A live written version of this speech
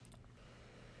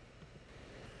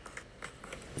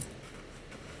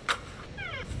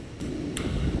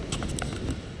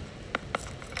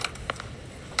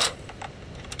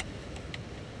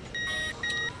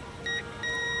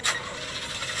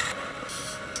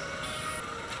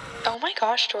my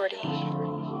gosh, Jordy.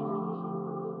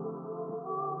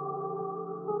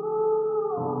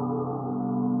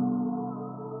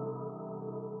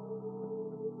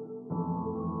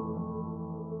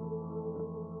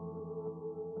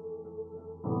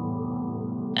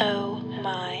 Oh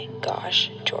my gosh,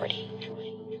 Jordy.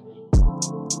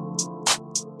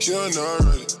 You're not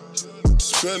ready to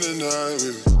spend the night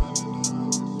with me.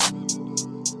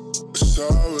 It's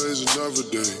always another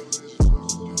day.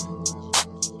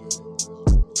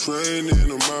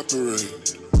 Raining on my parade.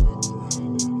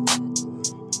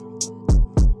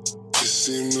 It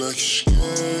seems like you're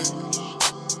scared.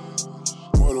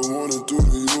 What I wanna do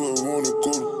to you, I wanna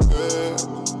go to bed.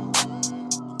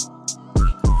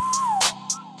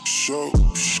 So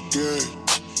scared.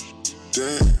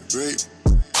 Damn, babe.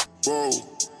 Whoa.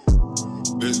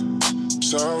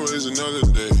 It's always another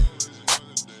day.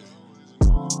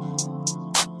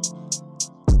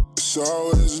 It's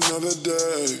always another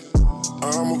day.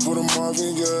 I'ma put a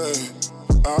Marvin Gaye.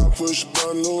 I'll push the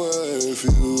bottle away for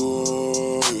you.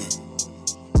 Oh, yeah.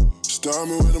 Stop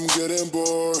me when I'm getting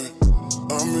bored.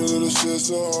 I'm your little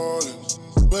sister artist.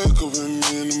 Wake up with me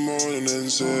in the morning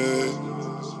and say,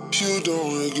 you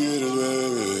don't regret it,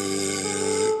 baby.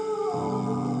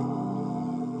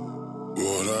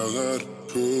 What I gotta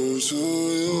prove to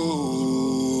you.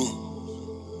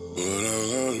 What I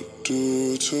gotta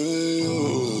do to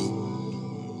you.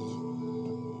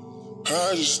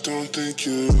 I just don't think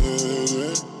you're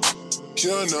ready.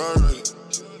 You're not ready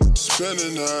to spend the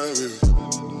night with me.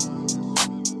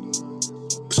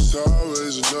 It's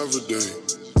always another day.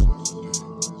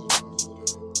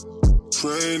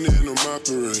 Raining on my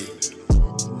parade.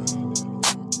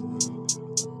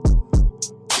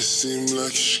 It seems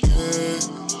like you're scared.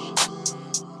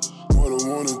 What I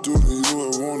wanna do to you, I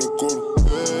wanna go to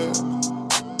bed.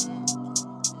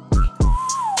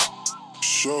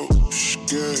 So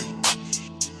scared.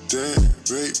 Damn,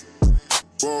 babe.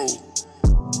 Whoa.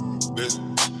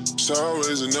 It's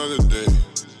always another day.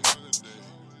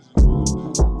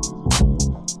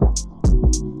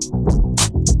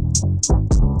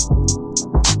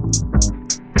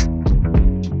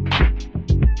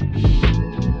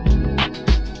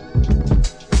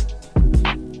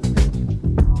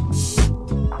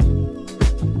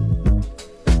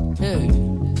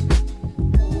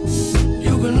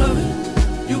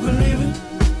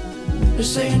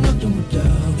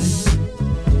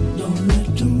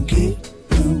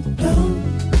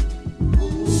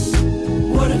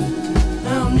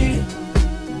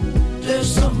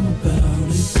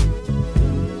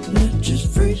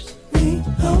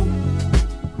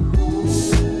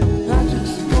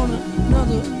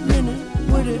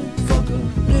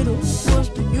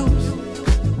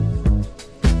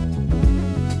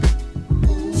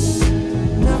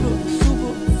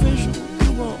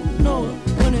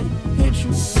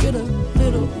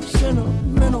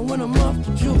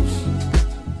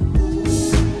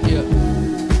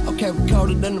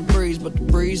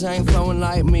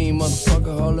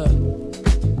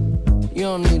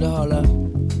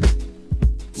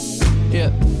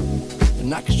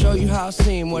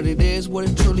 What it is, what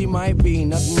it truly might be,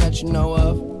 nothing that you know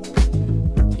of.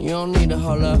 You don't need to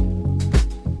hold up.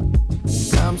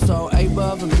 I'm so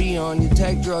above and beyond. You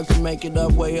take drugs to make it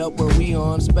up, way up where we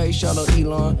on. Space shuttle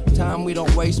Elon. Time we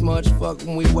don't waste much. Fuck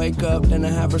when we wake up, then I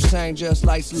have her sang just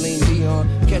like Celine Dion.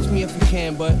 Catch me if you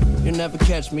can, but you'll never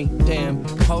catch me. Damn,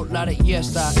 whole lot of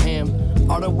yes I am.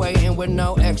 All the way in with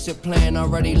no exit plan.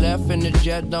 Already left and the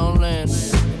jet don't land.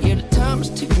 Yeah, the time is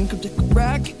ticking. Come take a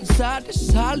ride, get inside. This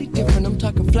is highly different. I'm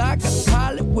talking fly, got a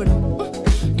pilot with him.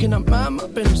 Can I mind my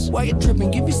business? Why you tripping?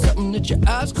 Give you something that your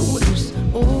eyes can witness.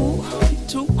 Ooh, you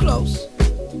too close.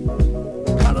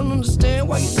 I don't understand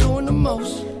why you're doing the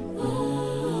most.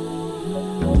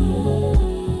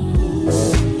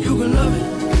 You can love it,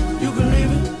 you can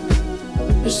leave it.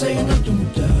 This ain't nothing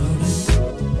without it.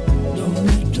 Don't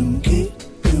let them keep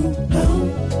you down.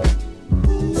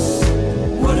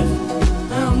 What if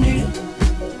I don't need it?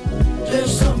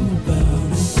 There's something about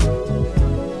it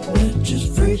that just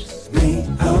freaks me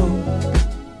out.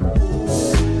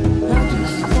 I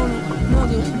just want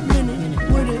another minute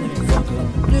with it. Fuck a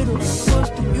little, what's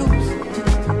the use?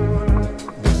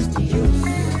 What's the use?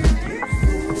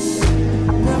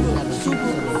 Never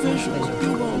superficial,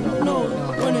 you won't know it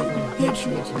when it hits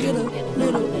you. Get a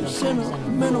little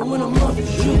sentimental when I'm off the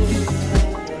juice.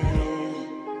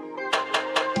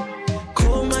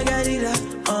 Cold margarita,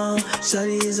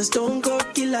 shawty is a stone cold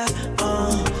killer,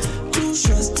 too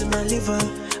trust in my liver.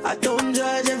 I don't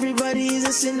judge, everybody is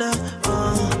a sinner,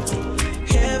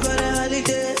 here for the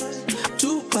holidays.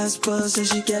 Two passports so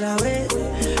she get away.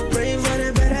 Pray for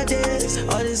the better days.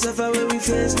 All this stuff where we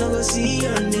feel friends, no go see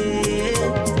your name.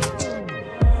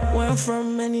 Where I'm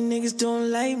from, many niggas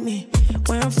don't like me.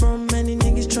 Where I'm from, many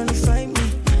niggas tryna fight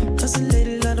me. Cause a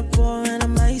lady love the boy and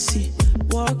I'm icy.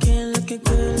 Walking, looking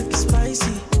good, looking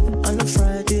spicy. On a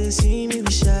Friday, see me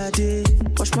be shy.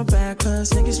 Watch my back,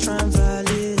 cause niggas try and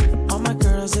violate. All my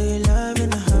girls, they love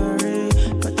in a hurry,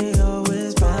 but they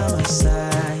always by my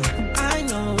side. I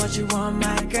know what you want,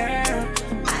 my girl.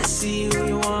 I see who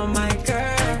you want, my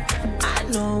girl. I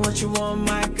know what you want,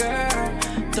 my girl.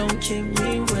 Don't keep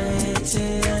me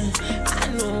waiting. I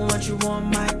know what you want,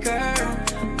 my girl.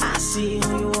 I see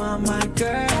who you want, my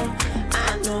girl.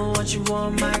 I know what you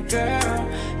want, my girl.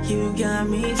 You got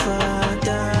me fucked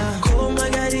up. Oh my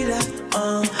God,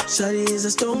 shawty is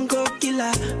a stone cold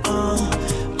killer.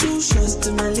 2 shots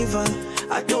to my liver.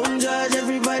 I don't judge,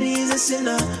 everybody is a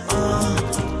sinner.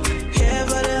 Here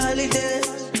for the holidays,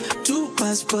 2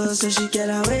 passports so she get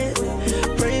away.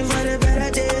 Praying for the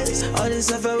better days. All this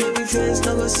suffer will be friends,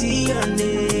 no go see your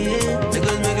name.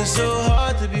 Niggas make it so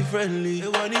hard to be friendly. They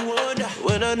want you wonder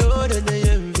when I know that they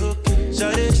envy.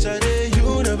 Shawty,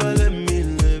 you never let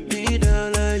me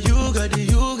down. Like you got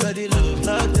the love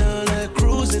locked down like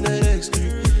cruising at X3.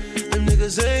 Them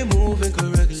niggas ain't moving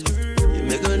correctly. You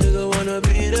make a nigga wanna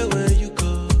be there when you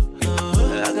call.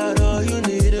 I got all you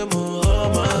need and more,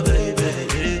 my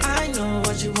baby. I know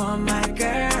what you want, my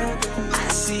girl. I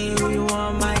see who you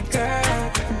want, my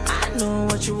girl. I know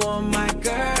what you want, my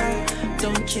girl.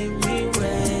 Don't keep me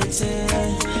waiting.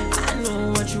 I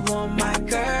know what you want, my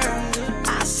girl.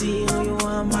 I see who you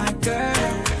want, my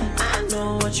girl. I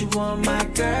know what you want, my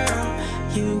girl.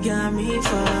 You got me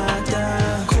fucked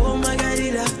up. Oh my God,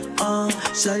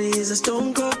 shawty is a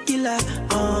stone cold killer.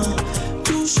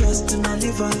 2 shots to my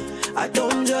liver. I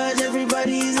don't judge,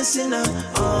 everybody is a sinner.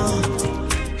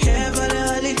 Here for the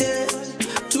holidays,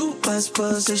 2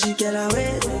 passports so she get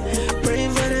away.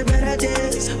 Praying for the better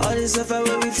days. All this stuff I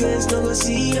will be friends, no go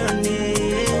see your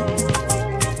name.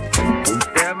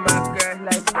 Step my girl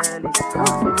like Sandy.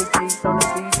 Let me cheat on the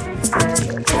beach.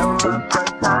 That was my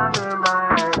first time in my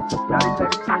hand. Y'all better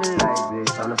treat it like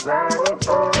bitch on the planet.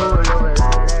 Pull over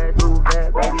that too fat,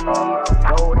 baby.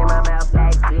 Gold in my mouth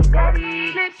like Big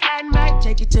Daddy. Slip slide might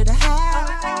take it to the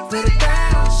house. Put it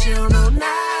down, she don't know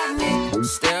nothing.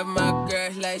 Step my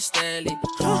girl like Stanley.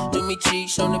 Do me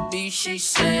cheeks on the beach, she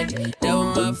said. That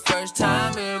was my first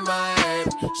time in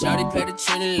Miami. Shawty play the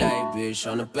trinity like bitch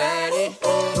on the baddie.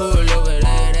 Pull over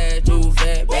like that too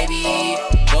fat, baby.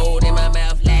 Gold in my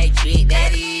mouth like Big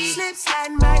Daddy. Slip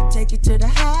slide might take it to the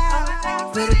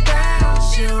house. Put it down,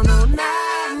 she don't know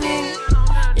nothing.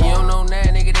 You don't know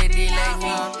that nigga that did like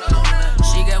me.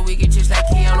 She got wicked just like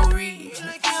Keanu Reeves.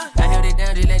 I held it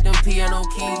down just like them piano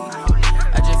keys.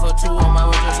 I just fucked 2 on my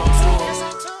way just on tour.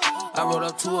 I rolled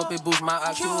up 2 up, it boost my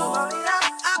IQ. I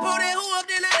pulled that who up,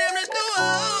 then I damn near threw.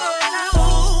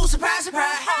 Ooh, surprise,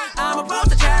 surprise. I'm a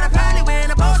poster child, I probably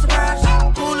win a poster prize.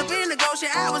 Pull up in the ghost,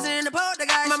 yeah, I was in the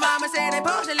poltergeist. My mama said they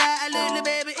posted like a little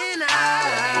baby in the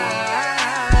eyes.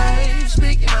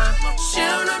 Speaking my, she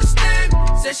don't understand me.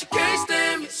 Said she can't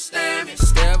stand me, stand me.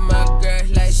 Step my girl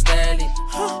like Stanley.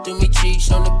 Do me cheeks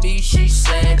on the beach, she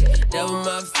said. That was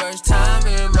my first time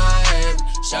in Miami.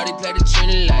 Shawty play the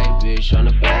trinity like bitch on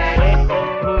the baddie.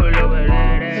 Pull over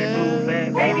like that too fat,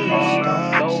 baby.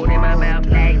 Gold in my mouth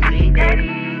like Big Daddy.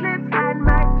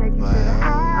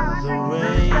 While the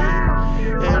rain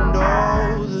and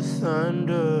all the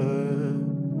thunder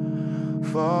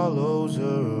follows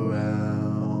her around,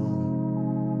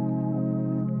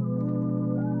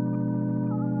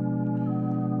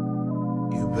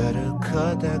 you better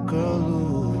cut that girl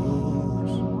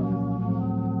loose.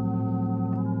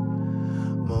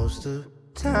 Most of the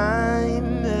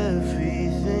time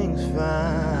everything's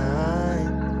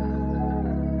fine,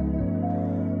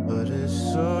 but as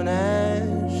soon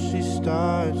as she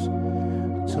starts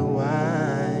to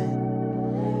whine,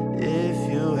 if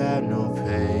you have no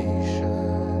patience,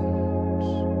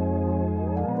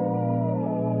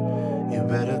 you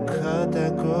better cut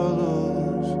that girl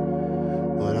loose.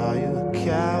 What are you, a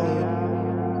coward?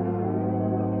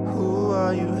 Who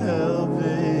are you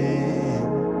helping?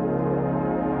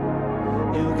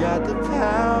 You got the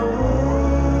power,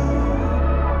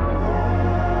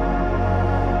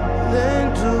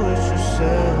 then do it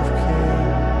yourself, King.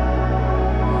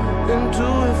 Then do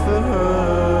it for her.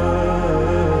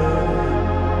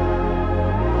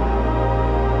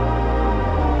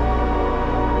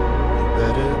 You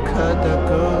better cut that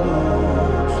girl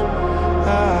loose.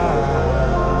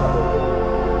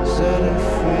 Set her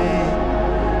free,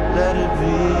 let it be.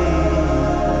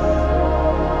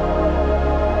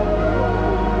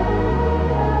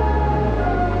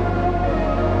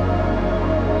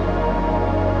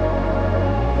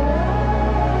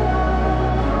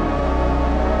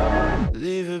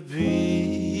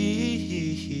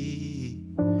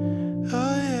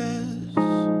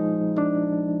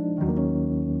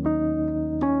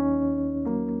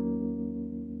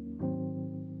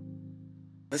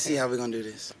 Let's see how we're gonna do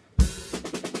this.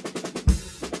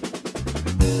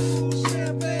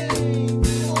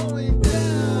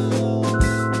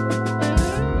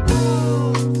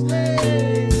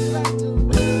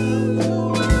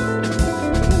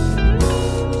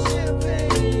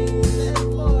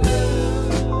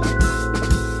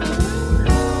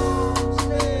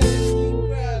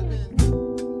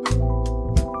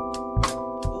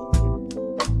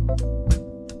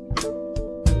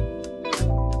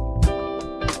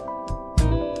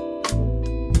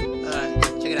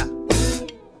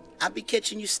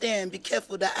 Catching you staring, be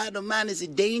careful, the idle mind is a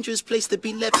dangerous place to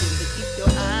be left in, but keep your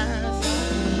eyes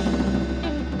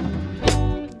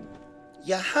on.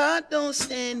 Your heart don't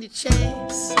stand a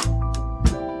chance.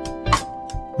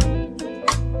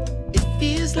 It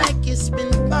feels like it's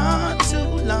been far too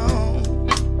long.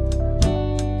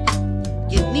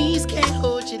 Your knees can't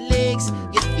hold your legs,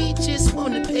 your feet just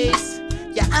wanna pace.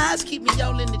 Your eyes keep me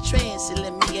all in the trance, and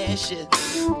let me ask you,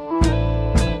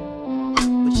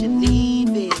 would you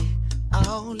leave it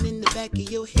all in the back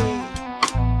of your head?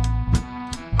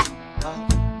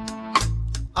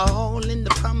 All in the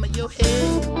palm of your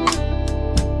head.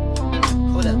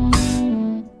 Hold up.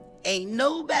 Ain't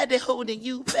nobody holding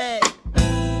you back.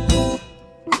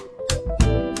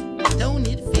 Don't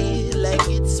it feel like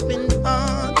it's been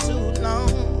far too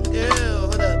long, girl?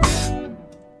 Hold up.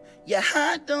 Your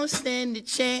heart don't stand a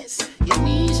chance. Your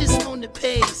knees just on the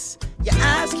pace. Your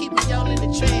eyes keep me all in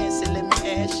the trance, and let me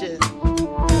ask you,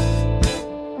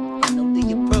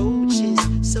 the approach is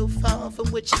so far from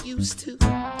what you used to.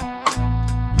 But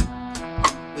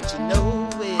you know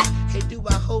it. Hey, do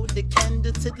I hold the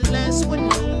candle to the last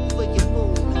one over your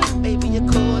moon? Baby, of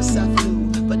course I flew,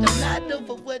 but I'm not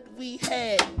over what we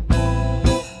had.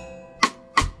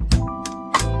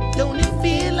 Don't it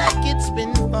feel like it's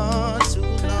been far too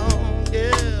long,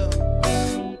 girl?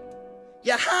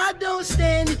 Your heart don't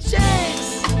stand a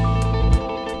chance.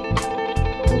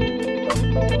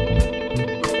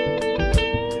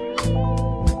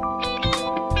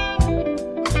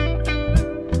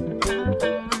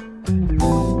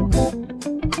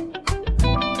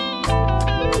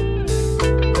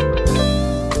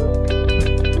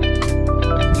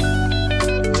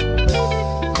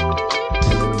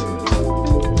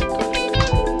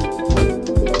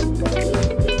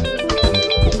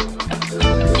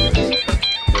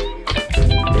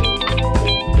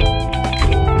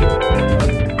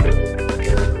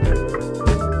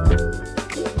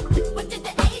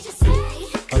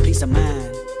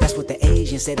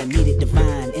 Said I needed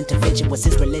divine intervention was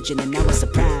his religion, and I was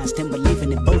surprised. Him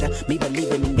believing in Buddha, me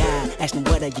believing in God. Asked him,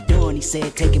 what are you doing? He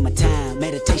said, taking my time.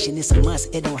 Meditation is a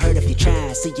must, it don't hurt if you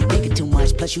try. See, you thinking too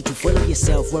much, plus you too full of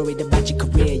yourself. Worried about your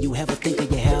career, you ever think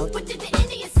of your health? What did the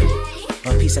Indian say?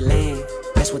 A piece of land.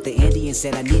 That's what the Indian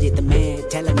said, I needed the man.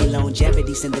 Telling me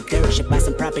longevity's in the dirt. Should buy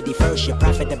some property first. Should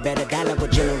profit a better dollar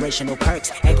with generational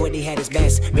perks. Equity had its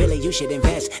best. Really, you should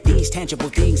invest. These tangible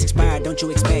things expire, don't you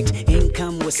expect?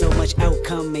 Income with so much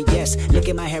outcome, and yes, look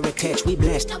at my heritage, we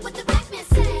blessed. Know what the black man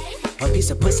say? A piece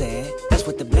of pussy. That's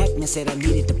what the black man said, I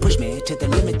needed to push me to the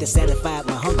limit that satisfied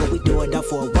my hunger. We do it all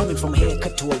for a woman, from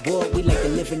haircut to a war. We like to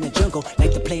live in the jungle,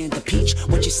 like to play in the peach.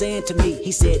 What you saying to me?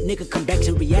 He said, nigga, come back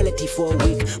to reality for a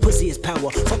week. Pussy is power,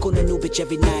 fuck on a new bitch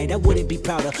every night. I wouldn't be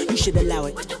prouder, you should allow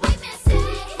it. What the white man say?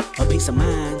 A piece of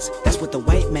minds. That's what the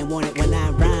white man wanted when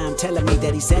I rhyme. Telling me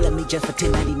that he's selling me just for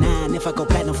 $10.99. If I go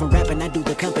platinum from rapping, I do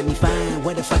the company fine.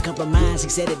 What if I compromise? He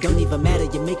said it don't even matter.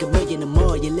 You make $1 million or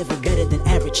more, you're living better than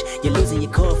average. You're losing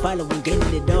your core following,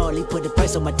 gaining it all. He put a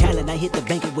price on my talent. I hit the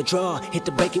bank and withdraw. Hit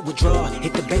the bank and withdraw.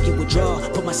 Hit the bank and withdraw.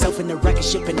 Put myself in the rocket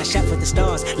ship and I shot for the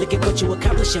stars. Look at what you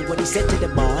accomplishing, what he said to the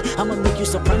bar. I'ma make you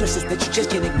some promises that you just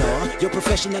can't ignore. Your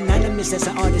profession anonymous as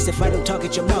an artist. If I don't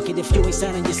target your market, if you ain't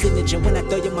signing your signature, when I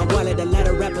throw you my wallet, a lot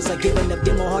of rappers are giving up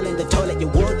demo hall in the toilet.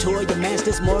 Your world tour, your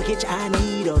master's mortgage. I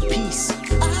need a piece. I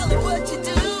holler what you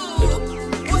do,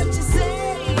 what you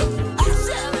say. I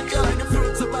shall enjoy the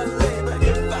fruits of my labor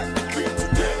if I can free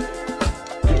today.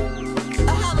 I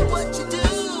holler what you do,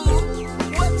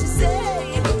 what you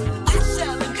say. I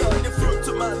shall enjoy the fruits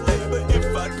of my labor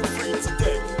if I can free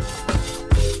today.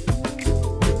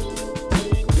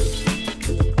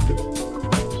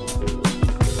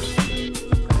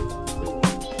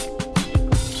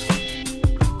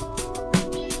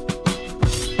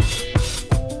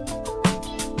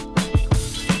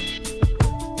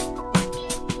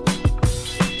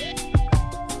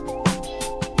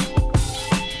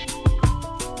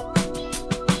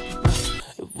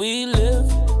 We live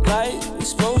like we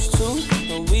supposed to,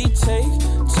 and we take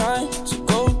time to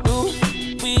go through.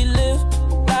 We live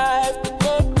life to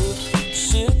go through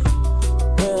shit,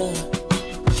 yeah.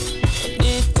 And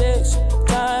it takes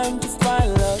time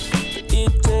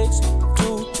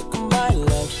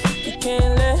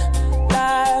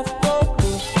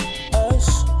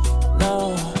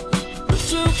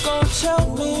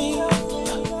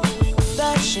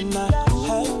should not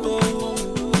have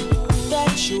been,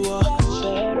 that you are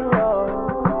better off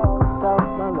without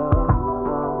my love.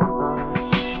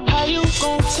 How you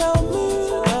gon' tell me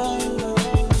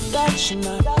that you're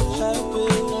not happy,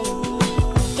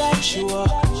 that you are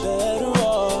better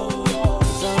off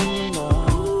without my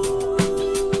love,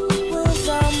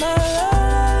 without my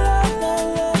love,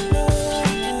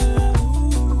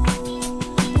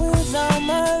 without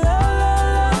my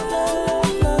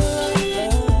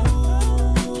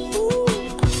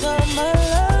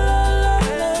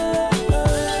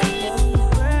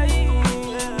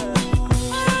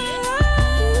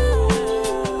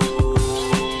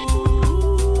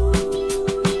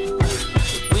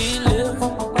we live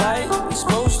like we're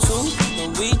supposed to,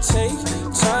 and we take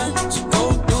time to go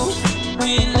through.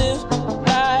 We live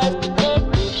life to go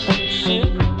through shit.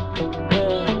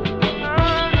 Yeah.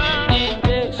 It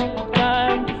takes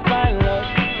time to find love.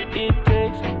 It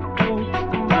takes two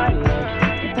to find love.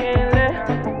 You can't let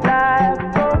life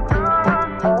go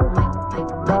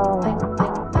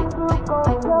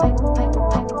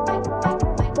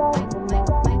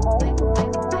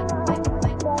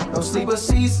No sleeper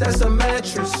seats, that's a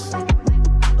mattress.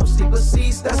 No sleeper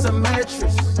seats, that's a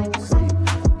mattress.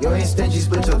 You ain't stingy,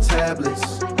 split your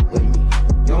tablets with me.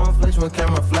 You don't flinch when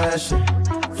camera flashing,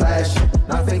 flashing.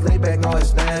 Not fake laid back, no,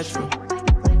 it's natural.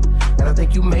 And I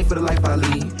think you made for the life I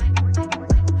lead.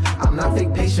 I'm not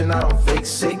fake patient, I don't fake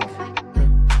sick.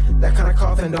 That kind of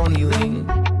coffin don't need lean.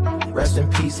 Rest in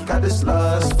peace, got this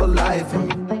lust for life in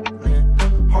me.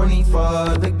 Horny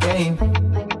for the game.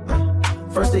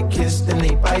 First they kiss, then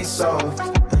they bite soft.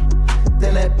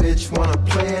 Then that bitch wanna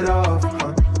play it off.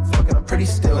 Fucking, I'm pretty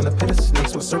still in the pit of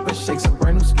snakes with serpent shakes and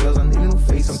brand new skills. I need a new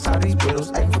face, I'm tired of these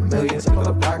riddles, acting familiar. Take all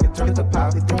the block and turn it to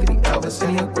pop. They think that he Elvis,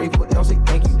 and he ungrateful. They don't say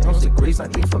thank you, they don't say grace.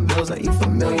 Not eat for meals, not eat for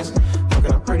millions.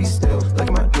 Fucking, I'm pretty still. Look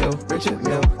at my deal, Richard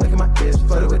Mill. Look at my ears,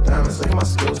 flooded with diamonds. Look at my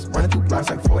skills, running through blocks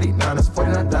like 49ers,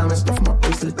 49 diamonds. Stuff in my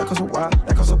bracelet, that costs a while,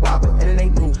 that costs a while, but and it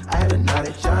ain't new. I had a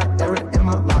knotted giant error in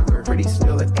my locker. Pretty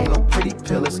still, it ain't no pretty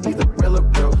pill. It's either real or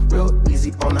real, real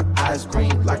easy on the eyes,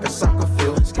 green like a soccer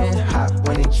field. Skin hot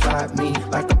when they tried me,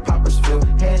 like a popper's field.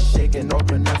 Hands shaking,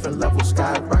 open different level,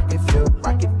 sky rocket field,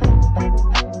 rocket field.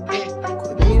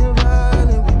 Quit being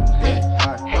violent with me.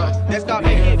 Let's stop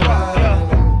making it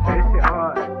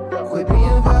Quit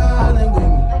being violent with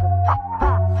me.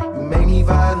 You make me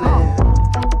violent.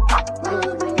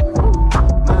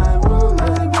 My room.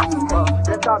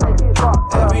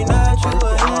 Every night you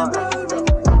were in my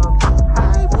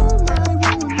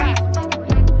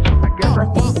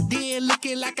walked in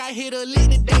looking like I hit a lick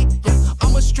today. Yeah,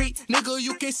 I'm a street nigga,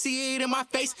 you can see it in my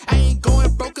face. I ain't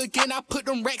going broke again, I put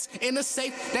them racks in the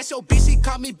safe. That's your bitch, she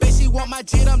call me bitch, she want my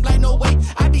jet, I'm like no way.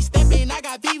 I be stepping, I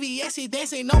got VVS, she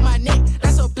dancing on my neck.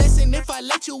 That's a blessing if I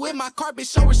let you in my car,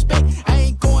 bitch, show respect. I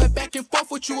ain't going back and forth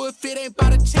with you if it ain't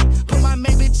about a check. Put my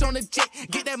main bitch on the jet,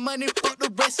 get that money, fuck the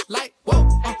rest. Like, whoa,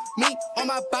 me on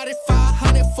my body,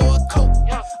 500 for a coat.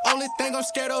 Only thing I'm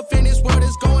scared of in this world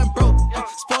is going broke.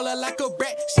 Spoiler like a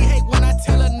brat, she hate when I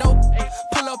tell her no.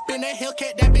 Pull up in a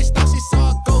Hellcat, that bitch thought she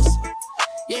saw a ghost.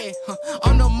 Yeah,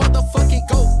 I'm the motherfucking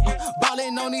GOAT.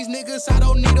 Ballin' on these niggas, I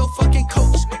don't need a fucking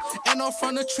coach. And I'm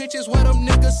from the trenches where them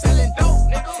niggas selling dope.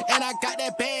 And I got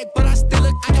that bag, but I still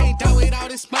I can't die with all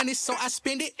this money, so I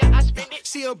spend it.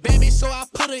 She a baby, so I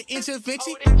put her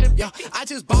intervention. Yeah, I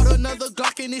just bought another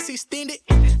Glock and it's extended.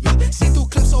 Yeah, see through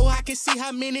clips so I can see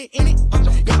how many in it.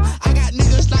 Yeah, I got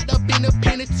niggas locked up in the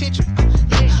penitentiary.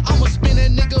 Yeah, I'ma spin a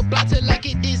nigga block till I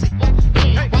get dizzy.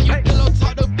 Yeah, why you pillow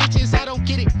talk to bitches? I don't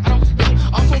get it.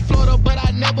 Yeah, I'm from Florida, but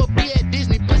I never be at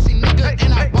Disney. Pussy nigga,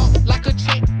 and I walk like a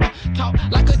chick, talk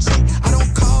like a chick. I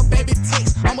don't call baby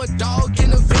text. I'm a dog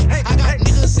in the vet. I got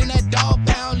niggas in that dog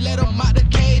pound, let them out the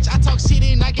cage. I talk shit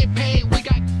and I get paid. We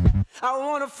got. I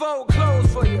wanna fold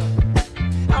clothes for you.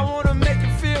 I wanna make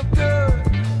you feel good.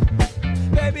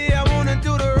 Baby, I wanna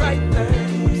do the right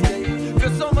thing.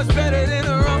 Feel so much better than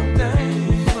the wrong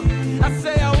thing. I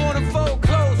say I wanna fold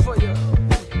clothes for you.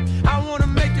 I wanna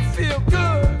make you feel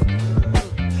good.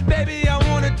 Baby, I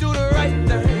wanna do the right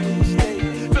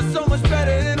thing. Feel so much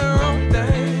better than the wrong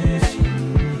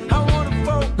thing. I wanna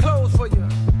fold clothes for you.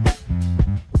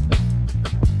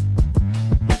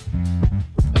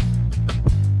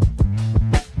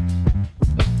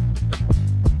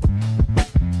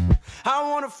 I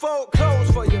wanna fold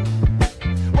clothes for you.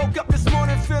 Woke up this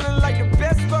morning feeling like the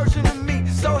best version of me.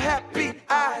 So happy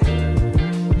I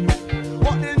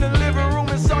walked in the living room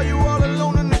and saw you all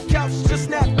alone on the couch, just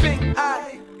napping.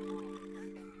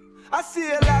 I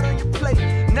see a lot on your plate.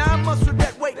 9 months with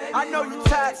that weight. I know you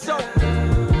tired, so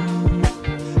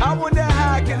I wonder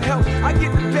how I can help. I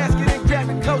get the basket and grab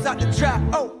the clothes out the trap.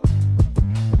 Oh,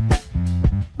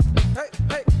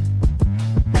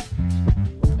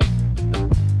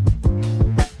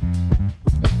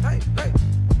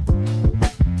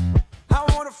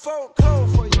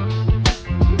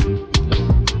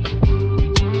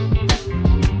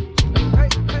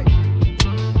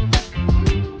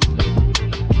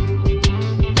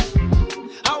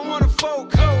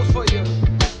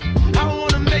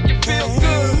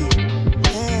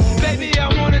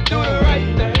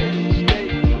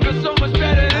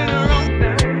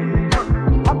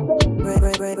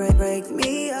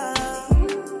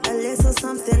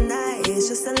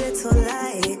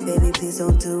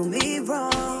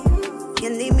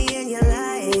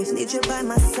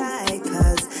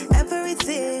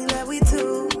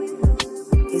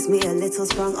 so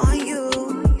sprung on you.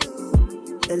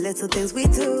 The little things we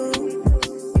do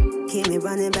keep me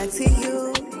running back to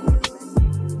you.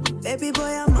 Baby boy,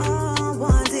 I'm on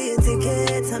one. Do you take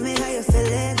it? Tell me how you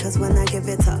feeling. Cause when I give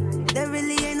it up, there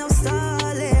really ain't no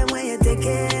stalling. When you're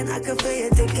digging, I can feel you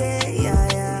digging.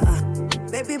 Yeah.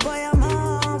 Baby boy, I'm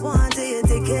on one. Do you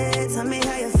take it? Tell me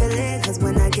how you feeling. Cause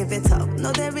when I give it up,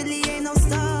 no, there really ain't no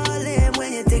stalling.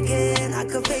 When you're digging, I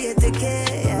can feel you digging.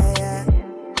 Yeah.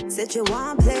 Said you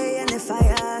want play and if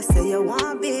I say you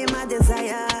want be my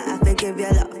desire, I forgive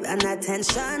your love and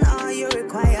attention, all you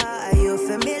require. Are you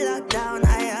for me locked down?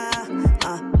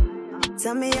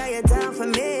 Tell me how you down for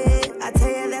me. I tell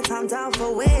you that I'm down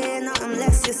for way. Nothing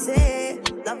less you say.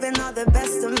 Loving all the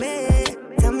best of me.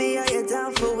 Tell me how you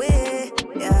down for way.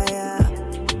 Yeah.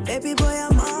 Baby boy,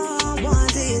 I'm on one.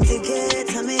 Do you dig it?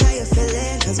 Tell me how you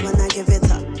feeling. Cause when I give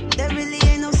it up, there really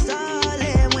ain't no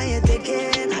stalling. When you're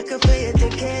digging, I can feel you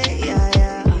digging.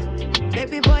 Yeah.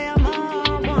 Baby boy, I'm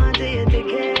on one. Do you dig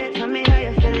it? Tell me how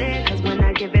you feeling. Cause when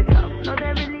I give it up, no,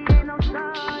 there really ain't no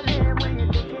stalling. When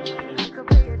you're digging, I can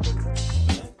feel you digging.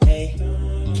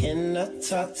 Can I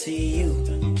talk to you?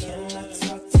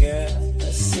 Girl,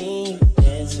 I seen you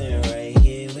dancing right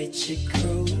here with your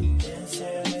crew.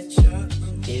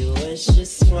 It was your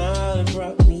smile that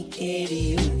brought me here to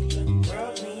you.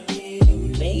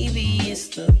 Maybe it's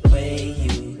the way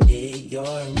you did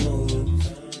your move.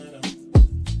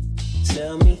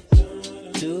 Tell me,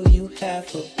 do you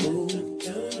have a boo?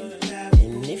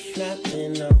 And if not,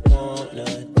 then I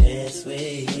wanna dance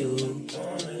with you.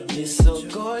 You're so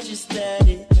gorgeous that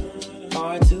it's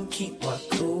hard to keep my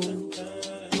cool,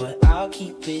 but I'll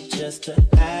keep it just to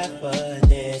have a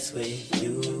dance with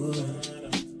you.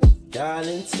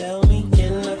 Darling, tell me,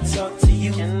 can I talk to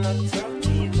you?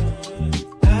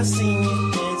 I seen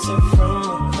you dancing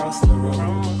from across the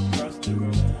room.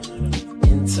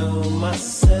 And told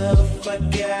myself I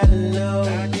gotta know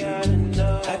you.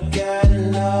 I gotta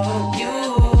know you.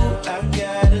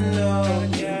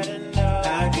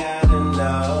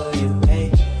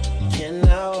 Hey, can I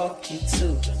walk you to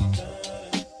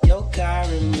your car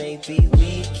and maybe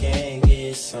we can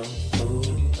get some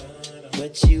food?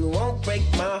 But you won't break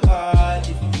my heart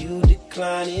if you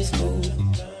decline, it's cool.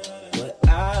 But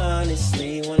I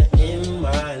honestly wanna end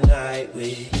my night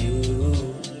with you.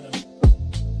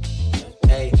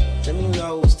 Hey, let me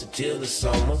know what's the deal or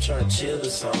something. I'm trying to chill or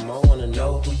something. I wanna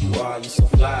know who you are, you so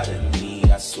fly to me,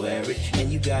 I swear it.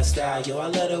 And you got style, yo, I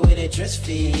love the way that dress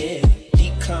fit, yeah.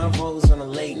 Deep convos on a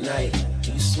late night.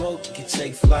 You smoke, you can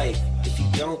take flight. If you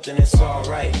don't, then it's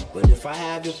alright. But if I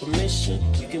have your permission,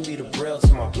 you can be the braille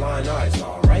to my blind eyes,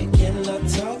 alright? Can I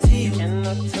talk to you?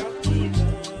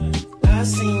 I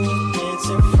seen you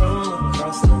dancing from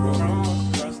across the room.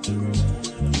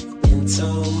 And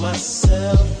told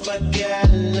myself I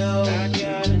gotta know you.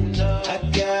 I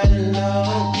gotta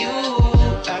know you.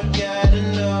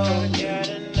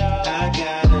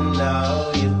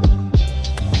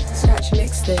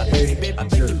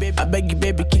 I beg you,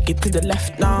 baby, kick it to the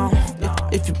left now.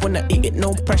 If you wanna eat it,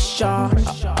 no pressure.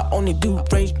 I only do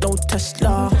range, no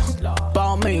Tesla.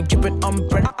 Balmain, drippin'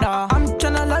 umbrella. I'm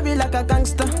tryna love you like a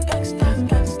gangster.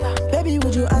 Baby,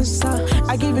 would you answer?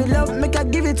 I give you love, make I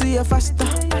give it to you faster.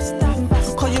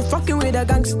 Cause you fucking with a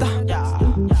gangster.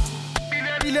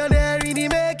 Billionaire in the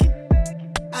making.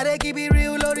 I dey keep it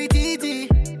real, Lori TT.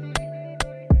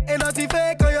 Ain't nothing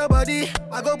fake on your body.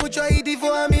 I go put your ED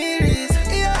for a miris.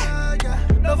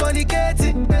 No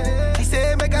fornicating. She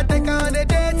say make I take her on a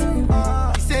date.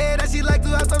 She say that she like to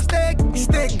have some steak.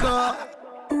 Steak,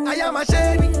 I am a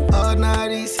shady.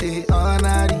 Ordinary, say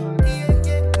ordinary.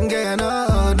 Girl, you know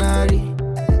ordinary.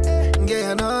 Girl,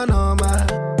 you know normal.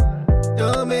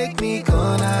 Don't make me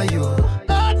corner you.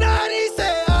 Ordinary,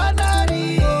 say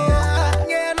ordinary. Girl,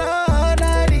 you know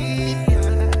ordinary.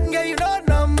 Girl, you know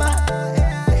normal.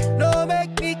 Don't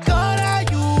make me corner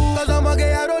you. Cause I'm a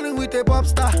girl rolling with a pop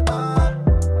star.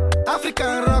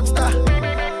 African rockstar.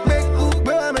 Make cool,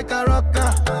 boy, make a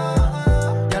rocker.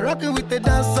 You're rocking with the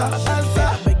dancer.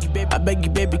 I beg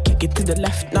you, baby, kick it to the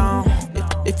left now.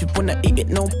 If you wanna eat it,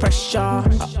 no pressure.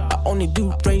 I only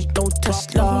do range, no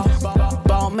Tesla.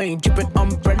 Balmain, drippin'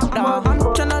 umbrella. I'm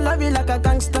tryna love you like a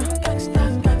gangster.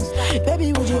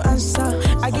 Baby, would you answer?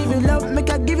 I give you love, make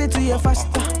I give it to you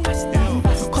faster.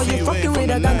 Cause you fucking with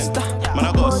a gangster. Man,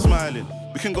 I got her smiling.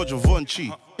 We can go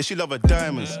Givenchy. If she love her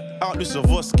diamonds, out this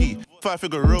Swarovski.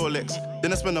 5-figure Rolex,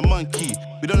 then I spend a monkey.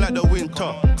 We don't like the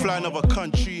winter, fly another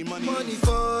country. Money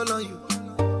fall on you,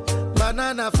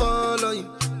 banana fall on you,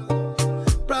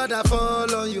 Prada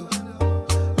fall on you.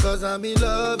 Cause I'm in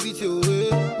love with you.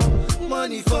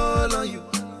 Money fall on you,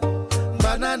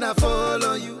 banana fall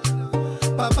on you,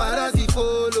 paparazzi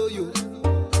follow you.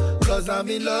 I'm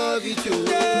in love with you.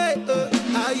 Yeah,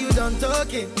 are you done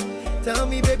talking? Tell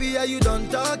me, baby, are you done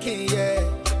talking? Yeah.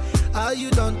 Are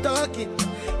you done talking?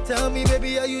 Tell me,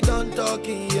 baby, are you done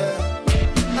talking? Yeah.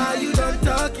 Are you done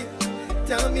talking?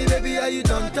 Tell me, baby, are you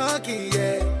done talking?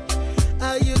 Yeah.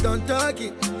 Are you done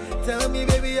talking? Tell me,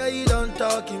 baby, are you done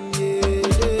talking? Yeah.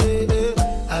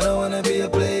 I don't wanna be a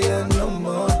player no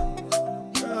more.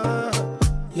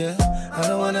 Yeah. I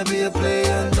don't wanna be a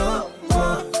player no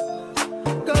more.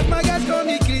 Cause my guys call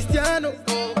me Cristiano,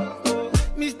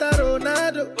 Mr.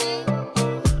 Ronaldo,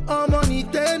 I'm on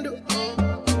Nintendo.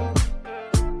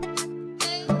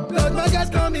 Cause my guys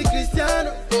call me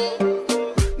Cristiano,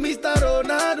 Mr.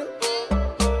 Ronaldo,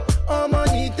 I'm on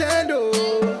Nintendo.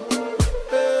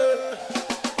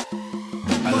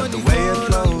 I love the way it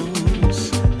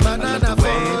flows, I love the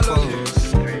way it flows.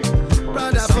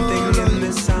 Something in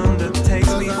this sound that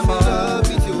takes me far.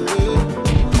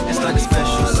 It's like a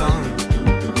special song.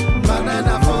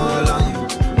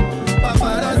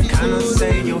 I cannot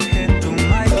say you'll hit through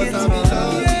my guitar.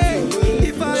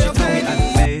 She told me at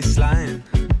the bass line,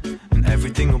 and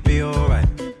everything will be alright.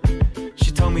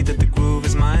 She told me that the groove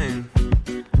is mine,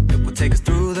 it will take us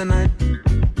through the night.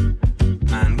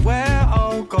 And where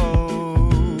I'll go,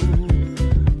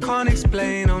 can't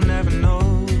explain, I'll never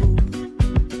know,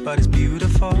 but it's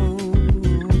beautiful.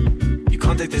 You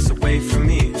can't take this away from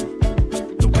me.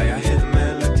 The way I hear the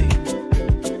melody,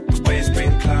 the waves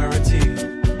bring clarity,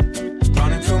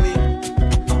 running through me.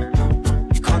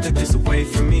 You can't take this away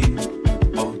from me.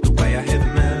 Oh, the way I hear the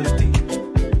melody,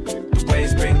 the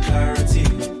waves bring clarity,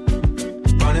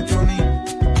 running through me.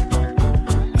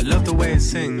 I love the way it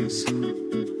sings,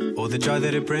 all the joy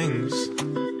that it brings.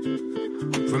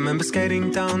 Remember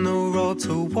skating down the road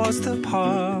towards the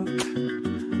park.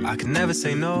 I could never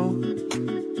say no,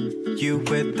 you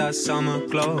with that summer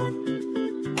glow.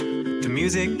 The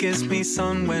music gives me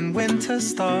sun when winter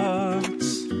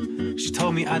starts. She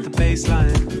told me at the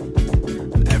baseline,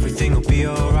 everything will be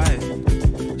alright.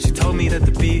 She told me that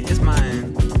the beat is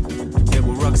mine, it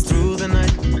will rock us through the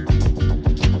night.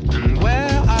 And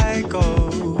where I go,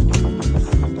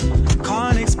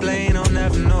 can't explain, I'll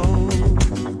never know,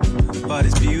 but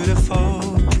it's beautiful.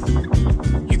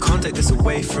 You can't take this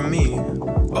away from me.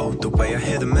 Oh, the way I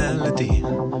hear the melody,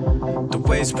 the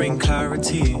waves bring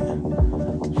clarity,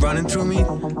 running through me.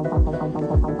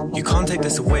 You can't take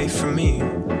this away from me.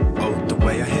 Oh, the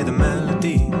way I hear the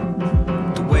melody,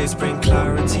 the waves bring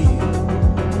clarity,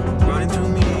 running through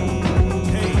me.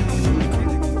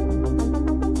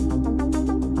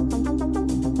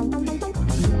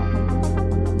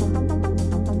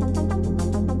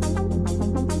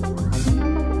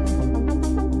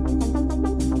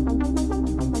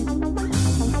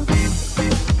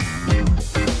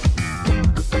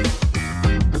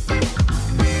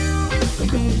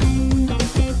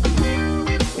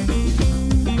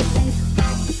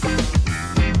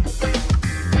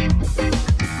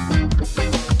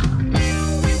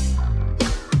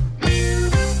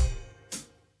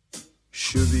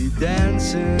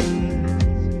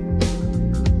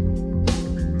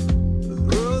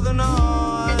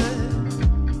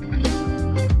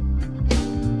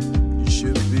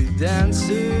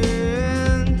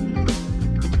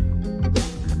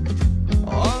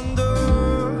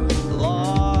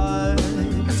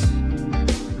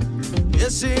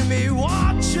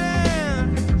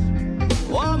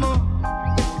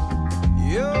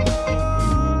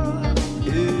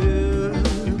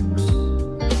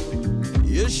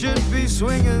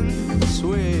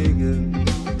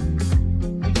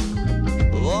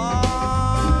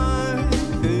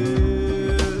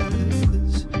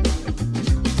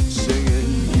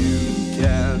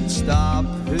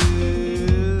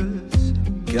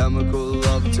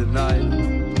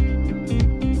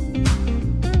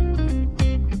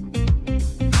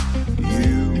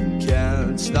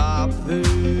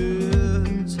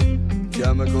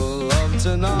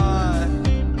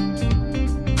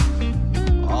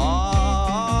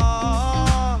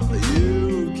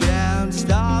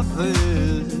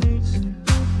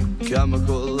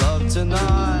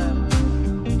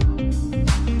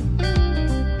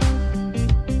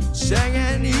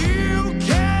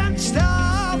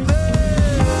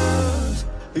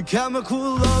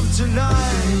 Chemical love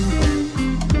tonight.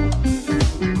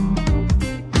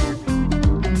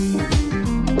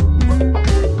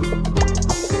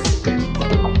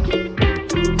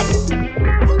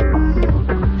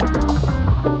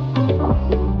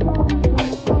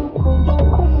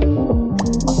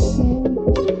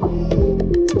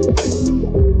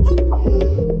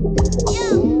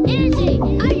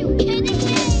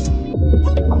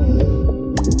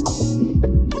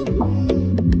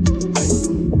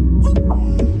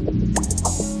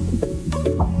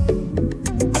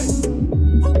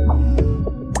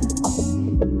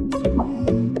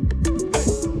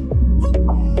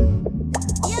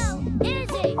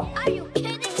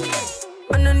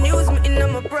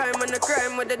 my prime on the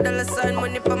crime with the dollar sign,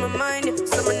 money for my mind. Yeah.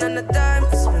 Summon on the time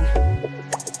for spend.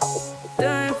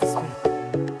 Time for spend.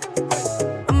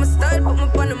 I'm a style, put me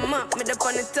on the map, me up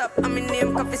on the top. I'm in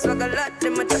name, coffee swag a lot.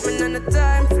 Them a chat me on the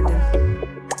time for them.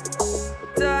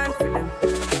 Time for them.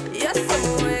 Yes,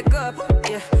 I'm wake up.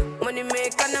 Yeah, money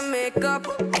make and I make up.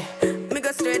 Yeah, me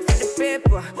go straight for the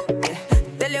paper. Yeah,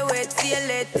 tell you wait, see you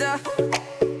later.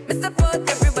 Me support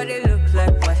everybody look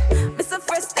like what? Me so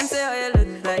first and say how you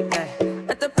look like that.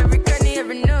 I top every cranny,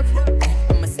 every nook.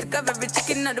 I'm a stick of every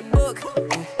chicken out the book.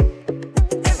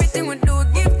 Everything we do,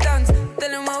 give thanks. Tell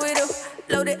them what we do.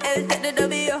 Load the L, take the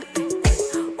W.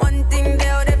 One thing they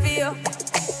out there for you.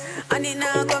 And it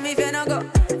now come if you no go.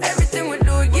 Everything we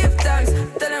do, give thanks.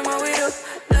 Tell them what we do.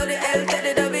 Load the L, take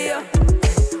the W.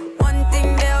 One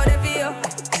thing they out there for you.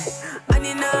 And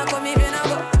it now come if you no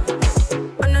go.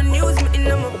 On the news, me in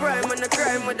my prime. On the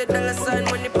crime with the dollar sign,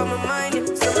 money for my mind. Yeah.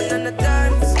 Someone on the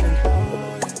time to spend.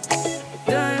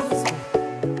 Time to spend.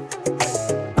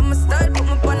 I'm a style, put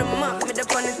me on the map. Me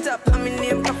up on the top. I'm in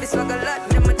name, coffee swag a lot.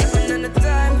 Them a jumping on the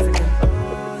time for them.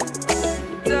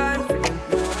 Time for them.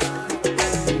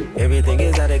 Everything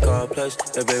is how they call plush.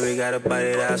 The baby got a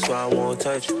body, that's why I won't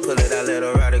touch. Pull it out, let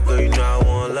her ride it, girl, you know I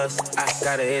want lust. I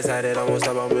got an inside that I won't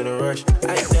stop, I'm in a rush.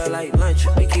 I eat that like lunch,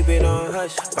 we keep it on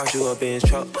hush. Box you up in his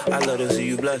truck, I love to see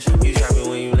you blush. You shopping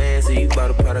when you land, so you bought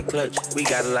a product clutch. We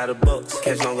got a lot of bucks,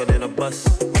 catch longer than a bus.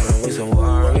 We some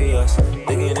warriors,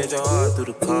 looking at your heart through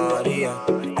the cardio.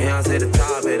 Beyonce the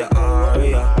top of the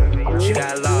aria. She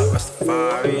got love,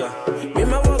 Rastafari. Me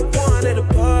and my walk one at the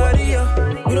party,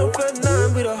 yeah. We don't feel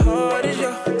none, we the hardest,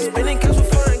 yeah. Spending cash for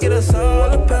fun, get us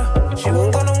all about. She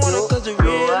won't gonna want it cause the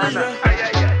real is real.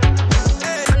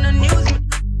 On the news,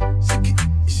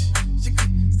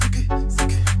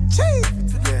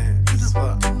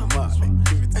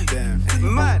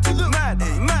 Mad.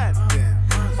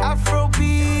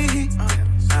 Afrobeat,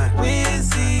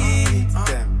 Wizzy,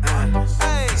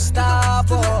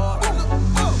 Starboy.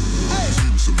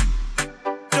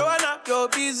 Joanna, your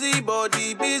busy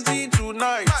body busy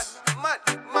tonight. Mad.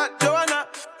 Joanna,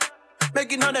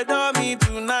 making all the dummy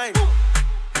tonight.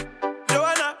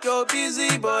 Joanna, your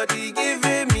busy body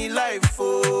giving me life,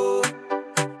 oh,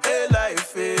 hey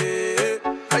life, hey.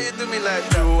 How you do me like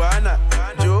Joanna?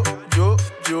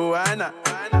 Joanna.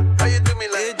 How you do me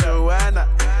like Joanna?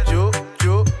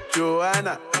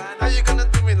 Joanna. How you gonna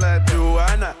do me like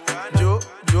Joanna?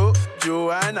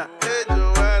 Joanna. Hey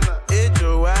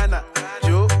Joanna.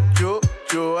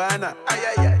 Joanna.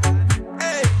 Ay.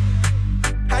 Hey.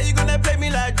 How you gonna play me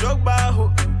like Drogba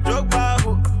ho?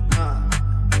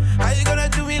 How you gonna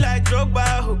do me like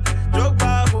Drogba ho?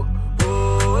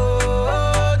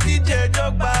 Oh, DJ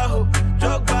Drogba ho.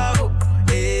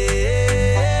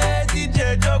 Hey,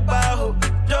 DJ Drogba ho.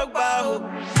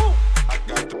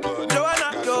 Joanna,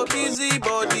 your busy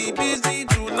body busy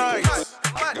tonight.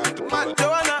 Mad.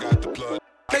 Joanna,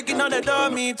 making all the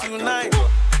dummy tonight.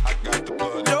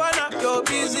 Joanna, your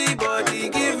busy body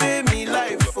giving me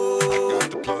life, oh,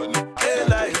 hey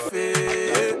life,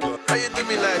 hey. How you do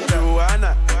me like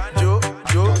Joanna?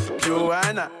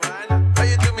 Joanna. How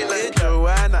you do me like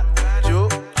Joanna?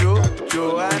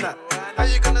 Joanna. How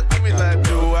you gonna do me like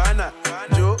Joanna?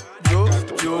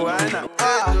 Joanna.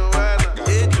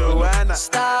 Hey Joanna.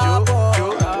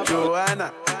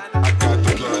 Joanna.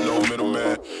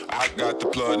 I got the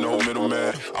plug, no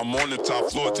middleman. I'm on the top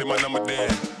floor, take my number down.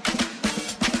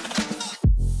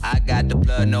 I got the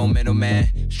blood, no middleman.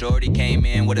 Shorty came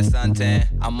in with a suntan.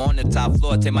 I'm on the top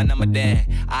floor, take my number down.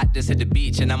 I just hit the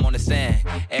beach and I'm on the sand.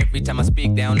 Every time I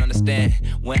speak, they don't understand.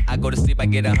 When I go to sleep, I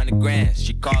get 100 grand.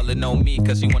 She callin' on me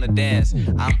cause she wanna dance.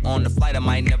 I'm on the flight, I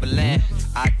might never land.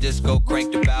 I just go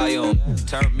crank the volume.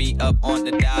 Turn me up on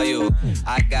the dial.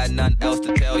 I got nothing else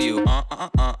to tell you.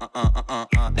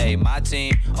 Hey, my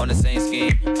team on the same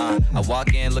scheme. I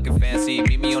walk in looking fancy.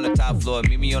 Meet me on the top floor.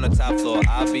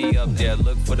 I'll be up there.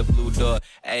 Look for the blue door.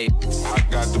 Hey, I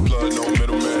got the blood, no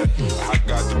middleman.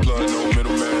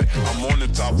 I'm on the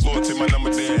top floor, take my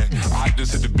number down. I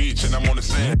just hit the beach and I'm on the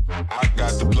sand. I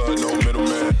got the blood, no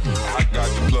middleman.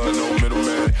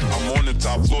 I'm on the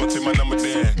top floor, take my number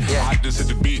down. I just hit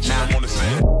the beach and I'm on the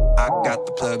sand. I got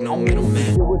the plug, no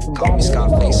middleman. Call me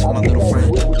Scarface for my little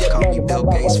friend. Call me Bill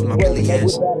Gates for my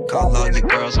billions. Call all the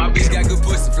girls. My bitch got good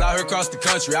pussy, fly her across the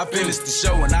country. I finished the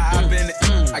show and I hop in it.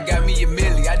 I got me a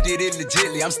milli, I did it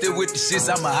legitly. I'm still with the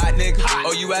shits, I'm a hot nigga.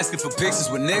 Oh, you asking for pictures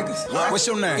with niggas? What's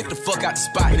your name? Get the fuck out the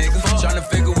spot, nigga. Tryna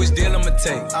figure which deal I'ma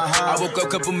take. I woke up,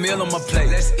 couple meal on my plate.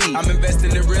 Let's eat. I'm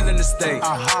investing in real estate.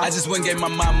 I just went and gave my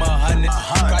mama 100.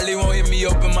 Probably won't hear me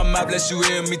open my mouth, unless you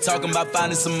hear me talking about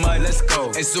finding some money. Let's go.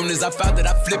 As soon as I found that,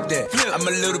 I flipped that. I'm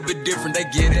a little bit different, they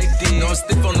get it. No, I'm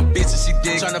stiff on the bitch and she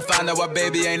dig. Tryna find out why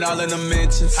baby ain't all in the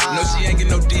mentions. No, she ain't get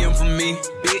no DM from me.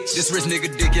 Bitch, this rich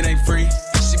nigga dick, it ain't free.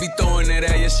 She be throwing that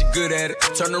at, yeah, she good at it.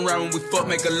 Turn around when we fuck,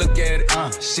 make her look at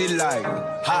it. She like,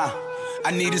 ha. I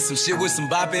needed some shit with some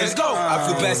bop in it. Let's go. I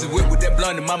flew past the whip with that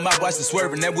blunt in my mouth, watched it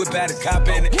swerving. That whip had a cop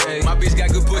in it. My bitch got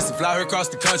good pussy, fly her across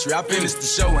the country. I finished the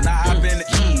show and I hop in it.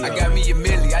 I got me a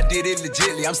milli, I did it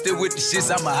legitly. I'm still with the shits,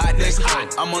 I'm a hot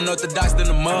nigga. I'm unorthodox than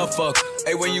a motherfucker.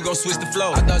 Hey, when you gon' switch the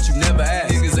flow? I thought you never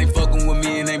asked. Niggas ain't fucking with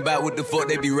me and ain't bout what the fuck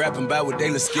they be rapping about, what they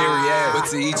look scary ass. But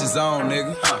to each his own,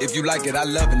 nigga. If you like it, I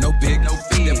love it, no big, no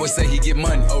fee. That boy say he get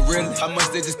money. Oh, really? How much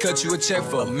they just cut you a check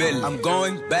for? $1 million. I'm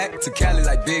going back to Cali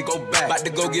like big, go back. About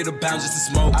to go get a pound just to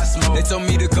smoke. I smoke. They told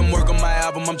me to come work on my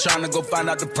album. I'm trying to go find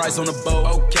out the price on the boat.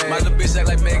 Okay. My little bitch act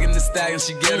like Megan Thee Stallion.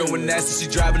 She ghetto and nasty. She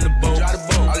driving the boat.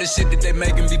 All this shit that they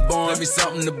making be born. Let me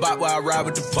something to bop while I ride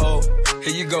with the pole.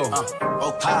 Here you go.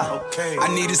 Okay.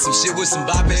 I needed some shit with some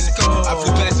bop in it. I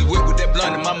flew past the whip with that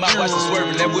blunt in my mouth, watched it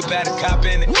swerving. That whip had a cop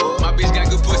in it. My bitch got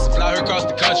good pussy, fly her across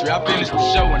the country. I finished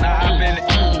the show and I hop in it.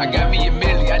 I got me a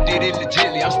milli, I did it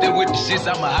legitly. I'm still with the shits,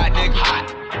 I'm a hot nigga.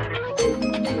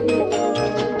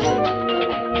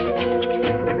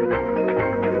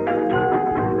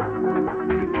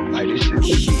 Like this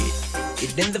shit.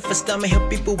 It ain't the first time I hear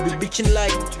people be bitching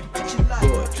like,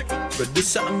 boy, but do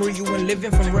something real, you ain't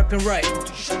living from rapping right.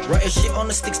 Write a shit on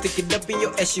a stick, stick it up in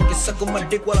your ass. You can suck on my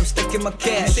dick while I'm stacking my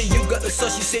cash. You say you got the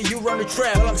sauce, you say you run the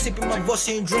trap. While I'm sipping my voice,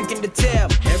 you ain't drinking the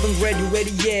tab. Haven't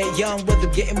ready, yeah. Young brother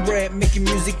getting bread, making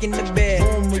music in the bed.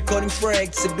 Home recording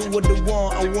frags, I do what I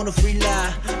want, I want a free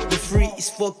lie. The free is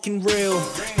fucking real,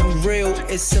 and real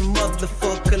is a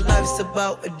motherfucker. Life's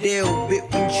about a deal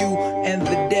between you and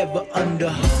the devil under.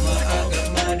 I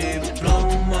got my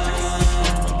diploma.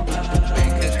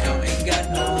 Bank account ain't got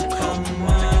no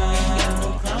comma.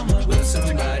 Will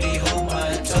somebody hold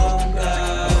my toga?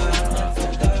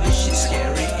 This shit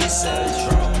scary, it's a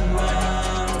trauma.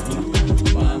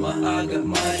 Mama, I got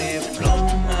my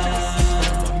diploma.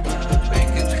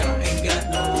 Bank account ain't got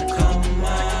no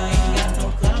comma.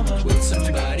 Will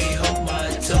somebody hold my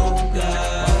toga?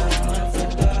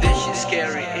 This shit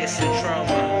scary, it's a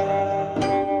trauma.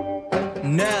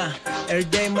 Nah, every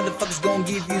day motherfuckers gon'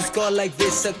 give you a score like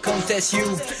this, a contest you.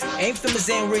 Ain't famous,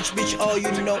 ain't rich, bitch, all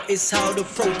you know is how to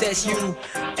protest you.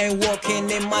 Ain't walking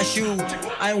in my shoe,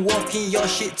 I'm walking your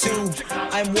shit too.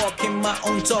 I'm walking my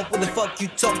own talk, what the fuck you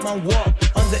talk, my walk.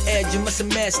 On the edge, you must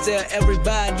master,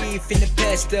 everybody finna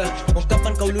pester. Kung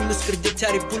kapan kau lulus kerja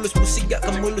cari pulus, musik gak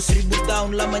kemulus, 1000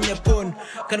 tahun lamanya pun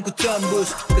kan ku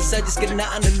tembus. Cause I just get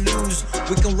nothing to lose.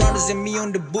 We can run as and me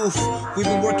on the booth. We've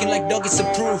been working like dog, it's a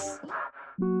proof.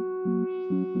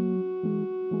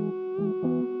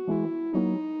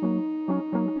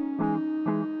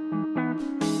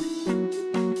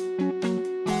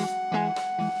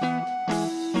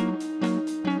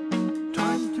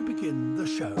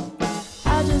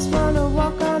 I just wanna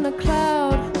walk on a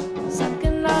cloud,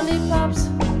 sucking lollipops.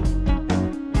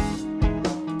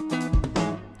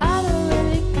 I don't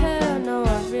really care, no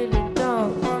I really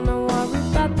don't wanna worry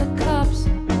about the cops.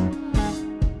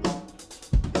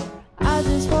 I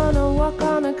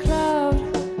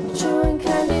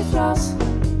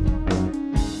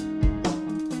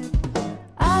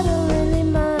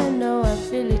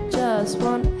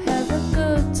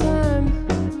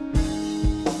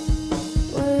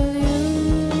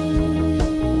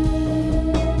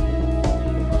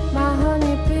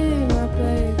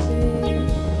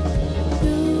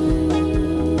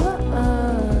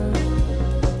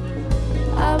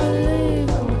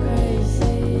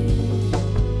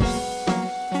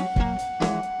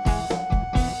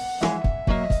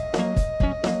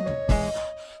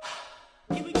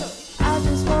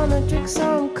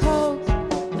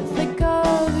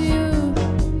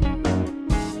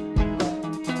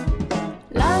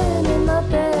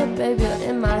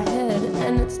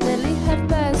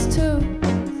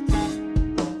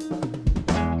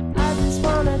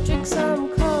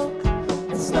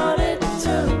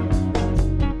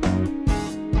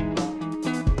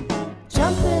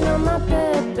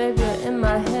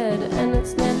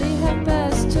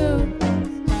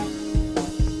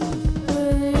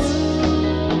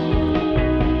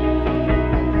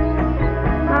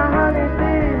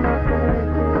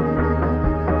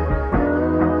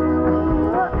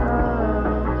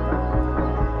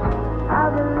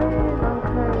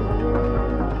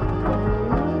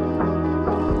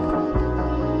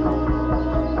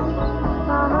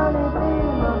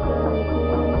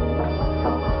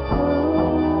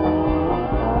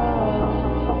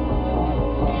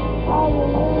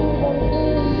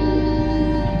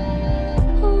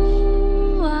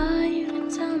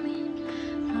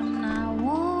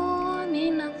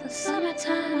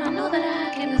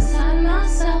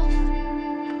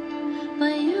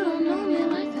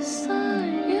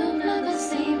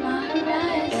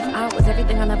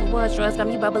drugs got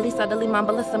me bubbly, suddenly my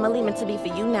Melissa meant to be for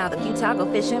you now. The futile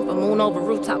go fishing for moon over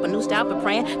rooftop, a new style for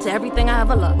praying to everything I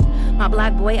ever loved. My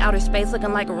black boy outer space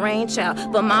looking like a rain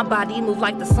child, but my body move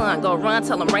like the sun. Go run,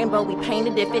 tell them rainbow we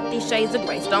painted it 50 shades of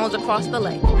gray, stones across the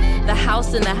lake. The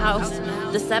house in the house,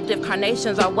 deceptive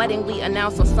carnations, our wedding we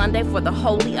announced on Sunday for the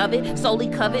holy of it. Solely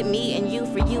covet me and you,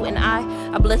 for you and I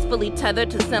are blissfully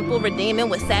tethered to simple redeeming.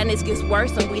 When sadness gets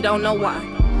worse and we don't know why.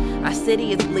 Our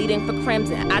city is bleeding for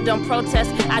crimson. I don't protest,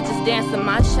 I just dance in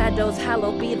my shadows.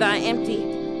 Hallowed be thy empty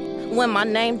when my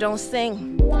name don't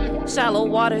sing. Shallow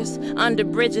waters, under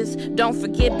bridges, don't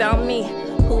forget about me.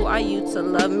 Who are you to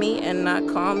love me and not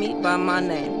call me by my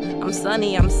name? I'm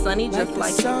sunny just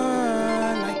like the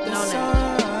sun, like the sun.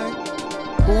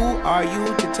 Who are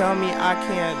you to tell me I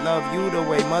can't love you the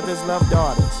way mothers love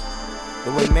daughters?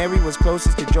 The way Mary was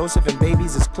closest to Joseph and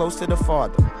babies is close to the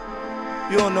father.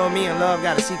 You don't know me and love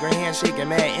got a secret handshake and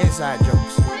mad inside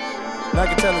jokes. I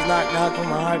can tell it's knock when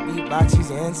my heartbeat box, she's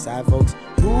inside, folks.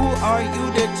 Who are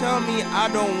you to tell me I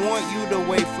don't want you the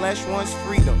way flesh wants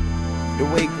freedom? The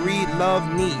way greed, love,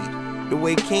 need. The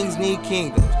way kings need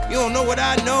kingdoms. You don't know what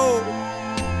I know,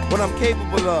 what I'm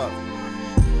capable of.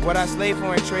 What I slave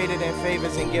for and traded in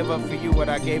favors and give up for you what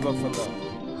I gave up for love.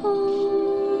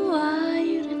 Who are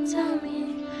you to tell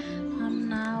me I'm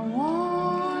not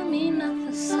warm enough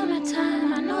for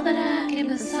summertime? I know that I get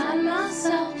beside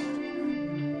myself,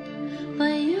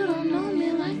 but you don't know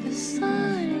me like the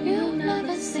sun. You've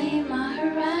never seen my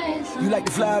horizon. You like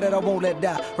the flower that I won't let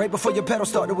die. Right before your petals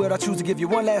start to wilt, I choose to give you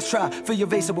one last try. Fill your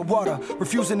vase up with water,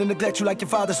 refusing to neglect you like your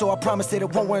father, so I promise that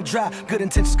it won't run dry. Good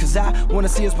intentions, cause I wanna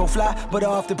see us both fly, but I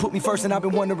often put me first and I've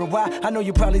been wondering why. I know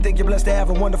you probably think you're blessed to have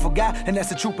a wonderful guy, and that's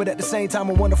the truth, but at the same time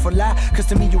a wonderful lie. Cause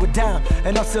to me you a dime,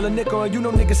 and I'm still a nickel, and you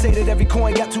know niggas say that every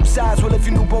coin got two sides. Well, if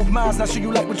you knew both minds, not sure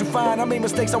you like what you find. I made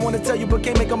mistakes I wanna tell you, but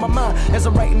can't make up my mind. As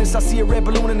I'm writing this, I see a red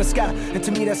balloon in the sky, and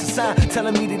to me that's a sign,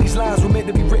 telling me that these lines were meant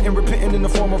to be written, repenting in the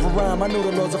form of a rhyme. I know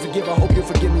the Lord's a forgive, I hope you'll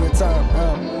forgive me in time.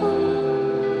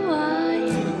 Who are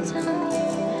you to tell me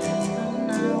I'm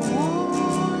not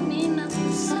warm enough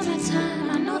for summertime?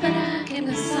 I know that I get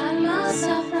beside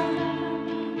myself. You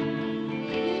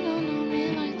don't know me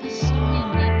like the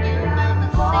sun. You'll never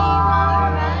see my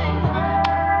horizon.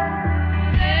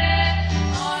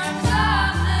 Arms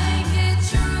up, make it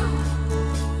true.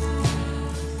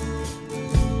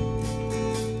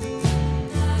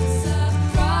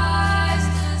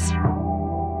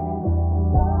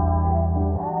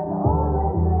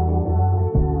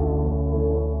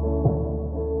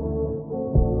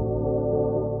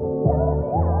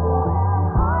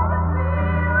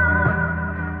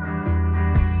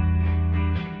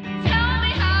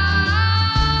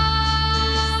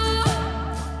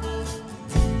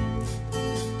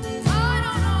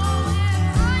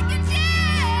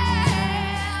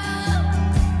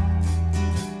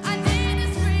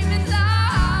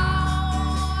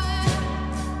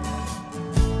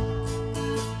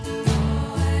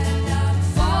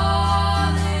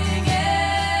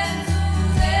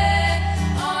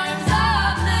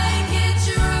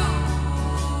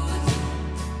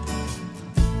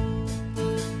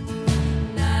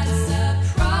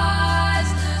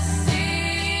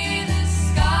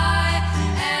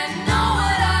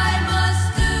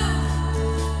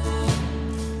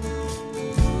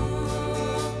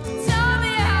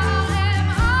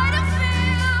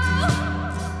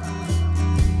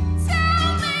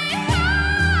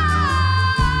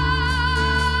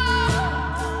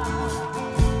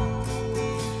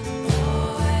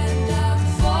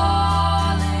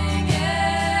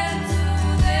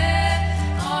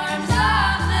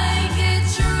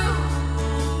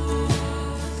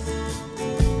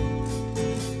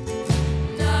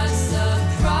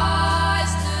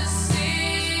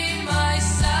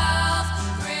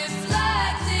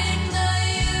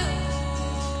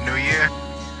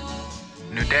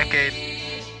 decade,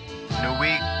 new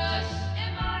week,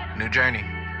 new journey.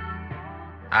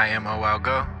 I am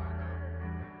OHWOWGO.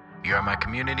 You are my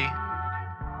community,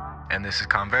 and this is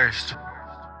Conversed.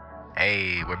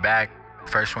 Hey, we're back.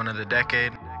 First one of the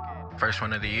decade, first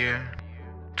one of the year,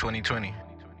 2020.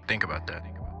 Think about that.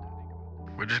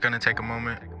 We're just gonna take a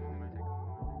moment,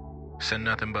 send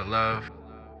nothing but love,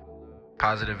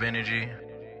 positive energy,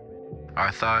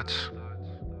 our thoughts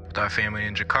with our family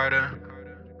in Jakarta.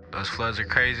 Those floods are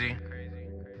crazy.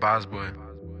 BasBoi,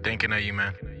 thinking of you,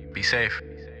 man. Be safe.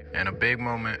 And a big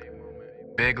moment,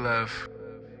 big love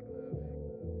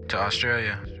to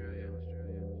Australia.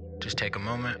 Just take a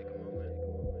moment,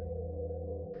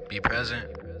 be present,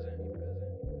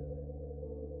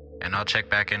 and I'll check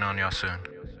back in on y'all soon.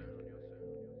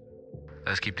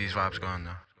 Let's keep these vibes going,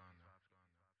 though.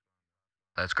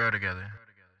 Let's grow together.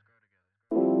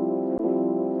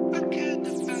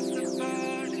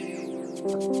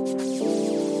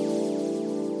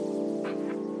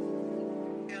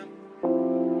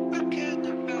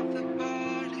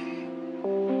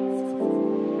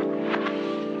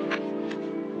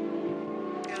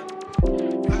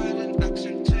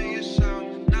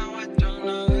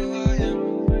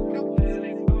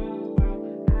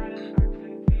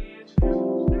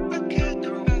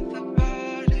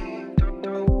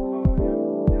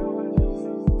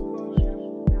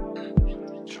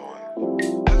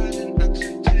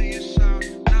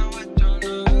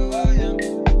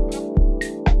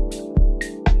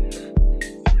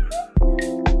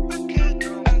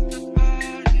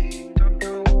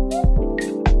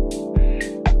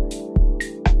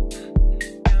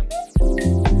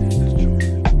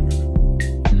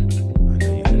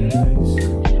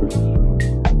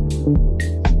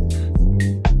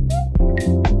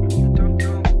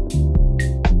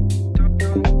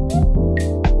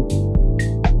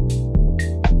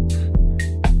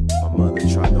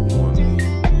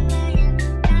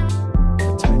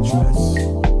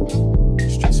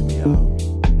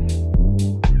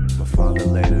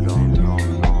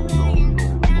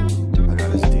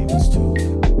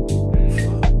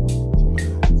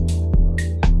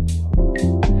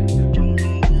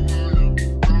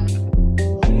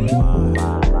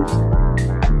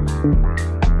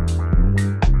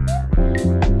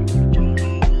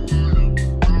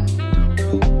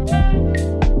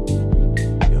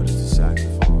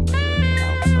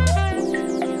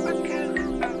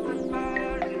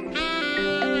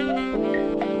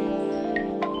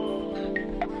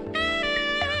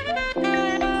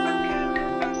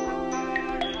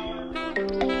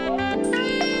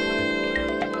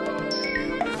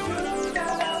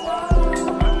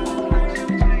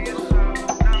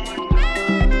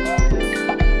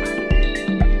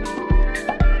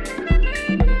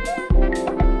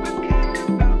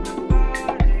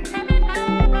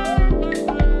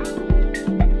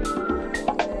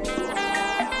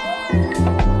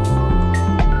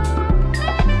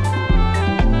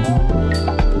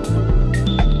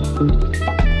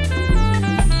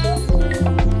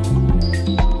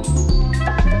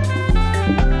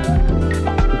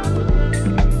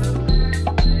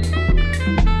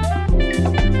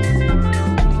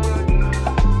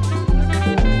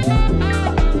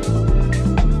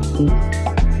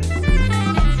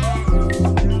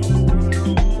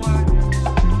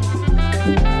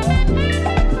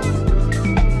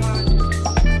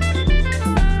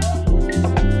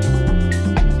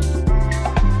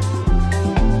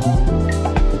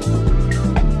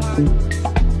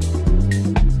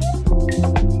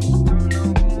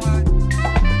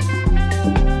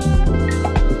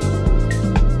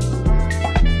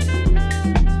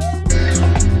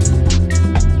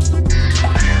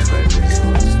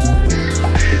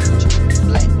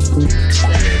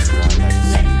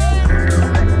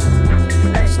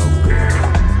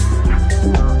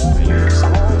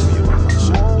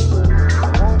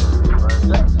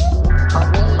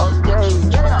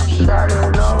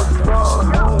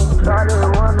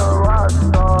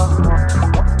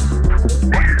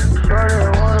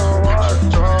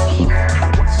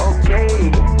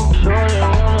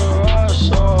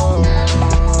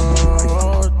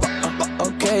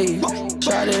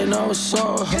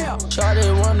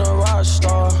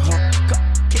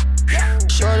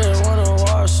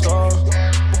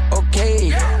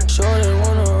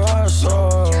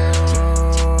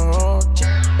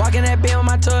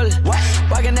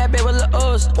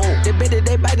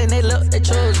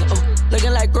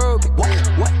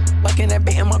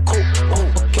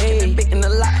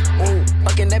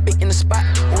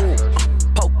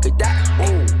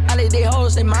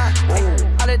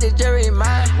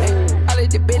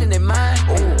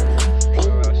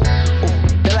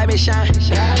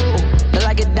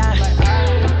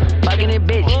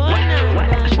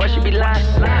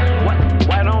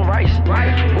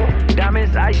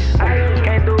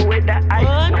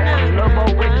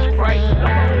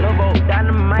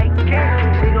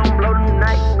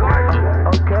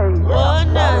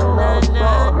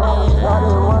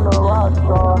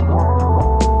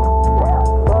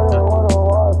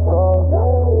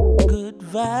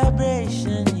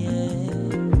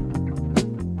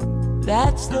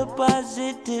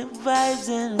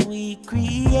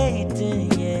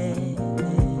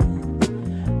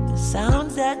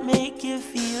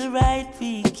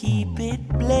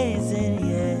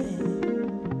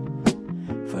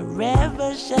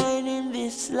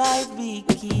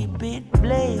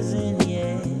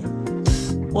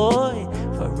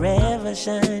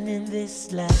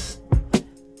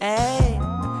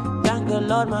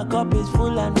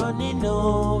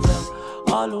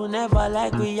 All who never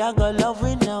like we, I got love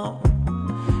we know.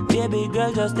 Baby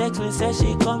girl just text me, say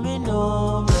she coming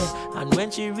home. Yeah. And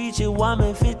when she reach it, want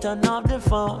me fit turn off the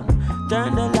phone.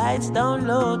 Turn the lights down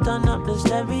low, turn up the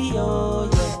stereo.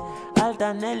 Yeah.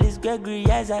 Alton Ellis, Gregory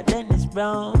Isaac, Dennis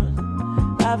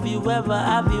Brown. Have you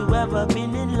ever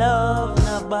been in love?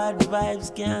 No bad vibes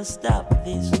can't stop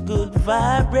this good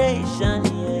vibration,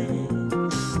 yeah.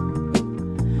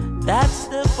 That's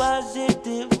the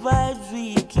positive vibes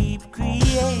we keep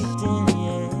creating,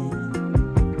 yeah.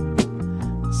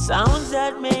 Sounds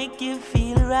that make you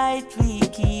feel right, we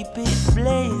keep it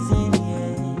blazing,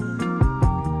 yeah.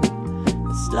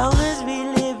 As long as we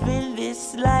live in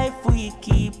this life, we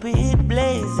keep it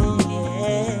blazing,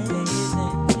 yeah.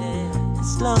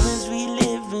 As long as we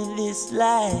live in this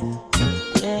life,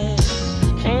 yeah.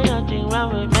 Ain't nothing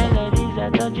wrong with melodies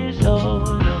that touch your soul,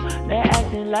 no. They're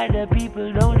acting like the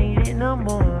people don't need it no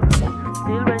more.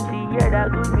 Still when she hear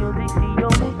that good music, she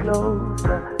hold me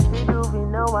closer. She do me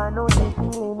know, I know she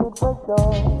feeling it for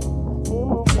sure. She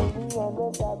move to me and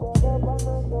get that bed up on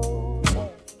my shoulder.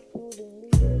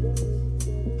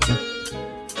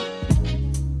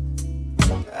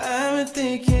 I've been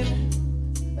thinking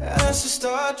I should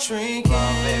start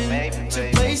drinking to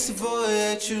place the void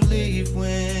that you leave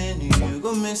when you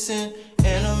go missing.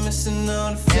 And I'm missing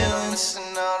all the feelings.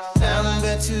 Now I'm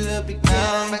back to the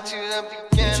beginning.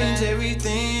 You change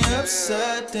everything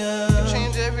upside down.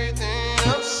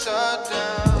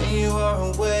 When you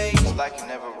are away, it's like you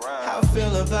never run. How I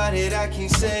feel about it, I can't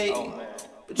say.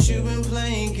 But you've been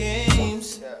playing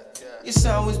games. It's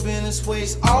always been this way,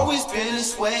 it's always been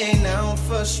this way. Now I'm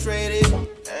frustrated.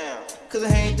 Cause I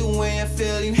hate the way I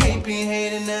feel, you hate being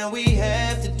hated, now we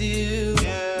have to deal.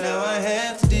 Now I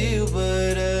have to deal,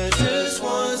 but I just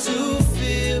want to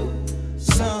feel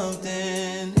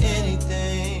something,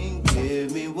 anything.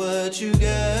 Give me what you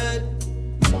got.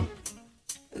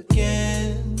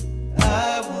 Again,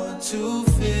 I want to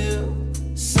feel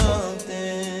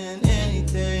something,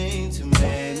 anything to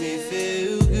make me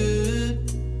feel good.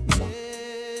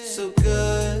 So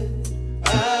good,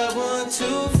 I want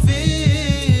to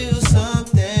feel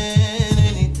something,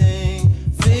 anything.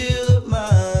 Fill up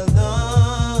my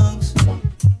lungs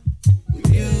with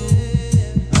you.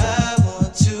 I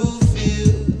want to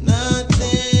feel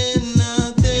nothing.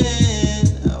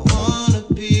 I wanna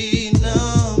be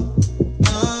numb.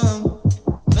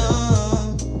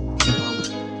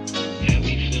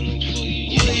 Heavy feelings for you,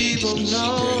 yeah, this no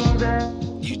secret.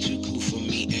 You too cool for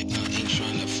me, and I ain't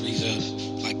tryna freeze up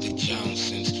like the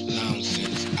Johnsons.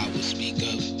 Nonsense, I would speak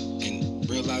up and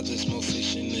realize there's more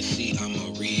fish in the sea.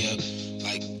 I'ma re-up.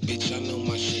 Like, bitch, I know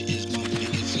my shit is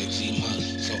bumping, it's eczema,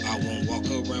 so I won't walk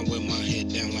around with my head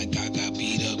down like I got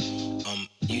beat up.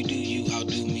 You do you, I'll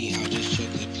do me, I'll just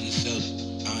chuck the piece up.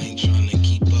 I ain't tryna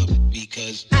keep up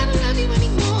because I don't love you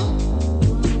anymore.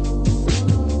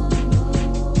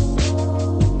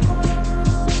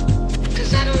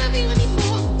 Cause I don't love you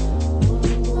anymore.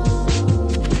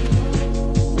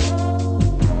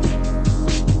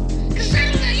 Cause I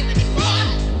don't love you anymore.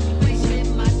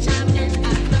 Wasting my time and I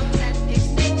know that these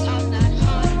things are not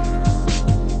hard.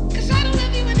 Cause I don't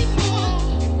love you anymore.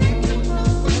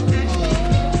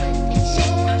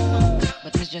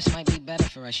 But this just might be better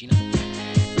for us, you know.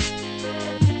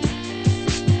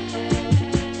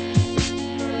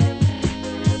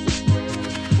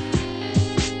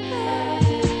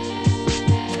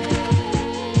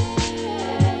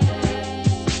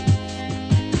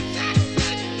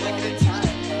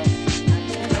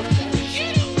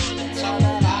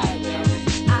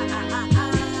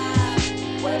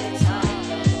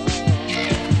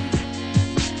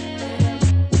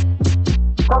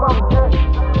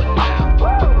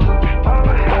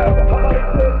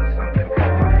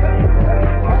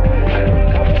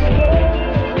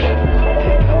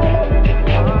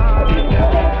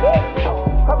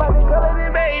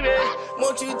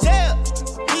 Won't you tell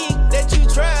me that you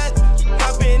tried?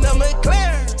 Hop in a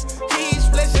McLaren, these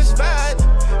flashes fine.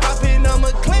 Hop in a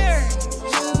McLaren.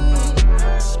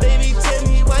 Baby, tell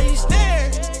me why you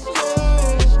staring.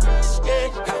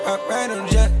 Hop right on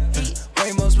the jet.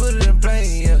 Way more smoother than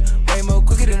plane, yeah. Way more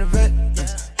quicker than a vet.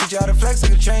 Teach you how to flex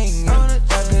like a train, yeah.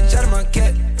 That bitch out of my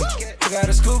cat. Took out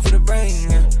of school for the brain,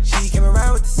 yeah. She came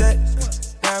around with the set.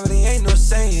 Now really ain't no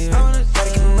saying. Gotta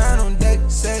keep around on deck,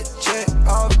 set, check,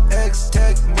 off, X,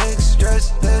 tech, mix,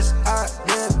 dress, list, I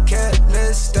live, cat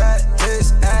list,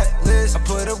 status, atlas. I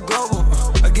put up global.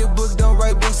 I get booked, don't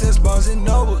write books, that's Barnes and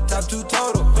Noble. Top 2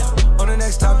 total. On the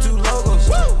next top 2 logos.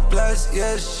 Plus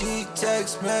Yeah, she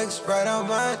text Max right on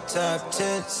my top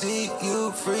 10. See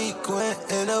you frequent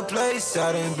in a place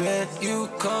I done been. You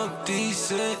come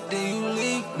decent, then you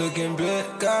leave looking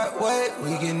bent. Got weight,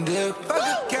 we can dip. Fuck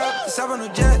a cap, cause I'm on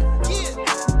a jet. I'm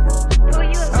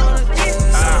on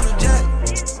a jet.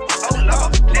 Oh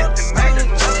Lord, listen, man. I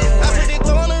put that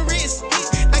glow on the wrist.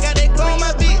 I got that glow on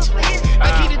my bitch.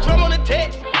 I keep the drum on the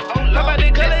tech.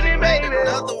 Somebody colored it, baby.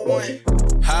 Another one.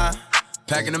 Huh?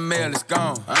 Packing the mail, it's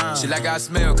gone. She like I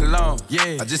smell cologne.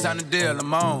 Yeah. I just signed a deal,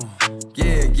 I'm on.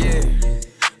 Yeah, yeah.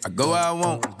 I go where I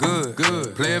want, good,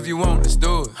 good. Play if you want, let's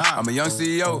do it. I'm a young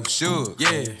CEO, sure.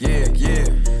 Yeah, yeah, yeah.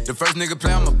 The first nigga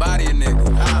play, I'ma body a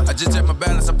nigga. I just check my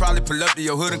balance, I probably pull up to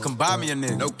your hood and come buy me a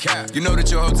nigga. No cap. You know that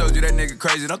your hoe told you that nigga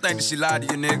crazy. Don't think that she lied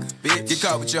to you, nigga. Bitch. Get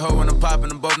caught with your hoe when I'm popping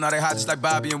them both. Now they hot just like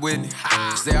Bobby and Whitney.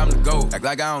 Say I'm the GOAT, act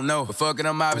like I don't know. But fuck it,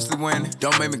 I'm obviously winning.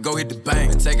 Don't make me go hit the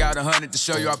bank and take out 100 to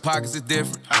show you our pockets is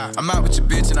different. I'm out with your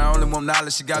bitch and I only want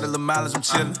knowledge. She got a little mileage, I'm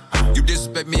chillin'. You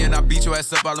disrespect me and I beat your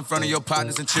ass up all in front of your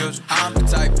partners and children. I'm the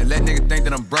type that let nigga think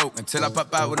that I'm broke until I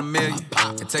pop out with $1 million.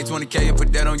 And take 20K and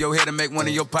put that on your head and make one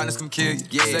of your partners come kill you.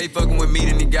 Yeah. Say he fucking with me,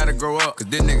 then he gotta grow up, cause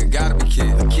this nigga gotta be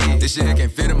kid. This shit here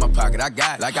can't fit in my pocket, I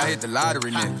got it. Like I hit the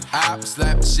lottery, nigga. I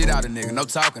slap the shit out of nigga, no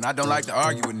talking, I don't like to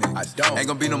argue with niggas. I don't. Ain't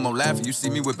gonna be no more laughing, you see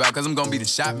me whip out, cause I'm gonna be the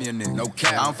shot me a nigga. No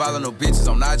cap. I don't follow no bitches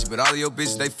on IG, but all of your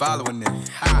bitches, they following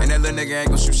nigga. And that little nigga ain't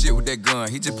gonna shoot shit with that gun,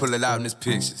 he just pull it out in his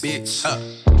pictures. Bitch.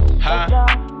 Huh?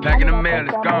 Packing the mail,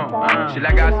 it's gone. She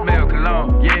like I smell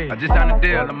cologne. Yeah. I just signed a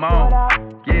deal, I'm on.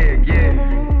 Yeah,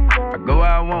 yeah. I go where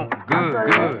I want,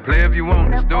 good, good. Play if you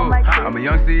want, let's do it. I'm a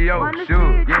young CEO,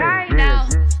 sure. Yeah, yeah.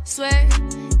 Swear,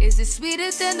 is it sweeter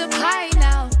than the pie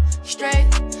now? Straight,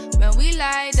 when we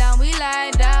lie down,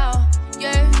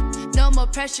 yeah. No more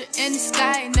pressure in the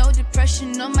sky, no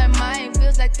depression on my mind.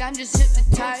 Feels like I'm just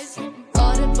hypnotized.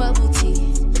 All the bubble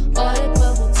tea, all the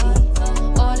bubble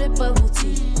tea, all the bubble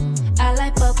tea. I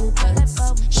like bubble butts.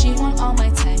 She want all my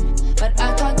time, but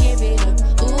I can't give it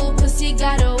up. Ooh, pussy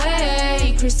got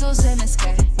away. Crystals in the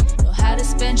sky. Know how to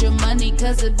spend your money,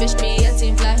 cause a bitch be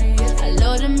acting fly. I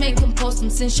love to make them post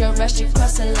them since you're rushed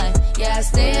across the line. Yeah, I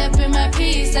stay up in my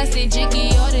piece, I stay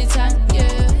jiggy all the time.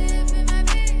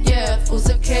 Yeah, yeah, fools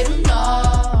okay to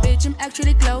know. Bitch, I'm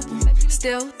actually glowing.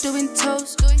 Still doing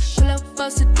toes. Pull up,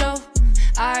 bust a dough.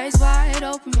 Eyes wide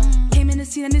open. Came in the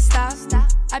scene and it stopped.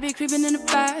 I be creeping in the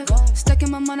back. Stuck in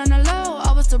my mind on the low.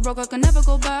 I was so broke I could never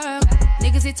go back.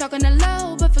 Niggas they talking the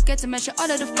low, but forget to mention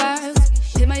all of the files.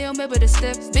 Hit my own bed with a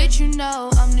step. Bitch, you know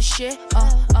I'm the shit.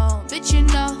 Bitch, you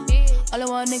know all I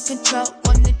want in control.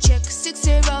 Want the check 6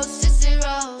 zeros.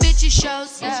 Bitch, it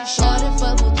shows. All the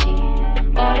bubble tea.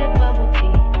 All the bubble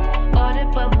tea. All the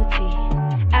bubble tea.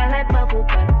 I like bubble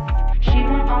butts. She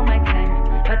want all my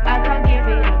time, but I can't give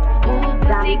it up.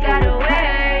 Pussy got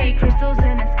away, crystals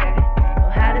in the sky. Know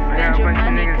how to spend your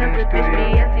money, cause the bitch be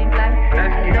acting black.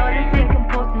 I know to make them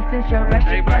post them since you're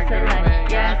rushing across the line.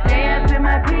 Yeah, I stay up in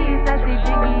my piece, I stay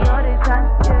jiggy all the time.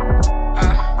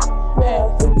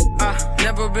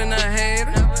 Never been a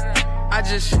hater. I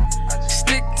just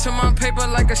stick to my paper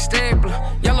like a stapler.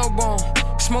 Yellow bone,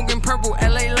 smoking purple,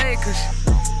 LA Lakers.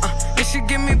 It should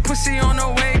give me pussy on the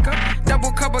wake up.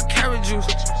 Double cup of carrot juice.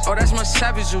 Oh, that's my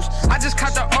savage juice. I just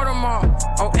caught the Audemars.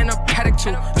 Oh, in a paddock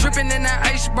too. Dripping in that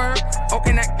iceberg. Oh,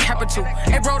 in that capital.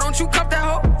 Hey, bro, don't you cup that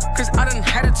hoe? Cause I done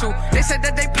had it too. They said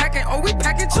that they packing. Oh, we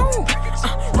packing too.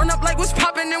 Run up like what's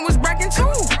popping and was bracking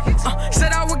too.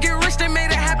 Said I would get rich, they made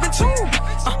it happen too.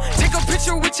 Take a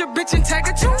picture with your bitch and tag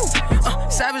it too.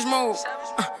 Savage mode.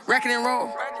 Racking and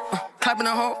roll. Clapping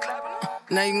a hoe.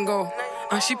 Now you can go.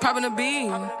 She popping a bean,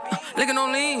 licking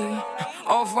on lean.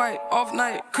 Off white, off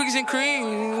night, cookies and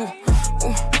cream.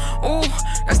 Ooh,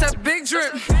 that's that big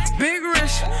drip, big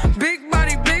wrist, big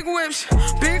body, big whips,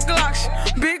 big glocks,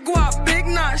 big guap, big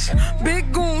knots,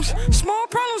 big goons, small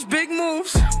problems, big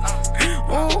moves.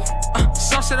 Ooh,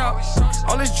 sauce it up.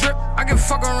 All this drip, I can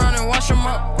fuck around and wash them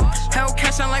up.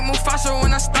 Hellcat sound like Mufasa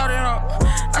when I started up.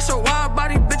 That's a wild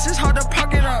body, bitch, it's hard to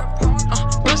pocket up.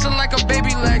 Bustin' like a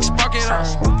baby leg, spark it up.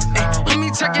 Ay, let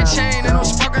me check your chain, it don't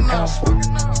spark enough.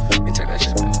 Let me check that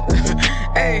shit, man.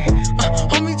 Hey,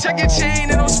 homie, check your chain,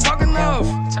 it don't spark enough.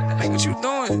 Hey, what you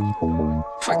doing?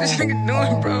 Fuck this nigga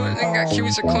doing, bro? This nigga got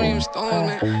cubic zirconium stones,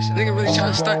 man. This nigga really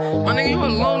trying to start. My nigga, you a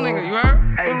low nigga, you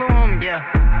heard? Hey, you a little homie.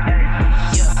 Yeah.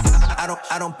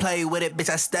 I don't play with it, bitch,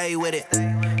 I stay with it.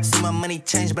 See my money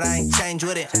change, but I ain't change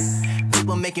with it.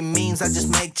 People making memes, I just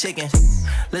make chicken.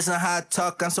 Listen to how I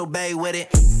talk, I'm so bad with it.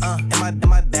 In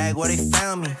my bag where they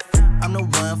found me. I'm the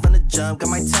one from the jump, got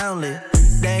my town lit.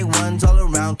 day ones all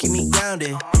around, keep me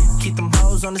grounded. Keep them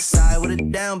hoes on the side with a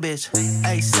down bitch.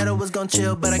 Ayy, said I was gon'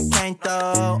 chill, but I can't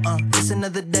though. It's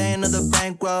another day, another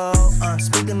bankroll.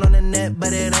 Speaking on the net,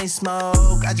 but it ain't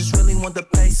smoke. I just really want the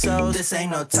pesos. This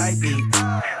ain't no type beat.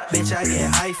 Bitch, I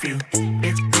get hyphy.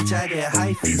 Bitch, I get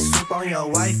hyphy. Swoop on your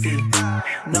wifey.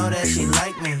 Know that she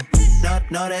like me.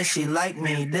 Know that she like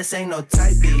me. This ain't no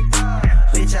type beat.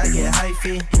 Bitch, I get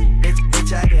hyphy.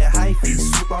 Bitch, I get hyphy.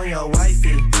 Swoop on your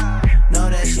wifey.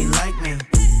 Know that she like me.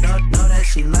 Know that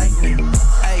she like me.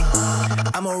 Ay,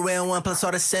 I'm a real one plus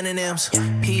all the synonyms.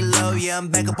 P-Low, yeah, I'm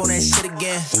back up on that shit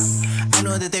again. I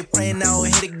know that they praying I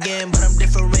won't hit again, but I'm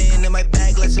different in my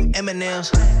bag like some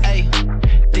M&M's. Ay,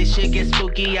 this shit gets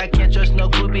spooky. I can't trust no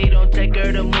groupie. Don't take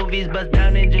her to movies, bust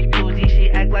down in jacuzzi. She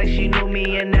act like she knew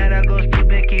me, and then I go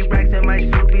stupid. Keep racks in my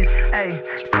shoopies. Ay,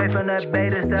 straight from the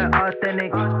beta, that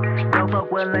authentic. Don't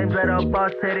fuck with lames, let a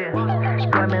boss hit it.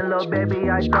 Swimming, little baby,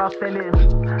 I dolphin it.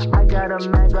 I got a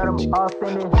man, got him off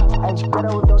in it. I said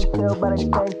I was gon' chill, but I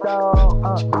can't though.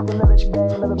 It's another day,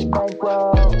 another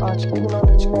bankroll. Speaking on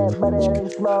the net, but it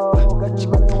ain't smoke. I just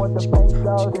really want the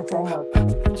pesos. This ain't no.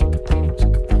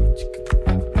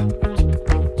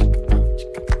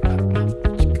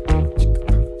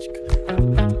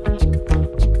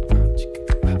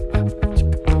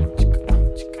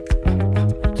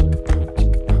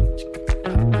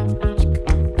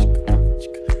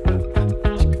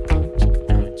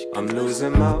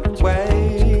 Losing my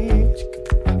way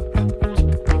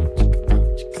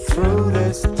through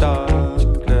this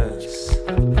darkness.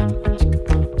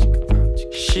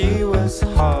 She was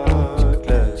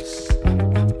heartless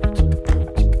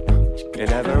in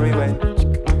every way.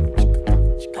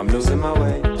 I'm losing my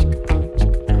way.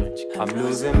 I'm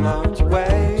losing my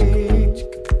way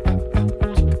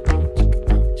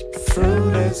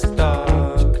through this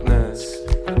darkness.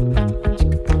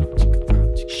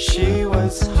 She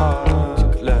was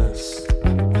heartless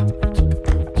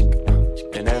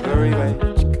in every way.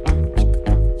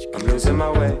 I'm losing my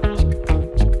way.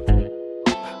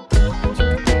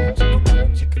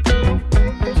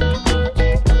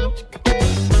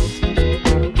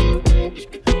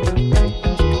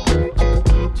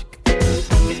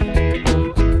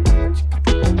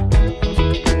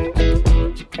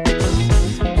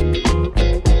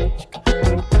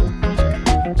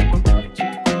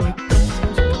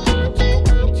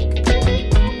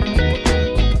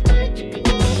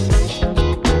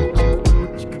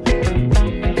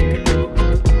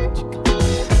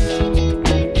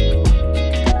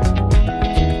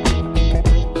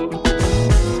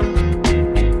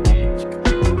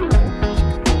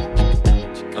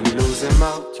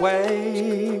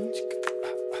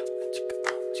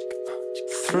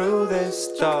 Through this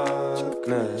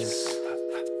darkness,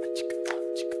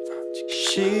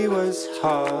 she was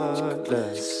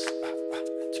heartless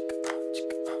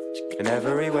in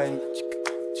every way.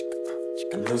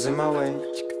 I'm losing my way.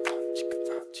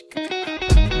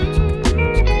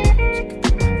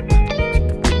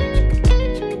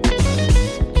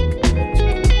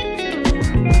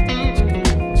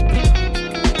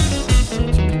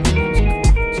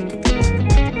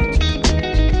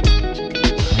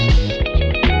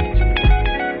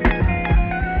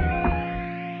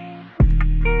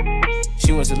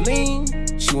 She wants to lean,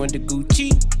 she want the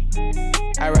Gucci.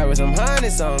 I ride with some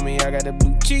harness on me, I got the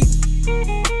blue cheek.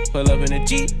 Pull up in a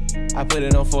Jeep, I put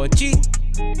it on for a G.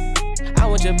 I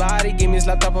want your body, give me a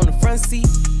slap top on the front seat.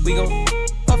 We gon'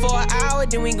 fuck for an hour,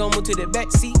 then we gon' move to the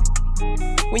back seat.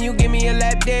 When you give me a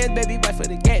lap dance, baby, bite for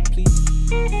the gap, please.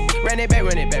 Run it back,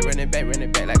 run it back, run it back, run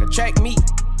it back like a track meet.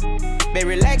 Baby,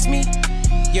 relax me,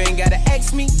 you ain't gotta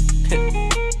ask me.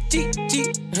 G,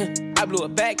 I blew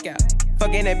it back out.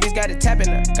 Fucking that bitch got it tapping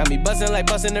up. Got me bustin' like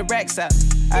bustin' the racks out.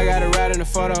 I got a ride in the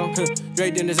photo.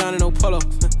 Draped in designer, no polo.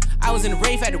 I was in the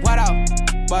rave at the White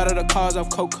Out. Bottle the cars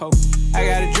off Coco. I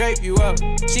gotta drape you up.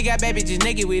 She got bad bitches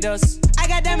naked with us. I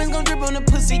got diamonds gon' drip on the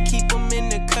pussy, keep them in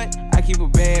the cut. I keep a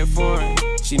bad for her.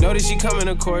 She know that she coming,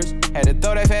 of course. Had to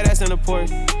throw that fat ass in the porch.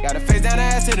 Got her face down her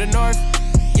ass to the north.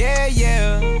 Yeah,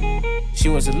 yeah. She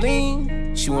wants to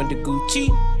lean, she want the Gucci.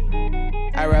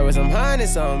 I ride with some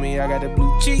harness on me, I got the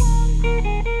blue cheek.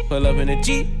 Pull up in a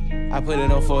Jeep, I put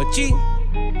it on for a G.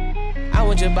 I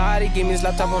want your body, give me this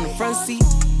laptop on the front seat.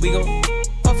 We gon'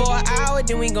 fuck for an hour,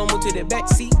 then we gon' move to the back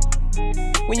seat.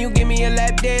 When you give me a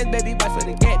lap dance, baby, bite for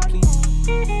the gap, please.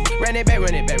 Run it back,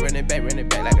 run it back, run it back, run it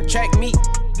back like a track meet.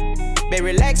 Baby,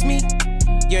 relax me,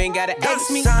 you ain't gotta ask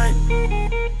me.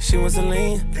 She wants a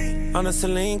lean, on a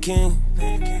Celine King.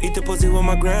 Eat the pussy with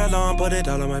my grill on, put it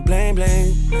all on my bling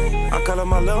bling. I call her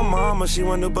my little mama, she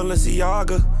want new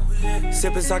Balenciaga.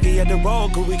 Sippin' sake at the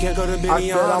road, cause we can't go to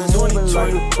Benihana.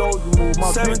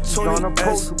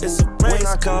 720S, it's a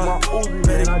race car.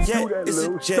 Better yet, it's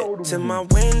a jet till my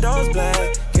windows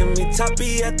black. Give me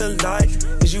toppy at the light,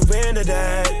 is you into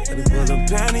that? Let me pull them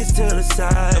panties to the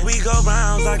side. And we go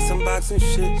rounds like some boxing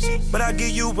shit, but I give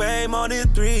you way more than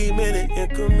 3-minute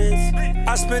increments.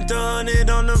 I spent 100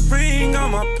 on the ring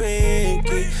on my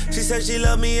pinky. She said she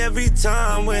love me every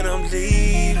time when I'm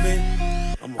leaving.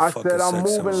 I said I'm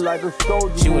moving like a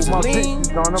soldier. She was my lean,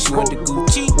 bitches on she went to approachable.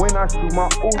 Gucci. When I shoot my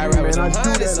Uzi, I rap with man, I some do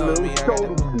honeys that on little me, I shoulder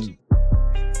got that beat.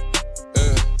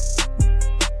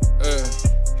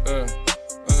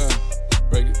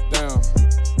 Break it down,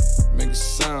 make it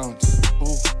sound,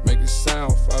 ooh, make it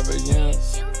sound, 5 a.m.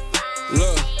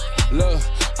 Look,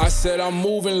 I said I'm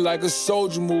moving like a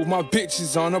soldier move. My bitch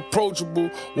is unapproachable.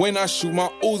 When I shoot my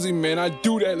Uzi, man, I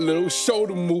do that little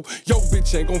shoulder move. Yo,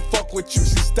 bitch ain't gon' fuck with you.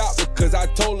 She stopped because I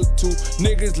told her to.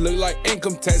 Niggas look like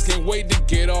income tax. Can't wait to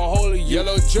get a hold of you.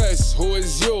 Yellow dress, who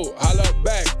is you? Holla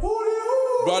back.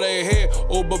 Brought her hair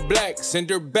over black, send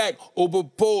her back over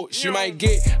pool. She might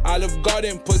get Olive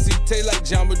Garden, pussy taste like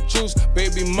Jamba Juice.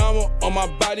 Baby mama on my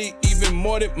body, even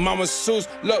more than Mama Seuss.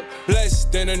 Look,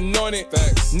 blessed and anointed.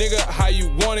 Facts. Nigga, how you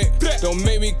want it? Don't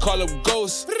make me call up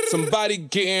ghosts. Somebody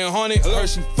getting haunted. Heard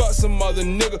she fucked some other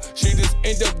nigga. She just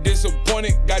end up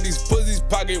disappointed. Got these pussies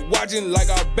pocket watching like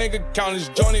our bank account is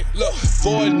jointed. Look,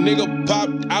 before a nigga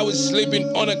popped, I was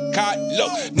sleeping on a cot.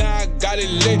 Look, now I got it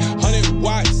lit, 100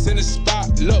 watts in the spot.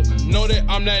 Look, know that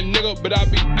I'm that nigga, but I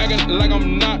be acting like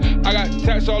I'm not. I got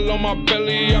tats all on my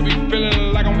belly, I be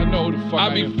feeling like I'm I know the fuck I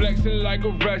be flexing like a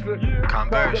wrestler.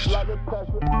 Converse,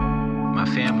 my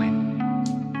family,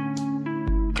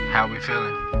 how we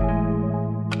feeling?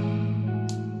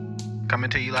 Coming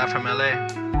to you live from LA.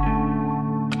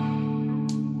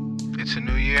 It's a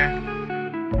new year.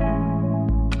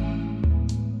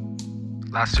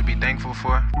 Lots to be thankful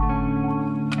for,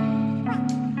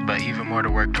 but even more to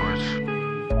work towards.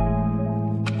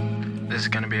 This is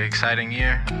gonna be an exciting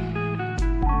year.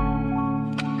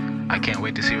 I can't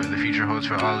wait to see what the future holds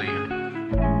for all of you,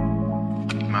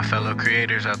 my fellow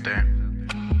creators out there.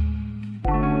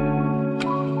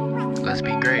 Let's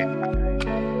be great.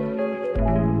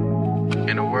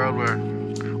 In a world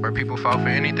where people fall for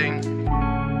anything,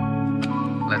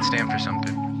 let's stand for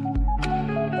something.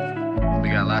 We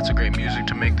got lots of great music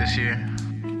to make this year.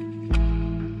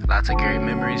 Lots of great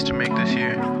memories to make this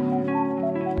year.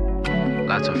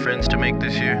 Lots of friends to make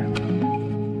this year.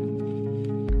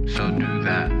 So do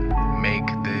that. Make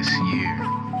this year.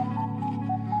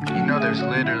 You know there's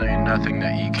literally nothing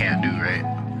that you can't do, right?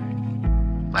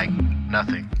 Like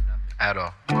nothing at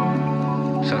all.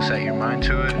 So set your mind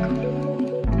to it.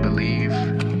 Believe.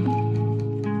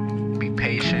 Be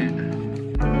patient.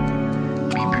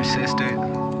 Be persistent.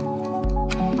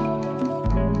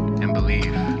 And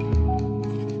believe.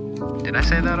 Did I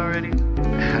say that already?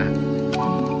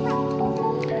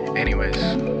 Anyways,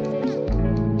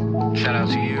 shout out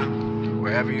to you,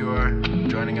 wherever you are,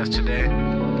 joining us today. You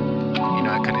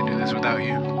know I couldn't do this without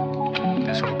you.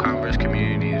 This whole Converse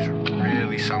community is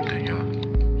really something, yo.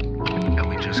 And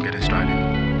we just getting started.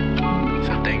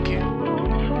 So thank you.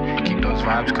 Keep those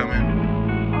vibes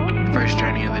coming. First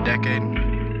journey of the decade.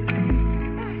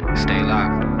 Stay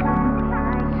locked.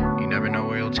 You never know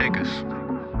where it'll take us.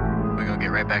 We're gonna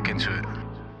get right back into it.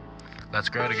 Let's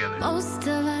grow together. Most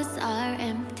of us are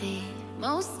empty.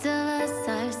 Most of us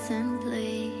are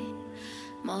simply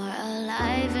more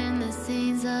alive in the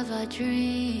scenes of our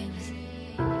dreams.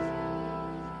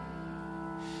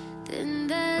 Then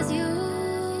there's you.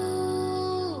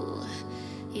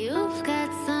 You've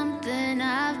got something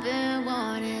I've been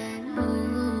wanting.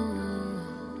 Ooh,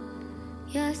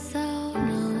 you're so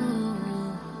new.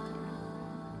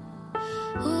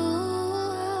 Ooh,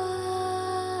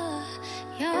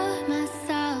 you're my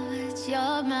salvage,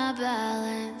 you're my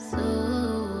balance.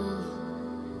 Ooh,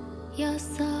 you're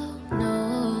so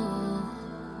new.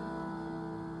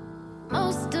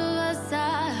 Most of us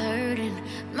are hurting,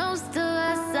 most of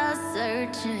us are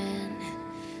searching.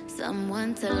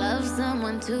 Someone to love,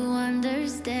 someone to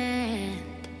understand.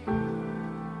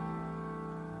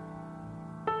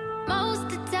 Most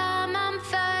of the time I'm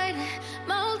fighting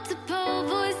multiple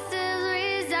voices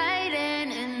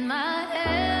residing in my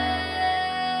head.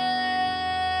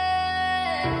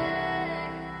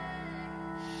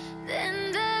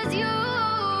 Then there's you.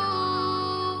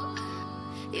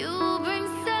 You bring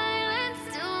silence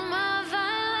to my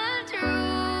violent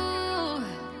truth.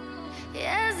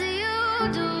 Yes,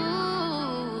 you do.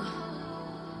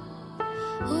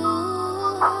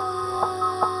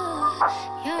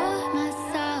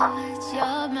 balance,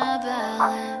 you're my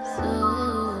balance.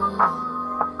 Ooh,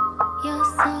 you're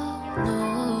so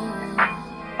new.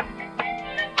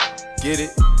 Get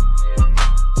it?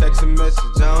 Text a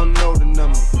message, I don't know the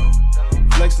number.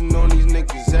 Flexing on these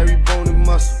niggas, every bone and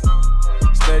muscle.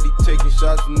 Steady taking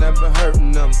shots, never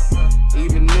hurting them.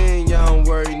 Even then, y'all don't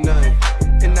worry nothing.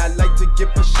 And I like to give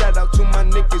a shout out to my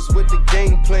niggas with the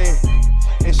game plan.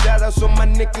 And shout outs on my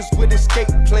niggas with escape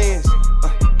plans.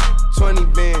 20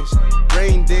 bands,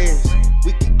 rain dance.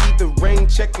 We can either rain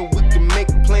check or we can make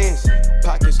plans.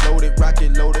 Pockets loaded,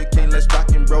 rocket loaded, okay, let's rock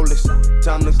and roll this.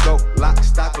 Time to go, lock,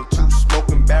 stock, and 2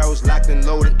 smoking barrels locked and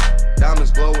loaded.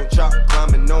 Diamonds glowing, chop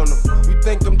climbing on them. You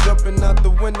think I'm jumping out the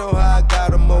window, how I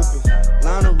got them open.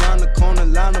 Line around the corner,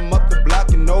 line them up the block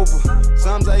and over.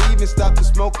 Sometimes I even stop the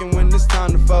smoking when it's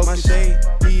time to focus. My shade,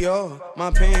 Dior,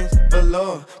 my pants,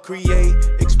 velour. Create,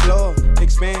 explore,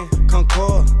 expand,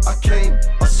 concord. I came,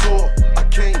 I saw, I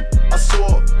came, I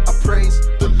saw. I praise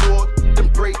the Lord, then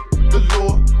break the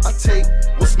law. I take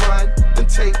what's mine, then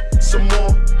take some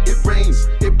more. It rains,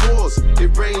 it pours,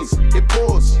 it rains, it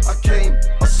pours. I came,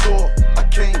 I saw, I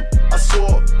came, I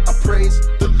saw. I praise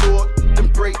the Lord, then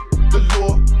break the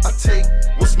law. I take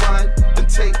what's mine, then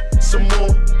take some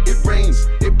more. It rains,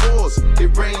 it pours,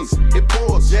 it rains, it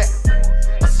pours. Yeah,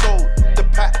 I sold the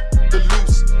pack, the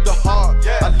loose, the hard.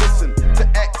 Yeah, I listen to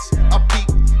X, I beat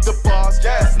the bars.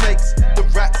 Yeah, the snakes, the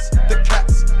rats, the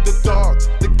cats, the dogs,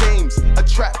 the games, a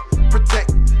trap,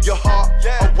 protect your heart.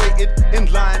 Yeah, I waited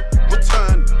in line,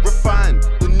 return, refine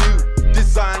the new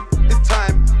design. It's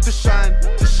time to shine,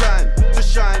 to shine, to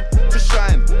shine, to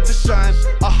shine, to shine.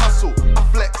 I hustle, I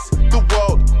flex, the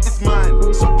world is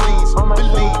mine. So please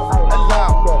believe,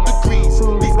 allow the grease.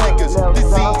 These niggas,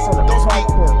 disease, don't speak,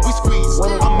 we squeeze. I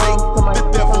make the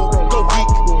devil go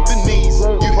weak, the knees.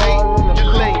 You hate, you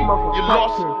lame, you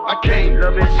lost. I came, I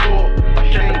saw, I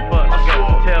came, I saw.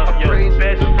 Tell your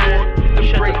best friend,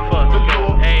 shut the fuck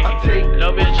up. Hey,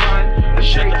 little bitch,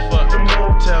 shut the fuck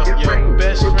up. Tell your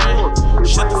best friend,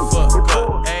 shut the fuck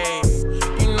up. Hey,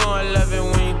 you know I love it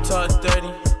when you talk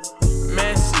dirty.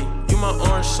 Messy, you my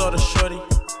orange soda shorty.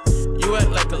 You act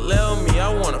like a little me,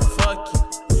 I wanna fuck you.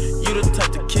 You the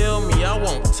type to kill me, I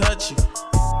won't touch you.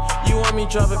 You want me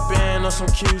drop a band on some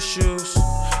cute shoes.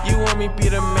 You want me be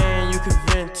the man you can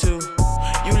vent to.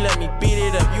 You let me beat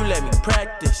it up, you let me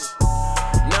practice.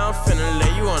 Now I'm finna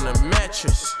lay you on a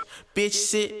mattress. Bitch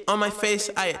sit on my face,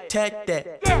 I attack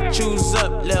that. Choose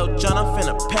up, Lil John, I'm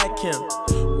finna pack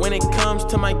him. When it comes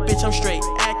to my bitch, I'm straight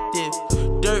active.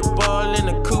 Dirt ball in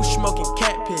the coupe, smoking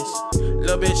cat piss.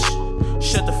 Lil bitch,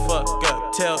 shut the fuck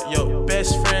up. Tell your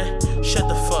best friend, shut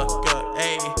the fuck up.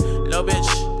 Ayy, lil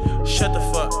bitch, shut the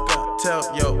fuck up.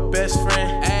 Tell your best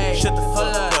friend, ayy, shut the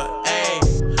fuck up. Ayy,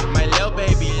 my lil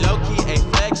baby low-key a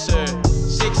flexer.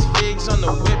 6 figs on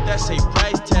the whip, that's a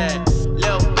price tag.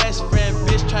 Lil best friend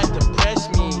bitch tried to press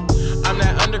me. I'm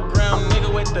that underground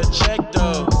nigga with the check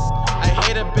though. I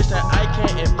hate a bitch that I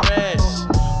can't impress.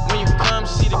 When you come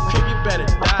see the crib, you better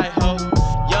die, ho.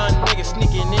 Young nigga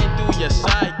sneaking in through your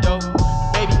side though.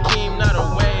 Baby Keem, not a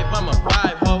wave, I'm a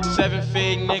vibe, ho. 7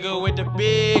 fig nigga with the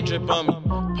big drip on me.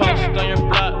 Post on your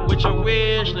block with your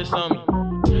wish list on me.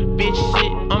 Bitch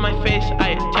sit on my face,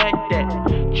 I attack that.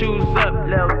 Choose up,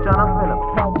 Lil John, I'm finna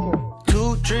pop it.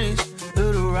 2 drinks,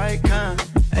 do the right kind.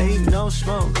 Ain't no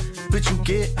smoke, but you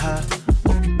get high.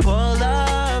 Hope you pull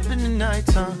up in the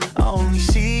nighttime. I only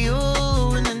see you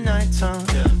in the nighttime.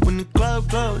 When the club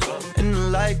closes and the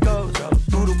light goes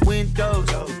through the windows,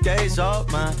 the day's all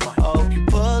mine. I hope you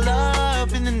pull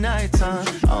up in the nighttime.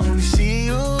 I only see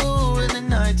you in the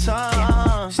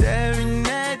nighttime. Staring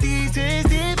at these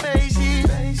twisted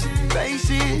faces,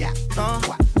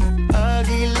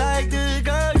 ugly like the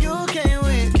girl you came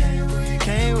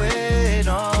with.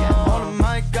 All of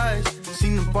my guys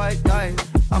seen the white light.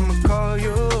 I'ma call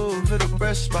you for the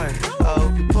respite. I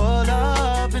hope you pull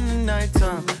up in the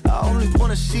nighttime. I only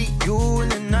wanna see you in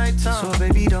the nighttime. So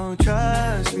baby, don't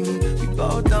trust me. We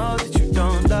both know that you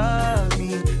don't love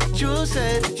me. But you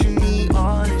said that you need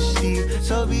honesty.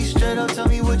 So be straight up, tell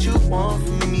me what you want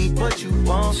from me. What you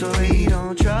want. So baby,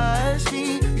 don't trust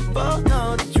me. We both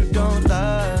know that you don't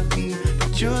love me.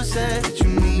 But you said that you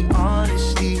need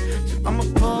honesty. So I'ma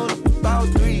pull up about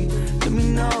 3. Let me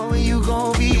know when you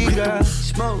gon' be, girl.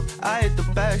 Smoke, I hit the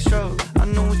backstroke. I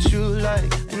know what you like,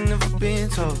 ain't never been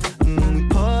told. And when we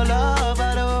pull up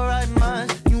out of our right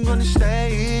minds, you gonna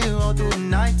stay here all through the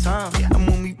nighttime. And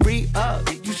when we re-up,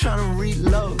 you tryna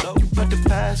reload. You about to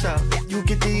pass out, you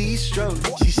get the heat stroke.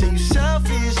 She say you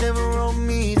selfish, never on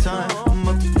me time. I'm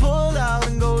about to pull out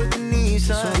and go with the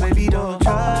Nissan. So baby, don't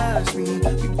trust me.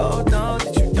 We both know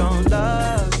that you don't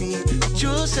love me. But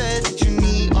you said that you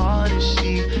need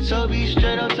honesty.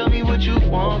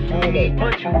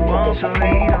 But you want so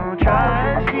you don't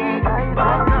trust me. But I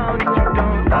know that you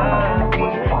don't love me.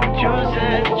 But you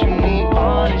said that you need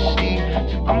honesty.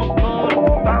 So I'ma put up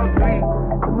a boundary.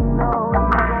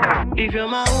 If you're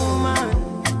my woman,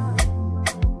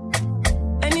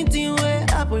 anything will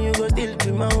happen, you go still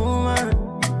be my woman.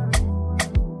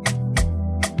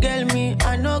 Girl, me,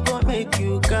 I know gon' make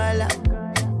you gala.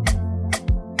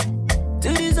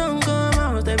 Till the sun come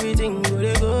out, everything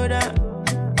go down.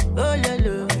 Oh, la,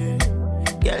 la.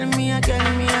 Girl, me, girl,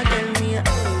 me, girl, me,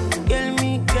 girl, me,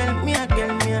 girl, me,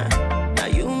 girl, me. Now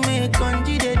you make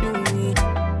country, they do me.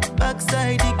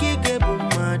 Backside, the kick, a boom,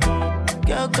 mad.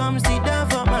 Girl, come sit down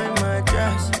for my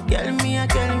mattress. Girl, me,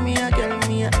 girl, me, girl,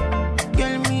 me,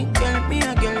 girl, me, girl, me,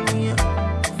 girl, me.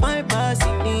 My pass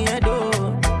in the ado.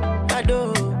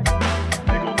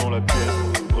 Négro dans la pièce,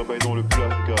 rebaille dans le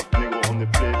placard. Négro en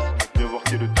éplex, viens voir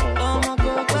qui est le temps.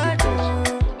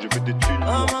 Je veux des thunes,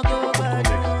 moi, je veux pas ton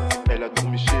ex. Elle a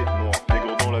dormi chez moi.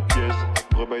 Négro dans la pièce,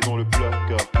 rebaille dans le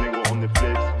placard. Négro en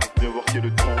éplex, viens voir qui est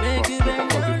le temps.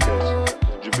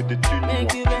 Je veux des thunes, moi,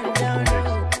 je veux pas ton ex.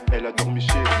 Elle a dormi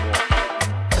chez moi.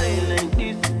 Fine like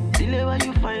this, delay where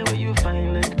you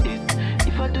find like this.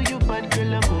 If I do you bad,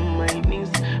 girl, I'm on my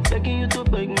knees. Begging you to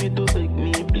beg me,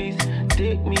 please.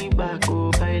 Take me back,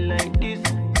 oh, fine like this.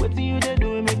 What do you they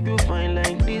do, make you fine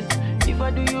like this? If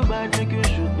I do you bad, make you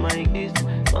shoot my kiss.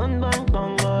 On bang,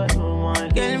 bang, God, no one.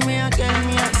 Girl, me, girl,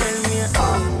 me, girl, me,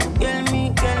 girl, me,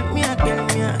 girl, me, girl,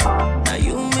 me. Now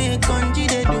you make country,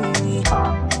 they do me.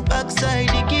 Backside,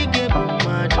 the kick, get boom,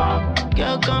 mad.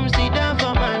 Girl, come sit down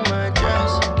for my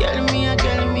mattress. Girl, me,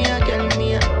 girl, me, girl,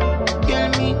 me, girl,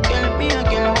 me, girl, me,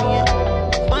 girl, me.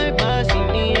 My pass in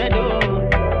the ado.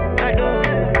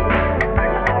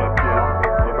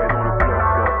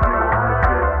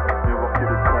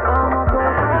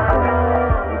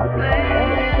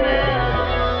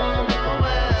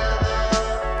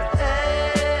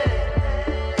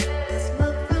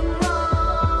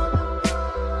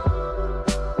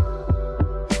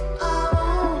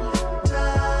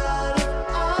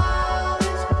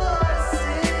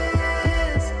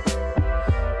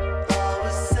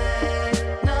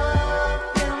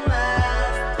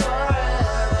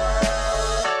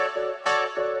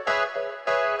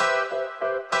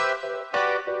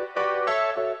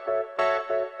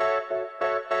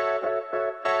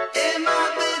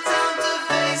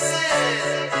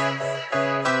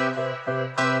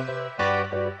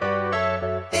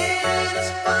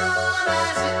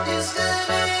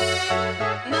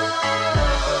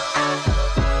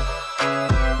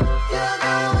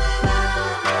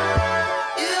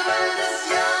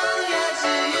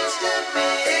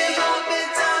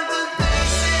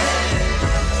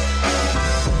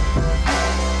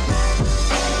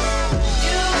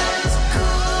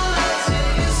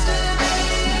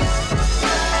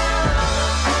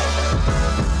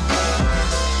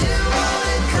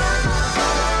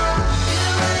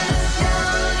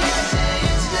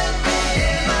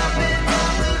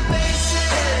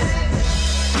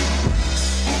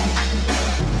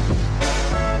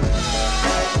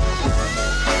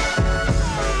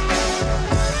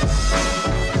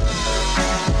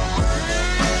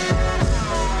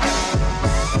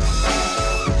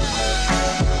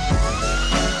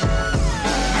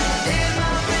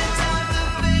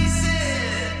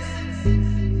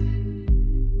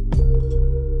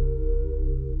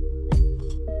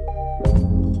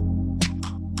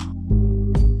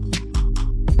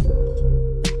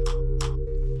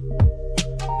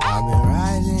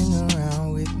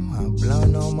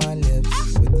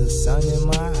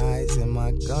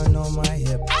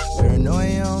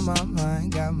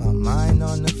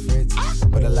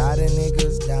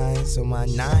 So my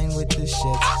 9 with the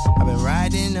shits. I've been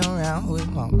riding around with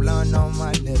my blunt on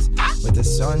my lips, with the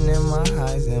sun in my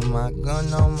eyes and my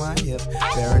gun on my hip.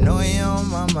 Paranoia on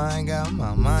my mind, got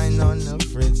my mind on the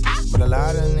fritz. But a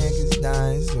lot of niggas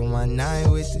dying, so my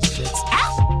 9 with the shits.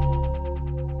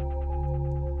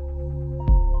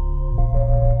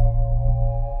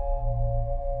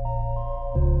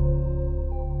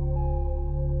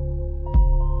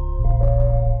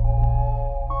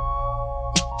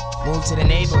 Move to the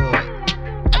neighborhood.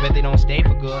 I bet they don't stay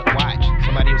for good. Watch,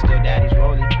 somebody will steal daddy's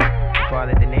rollie. Call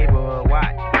it the neighborhood.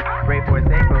 Watch, pray for a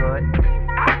safer hood.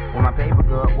 With my paper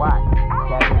good. Watch,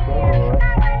 catch the neighborhood.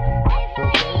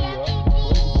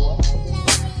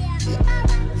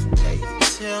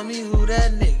 Tell me who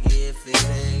that nigga if it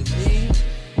ain't me.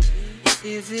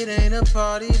 If it ain't a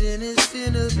party, then it's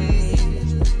finna be.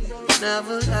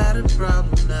 Never had a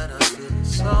problem that I couldn't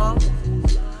solve.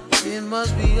 It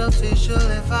must be official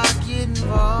if I get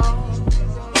involved.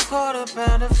 Quarter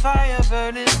pound of fire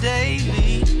burning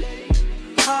daily.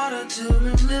 Harder to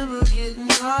remember, getting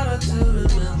harder to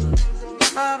remember.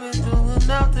 I've been through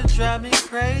enough to drive me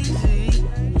crazy.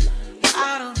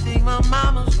 I don't think my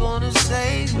mama's gonna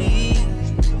save me.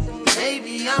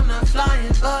 Maybe I'm not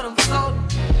flying, but I'm floating.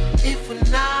 If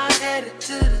we're not headed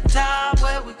to the top,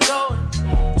 where we going?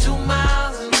 2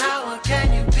 miles an hour,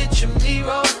 can you picture me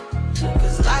rolling?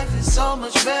 Cause life is so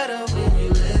much better when you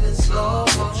live in slow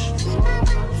motion.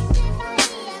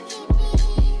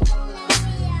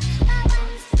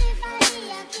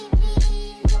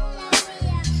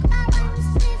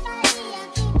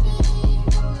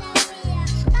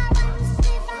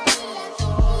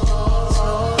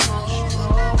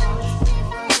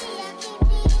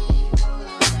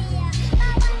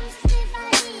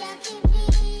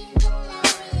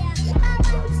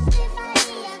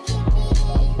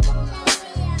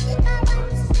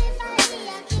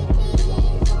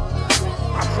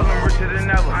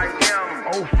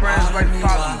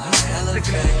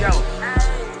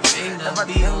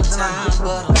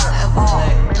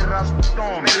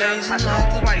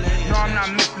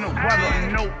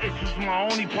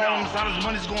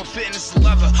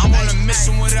 I'm on a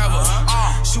mission, whatever.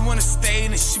 She wanna stay,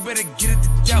 and she better get it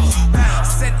together.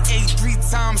 Said A 3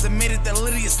 times, I made it the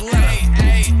littiest letter.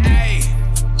 Ay.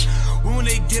 When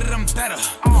they get it, I'm better.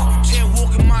 You can't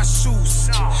walk in my shoes,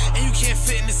 and you can't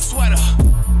fit in this sweater.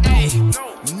 Ay,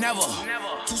 never.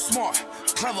 Too smart,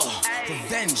 clever.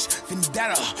 Revenge,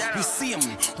 vendetta. We see him,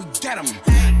 we get him.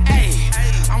 Ay,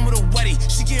 I'm with a wetty,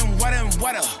 she getting wetter and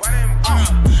wetter.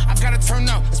 I gotta turn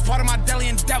up, it's part of my daily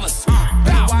endeavors.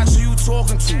 Better watch who you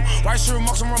talking to. Right shirt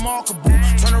remarks, I'm remarkable.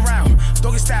 Turn around,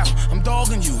 doggy style, I'm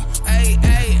dogging you. Ay.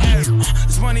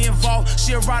 There's money involved,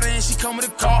 she a rider and she come with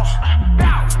a car.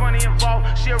 There's money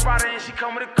involved, she a rider and she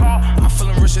come with a car. I'm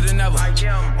feeling richer than ever.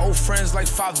 Old friends like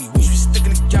Favi, we should be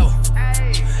sticking together.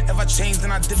 If I change,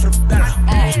 then I did for the better.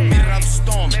 Made it out the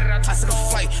storm, I took a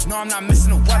flight. No, I'm not missing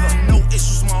the weather. No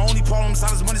issues, my only problem is how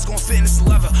this money's gonna fit in this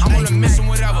leather. I'm on a mission,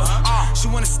 whatever. She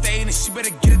wanna stay, and she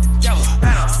better get it together.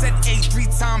 Said A 3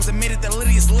 times, I made it the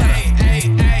littiest letter.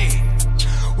 Ay.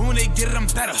 When they get it, I'm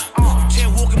better. You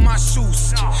can't walk in my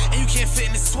shoes, and you can't fit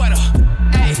in this sweater.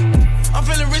 Ay. I'm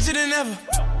feeling richer than ever.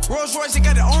 Rolls Royce, she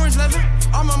got the orange leather.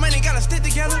 All my money gotta stick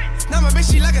together. Now my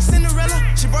bitch, she like a Cinderella.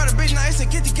 She brought a bitch, now it's a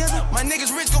get together. My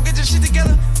niggas rich, go get your shit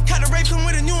together. Cut the rape, come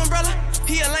with a new umbrella.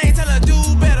 He a lane, tell her do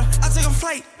better. I took a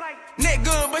flight. Neck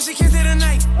good, but she can't stay the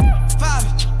night. 5.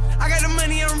 I got the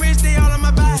money, I'm rich, they all on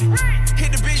my body.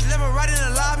 Hit the bitch, level right in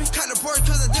the lobby. Cut the porch,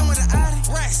 cause I done with the Audi.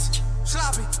 Racks,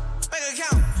 sloppy, bank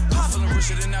account, I'm feeling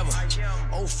richer than ever.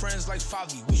 Old friends like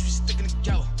Favi, we should be sticking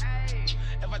together.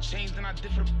 If I change, then I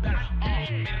did for the better.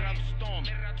 Made it out the storm,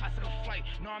 I took a flight.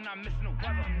 No, I'm not missing the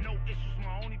weather. No issues,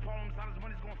 my only problem is how this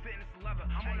money's gonna fit in this leather.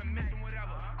 I'm on a mission,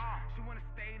 whatever. She wanna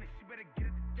stay, and she better get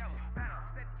it together.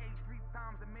 Said A 3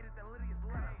 times, I made it the littiest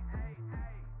letter.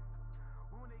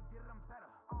 When they get it, I'm better.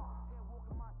 Can't walk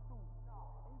in my shoes,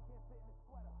 and you can't fit in this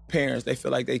sweater. Parents, they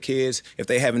feel like their kids, if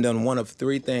they haven't done one of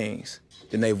 3 things,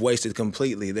 then they've wasted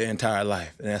completely their entire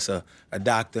life. And that's a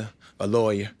doctor, a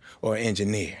lawyer, or an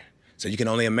engineer. So you can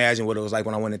only imagine what it was like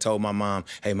when I went and told my mom,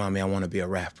 hey, mommy, I want to be a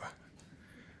rapper.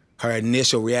 Her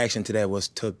initial reaction to that was,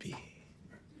 Tubby,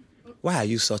 why are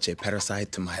you such a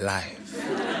parasite to my life?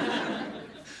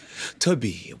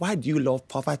 Tubby, why do you love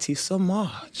poverty so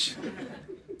much?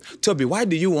 Tubby, why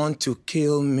do you want to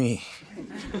kill me?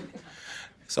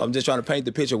 So I'm just trying to paint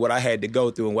the picture of what I had to go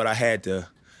through and what I had to, you know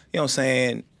what I'm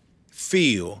saying,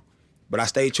 feel. But I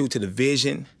stayed true to the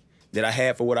vision that I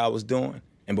had for what I was doing.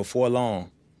 And before long,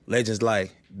 legends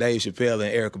like Dave Chappelle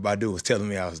and Erykah Badu was telling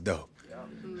me I was dope.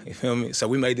 You feel me? So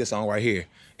we made this song right here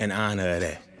in honor of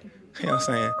that. You know what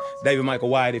I'm saying? David Michael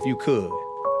White, if you could. You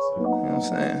know what I'm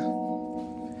saying?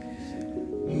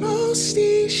 Most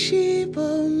these sheep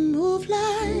move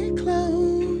like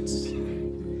clones.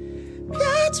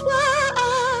 That's why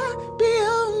I be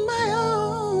on my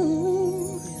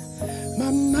own.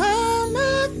 My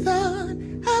mama thought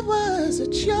I was a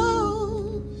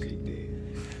joke,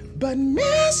 but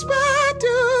Miss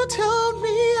Badu told me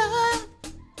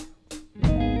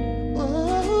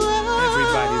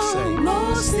Everybody say,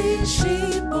 most these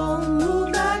sheep move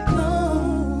like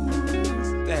clones.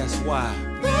 That's why.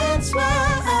 That's why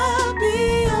I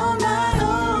be on my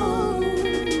own.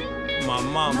 My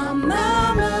mama. My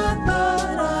mama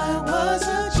thought I was a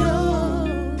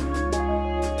joke,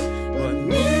 but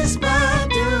Miss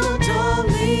Badu told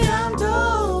me I'm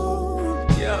dope.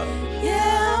 Yeah.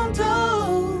 Yeah, I'm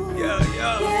dope. Yeah.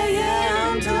 Yeah,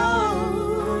 I'm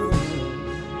dope.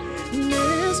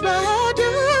 Miss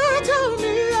Badu told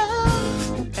me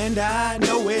I'm. And I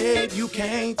know it, you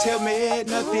can't tell me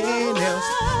nothing else.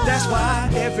 That's why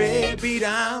every beat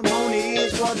I'm on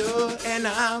is water and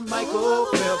I'm Michael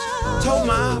Phelps. Told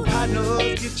my partner,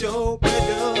 get your bread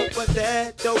up, but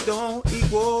that dope don't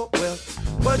equal wealth.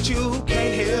 But you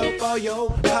can't help all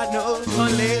your partners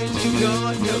unless you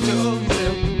done help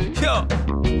yourself. Yeah.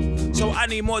 So I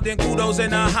need more than kudos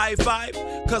and a high five.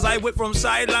 Cause I went from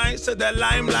sidelines to the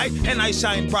limelight, and I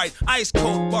shine bright. Ice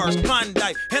cold bars,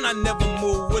 Klondike, and I never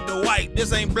move with the white.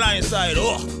 This ain't blindside,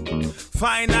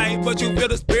 finite, but you feel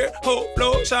the spirit. Hope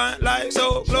flow, shine like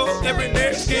so glow. Every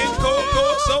day, skin cold,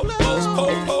 cold, so close,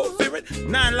 pole, favorite.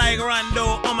 Nine like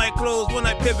Rondo on my clothes when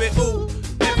I pivot. Ooh,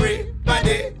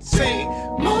 everybody sing.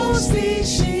 Most these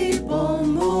sheep will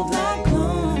move like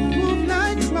clones. Move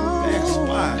like clones. That's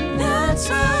why. That's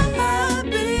why I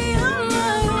be on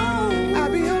my own. I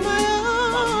be on my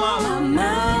own. My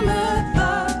mama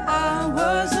thought I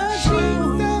was a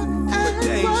Jew.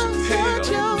 Dave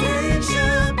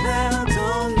Chappelle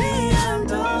told me I'm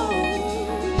dope.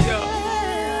 Yeah,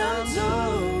 I'm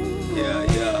dope.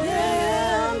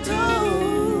 yeah. I'm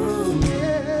dope.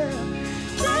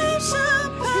 Dave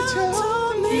Chappelle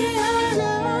told me I'm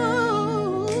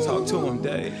dope. Talk to him,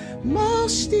 Dave.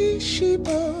 Most these sheep,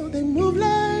 they move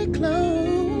like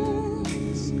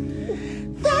clones.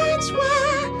 That's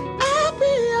why I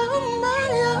be on my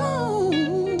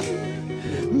own.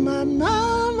 My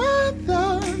mama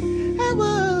thought I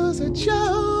was a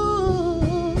joke.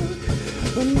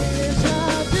 When this I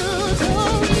do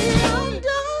told me I'm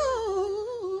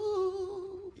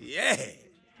dope. Yeah.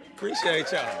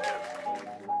 Appreciate y'all.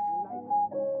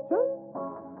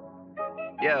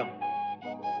 Yeah.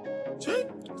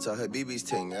 So her BB's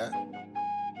thing, yeah?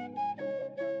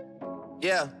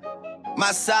 Yeah.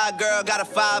 My side girl got a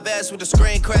 5S with the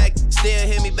screen crack. Still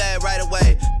hit me back right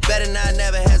away. Better not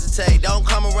never hesitate. Don't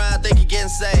come around think you're getting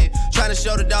saved. Trying to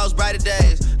show the dogs brighter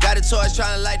days. Got a torch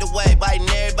trying to light the way. Biting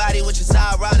everybody, which is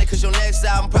ironic, cause your next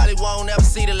album probably won't ever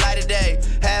see the light of day.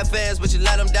 Have fans, but you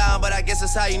let them down. But I guess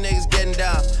that's how you niggas getting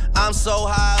down. I'm so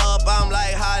high up, I'm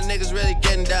like, how niggas really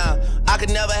getting down? I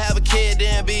could never have a kid,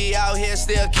 then be out here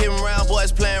still kidding around.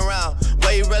 Boys playing around.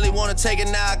 Where you really wanna take it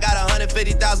now? I got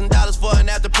 $150,000 for an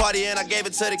after party, and I gave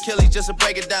it to the killies just to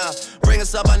break it down. Bring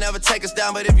us up, I never take us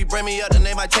down. But if you bring me up, then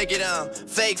they might take it down.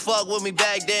 Fake fuck with me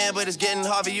back then, but it's getting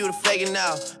hard for you to fake it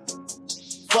now.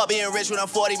 Fuck being rich when I'm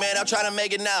 40, man, I'm trying to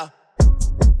make it now.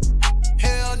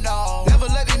 Hell no. Never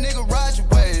let these niggas ride your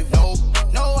wave. No,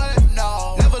 no way,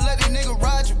 no. Never let these niggas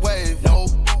ride your wave. No,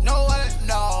 no way,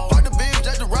 no. Park the bitch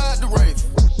just to ride the rave.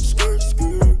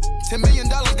 $10 million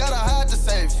gotta hide the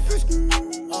safe.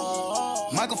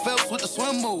 Michael Phelps with the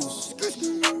swim moves.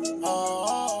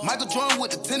 Michael Jordan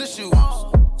with the tennis shoes.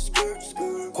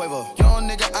 Quavo, young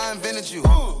nigga, I invented you.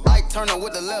 Ike Turner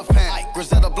with the left hand.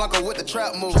 Griselda Blanco with the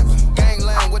trap moves.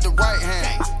 Gangland with the right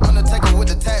hand. Undertaker with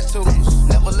the tattoos.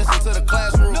 Never listen to the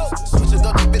classroom. Switch it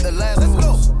up to fit the last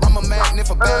moves. I'm a magnet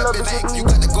for bad bitch. You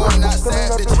got the gold, not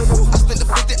sad bitch. I spent the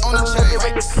 50 on the chain.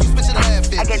 You spent your last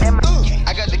 50.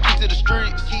 I got the key to the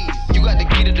streets. You got the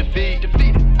key to defeat.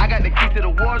 I got the key to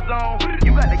the war zone.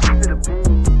 You got the key to the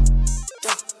beat.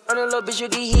 On a little bitch, you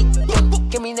get hit.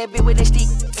 Give me that bitch with the stick.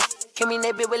 Give me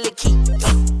that bitch with the key.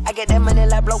 I get that money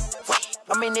like blow.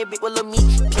 I'm in that bitch with Lil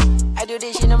Meat. I do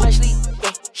this shit in my sleep.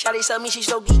 Shawty saw me, she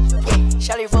so geek.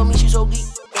 Shawty for me, she so geek.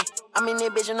 I'm in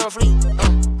that bitch and on fleek.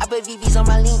 I put VVs on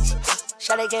my links.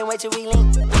 Shawty can't wait till we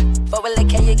link. Fuck with the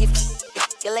K, you get feet.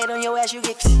 Get laid on your ass, you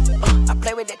get feet. I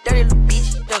play with that dirty little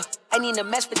bitch. I need a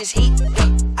mess for this heat.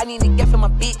 I need to get for my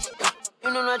bitch.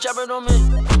 You know that chopper on me.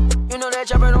 You know that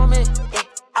chopper on me.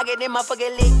 I get that motherfucker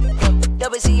lit.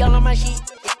 Double C all on my sheet.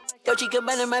 Dolce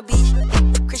Gabbana my beach.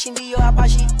 Christian Dior I buy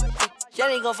shit.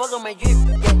 Shawty gon' fuck on my drip.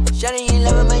 Shawty ain't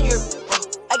loving my drip.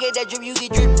 I get that drip, you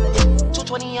get drip.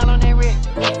 220 all on that red.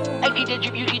 I get that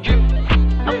drip, you get drip.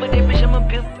 I put that bitch on my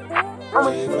pimp.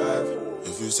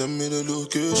 If you send me the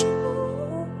location,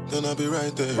 then I'll be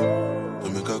right there.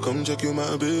 Then make her come check you,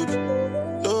 my baby.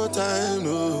 No time,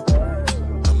 no.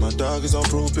 And my dog is on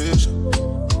probation.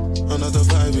 Another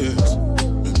 5 years.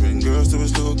 We bring girls to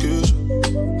his location.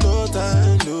 No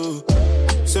time, no.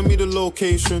 Send me the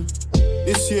location.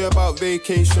 This year about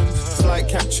vacations. Flight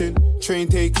catching, train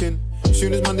taking.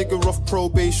 Soon as my nigga off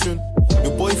probation.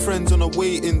 Your boyfriend's on a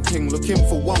waiting thing. Looking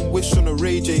for one wish on a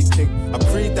Ray J thing. I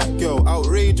prayed that girl,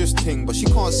 outrageous thing. But she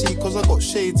can't see cause I got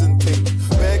shades and thing.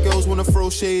 Bad girls wanna throw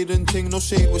shade and thing. No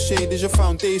shade, what shade is your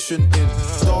foundation in?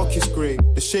 Darkest grey,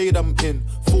 the shade I'm in.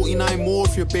 49 more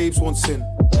if your babes want sin.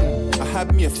 I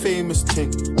had me a famous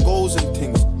thing. Goals and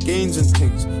things, gains and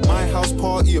things. My house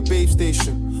party, a babe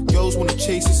station. Girls wanna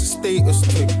chase, it's a status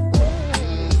thing.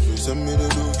 If you send me the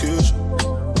location,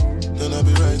 then I'll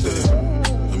be right there.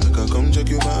 I make her come check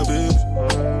you, my babe.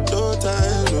 No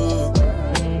time, no.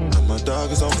 And my dog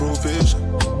is on probation.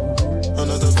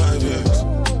 Another 5 years.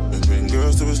 And bring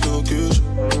girls to his location.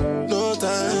 No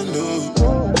time, no.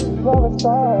 Look,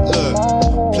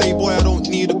 Playboy, I don't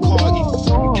need a carty.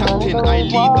 Captain, I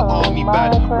lead the army.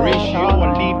 Bad ratio,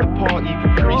 I leave the party.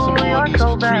 Free some bodies,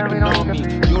 creeping on me.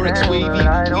 Your ex-wavy, we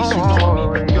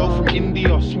tsunami. Girl from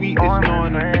India, sweet as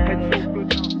nani.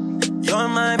 You're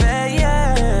my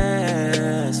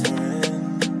best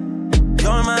friend.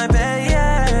 You're my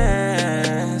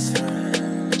best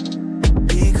friend.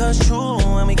 Because true,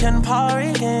 when we can part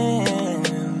again,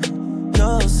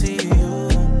 you'll see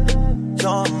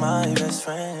you're my best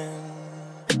friend.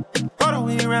 All the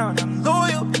way around, I'm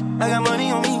loyal. I got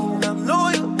money on me, and I'm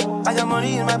loyal. I got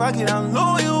money in my pocket, I'm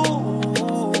loyal.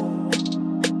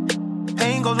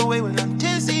 Pain goes away when I'm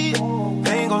dizzy.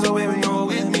 Pain goes away when you're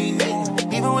with me.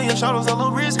 Even when your shadows a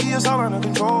little risky, it's all under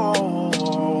control.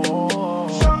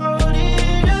 Shorty,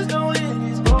 just don't let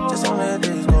this go. Just don't let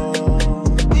this go.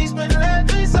 We spent the last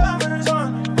 3 summers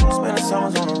on the road. Spent the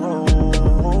summers on the road.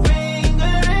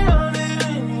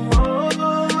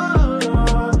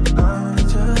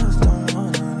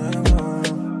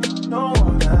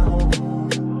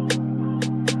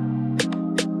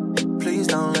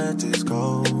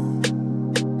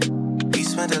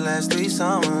 The last 3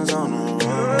 summers on the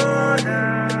road.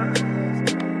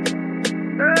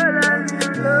 Girl, I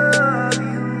love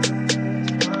you.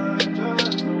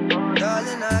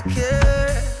 Darling, I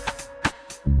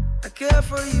care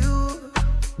for you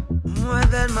more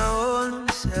than my own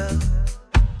self.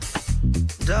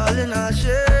 Darling, I'll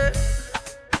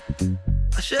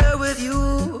share with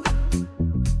you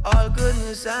all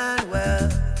goodness and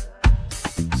wealth.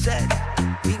 Said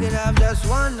we could have just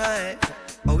one night,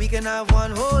 or we can have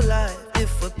one whole life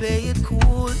if we play it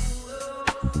cool.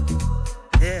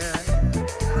 Yeah.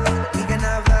 We can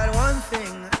have that one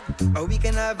thing, or we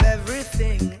can have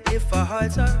everything if our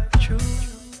hearts are true.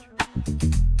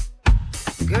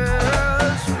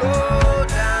 Girl, slow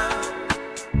down.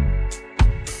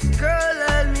 Girl,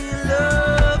 let me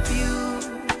love you.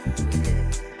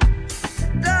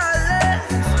 Darling,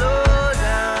 slow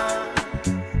down.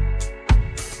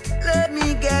 Let me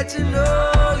get to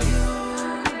know you.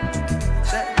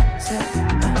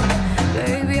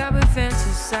 Baby, I've been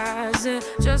fantasizing,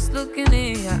 just looking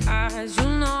in your eyes. You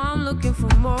know I'm looking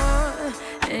for more,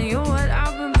 and you're what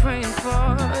I've been praying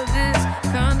for. This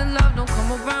kind of love don't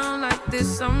come around like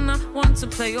this. I'm not one to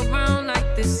play around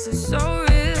like this. It's so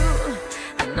real,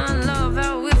 and I love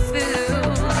how it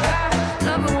feels. I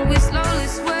love it when we slowly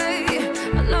sway.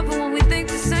 I love it when we think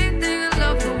the same thing. I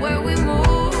love the way we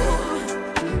move,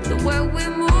 the way we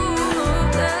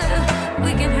move. Yeah.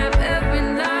 We can have every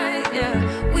night, yeah.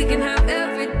 We can have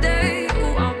every day.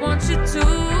 Ooh, I want you to.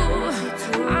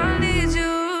 I need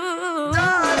you.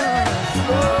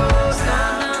 Slow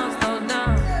down, slow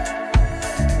down.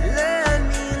 Let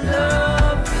me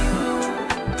love you.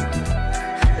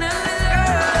 Let me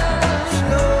love you.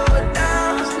 Slow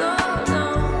down, slow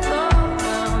down, slow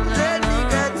down. Let me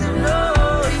get to know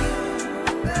you.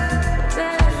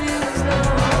 Baby, slow.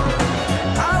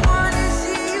 I wanna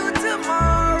see you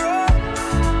tomorrow,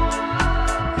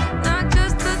 not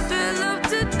just the thrill of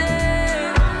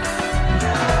today.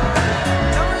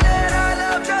 Don't let our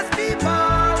love just be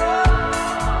borrowed.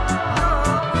 No,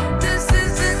 this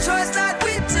is a choice that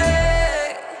we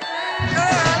take.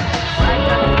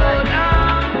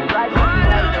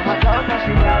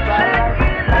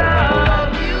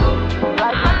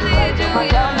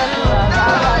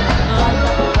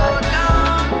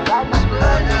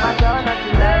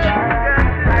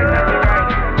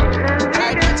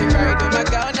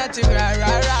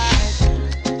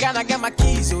 Can I get my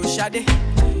keys, oh Shade?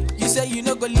 You say you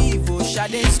no go leave, oh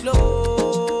Shade.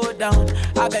 Slow down,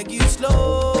 I beg you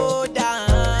slow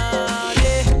down.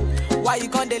 Yeah. Why you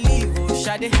gonna leave, oh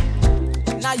Shade?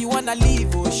 Now you wanna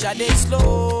leave, oh Shade.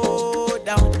 Slow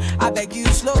down, I beg you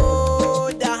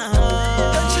slow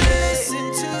down. Don't you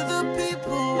listen to the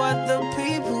people, what the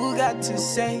people got to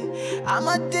say. I'm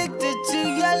addicted to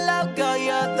your love, girl.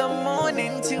 You're the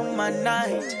morning till my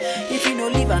night. If you no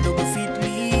leave, I no go fit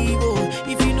leave. Oh.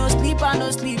 If you no sleep, I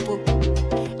no sleep. Oh.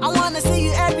 I wanna see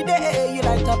you every day. You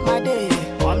light up my day.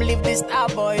 Come live this star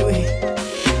boy way.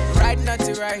 Ride not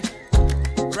to ride.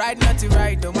 Ride not to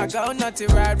ride. Oh my girl, not to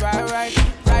ride, ride, ride.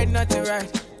 Ride not to ride.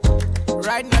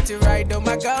 Ride not to ride. Oh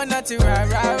my girl, not to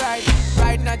ride, ride, ride.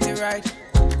 Ride not to ride.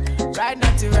 Ride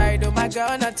not to ride. Oh my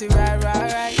girl, not to ride,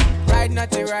 ride, ride. Ride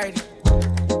not to ride.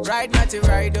 Ride not to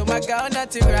ride. Oh my girl,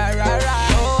 not to ride, ride,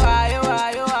 ride. Oh why, oh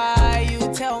why, oh why? You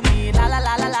tell me la la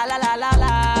la la la la la la la.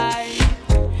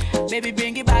 Baby,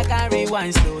 bring it back and rewind.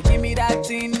 wine slow, give me that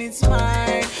thing, it's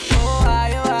mine. Oh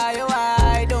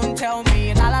I, don't tell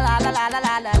me la la la la la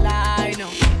la la la. No,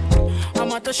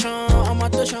 I'm out to show, I'm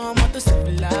out to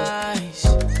civilize.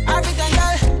 African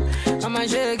girl, I'ma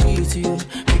shake it to you,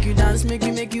 make you dance, make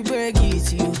you break it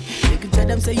to you. Make you tell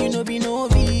them say you know be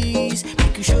novice,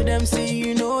 make you show them say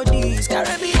you know this.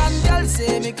 Caribbean girl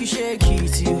say make you shake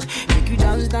it to you, make you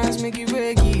dance, make you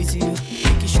break it to you.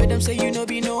 Make you show them say you know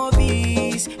be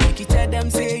novice, make you tell them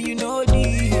say you know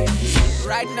this.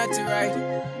 Right, not to right,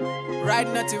 right,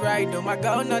 not to right. Oh my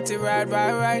God, not to right,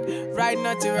 right,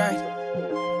 not to right.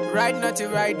 Right, not to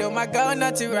right, oh my God,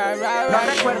 not to right, right,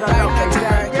 not to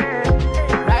right.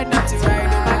 Right, not to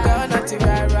right, oh my God, not to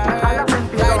right, right,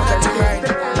 right, not to right.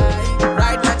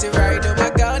 Right, not to right, oh my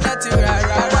God, not to right,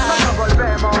 right, right. Nos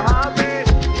volvemos a ver.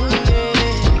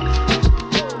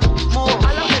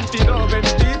 A la 22,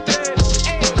 23.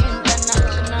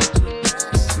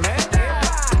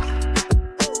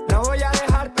 No voy a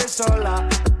dejarte sola,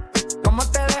 como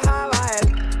te dejaba él.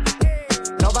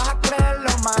 No vas a creerlo,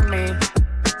 mami.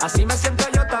 Así me siento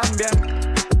yo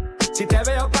también. Si te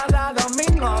veo cada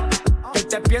domingo, que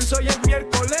te pienso y es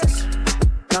miércoles.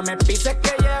 No me pises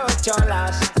que llevo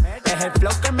cholas, es el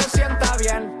flow que me sienta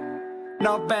bien.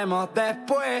 Nos vemos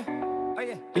después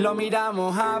y lo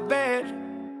miramos a ver,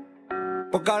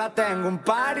 porque ahora tengo un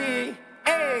party.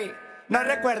 Ey, no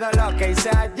recuerdo lo que hice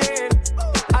ayer.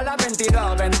 A las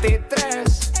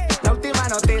 22:23, la última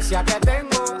noticia que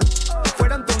tengo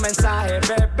fueron tus mensajes,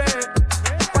 bebé.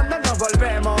 Nos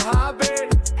volvemos a ver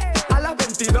a las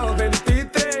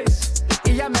 22:23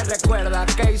 y ya me recuerda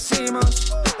que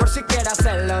hicimos, por si quieres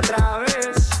hacerlo otra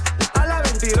vez. A las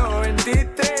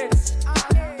 22:23,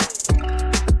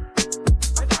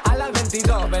 a las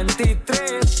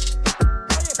 22:23.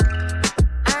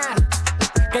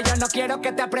 Que yo no quiero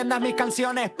que te aprendas mis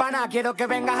canciones, pana. Quiero que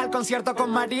vengas al concierto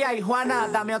con María y Juana.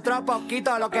 Dame otro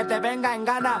poquito, lo que te venga en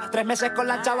gana. 3 meses con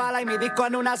la chavala y mi disco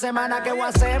en una semana. ¿Qué voy a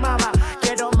hacer, mamá?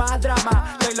 Quiero más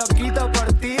drama. Estoy loquito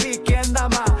por ti, ¿y quién da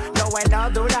más? Lo bueno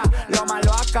dura, lo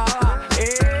malo acaba.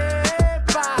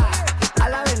 ¡Epa! A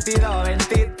las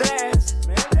 22:23.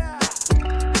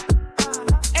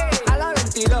 A las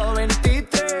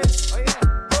 22:23.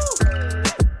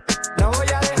 No voy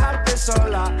a dejarte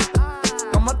sola,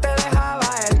 como te dejaba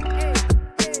él.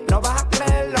 No vas a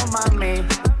creerlo, mami.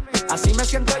 Así me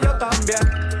siento yo también.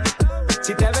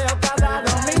 Si te veo cada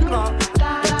domingo,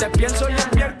 que te pienso y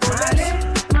el miércoles.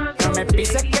 No me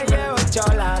pises que llevo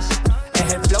cholas,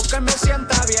 es el flow que me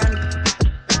sienta bien.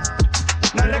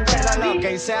 No recuerdo lo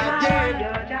que hice ayer.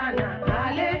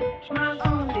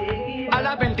 A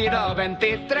las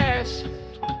 22:23,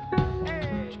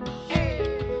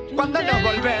 cuando nos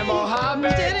volvemos a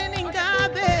ver.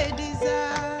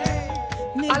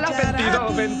 A las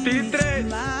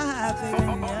 22:23.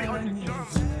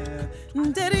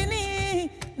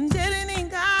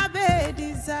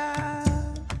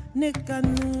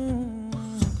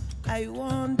 I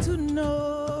want to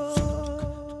know.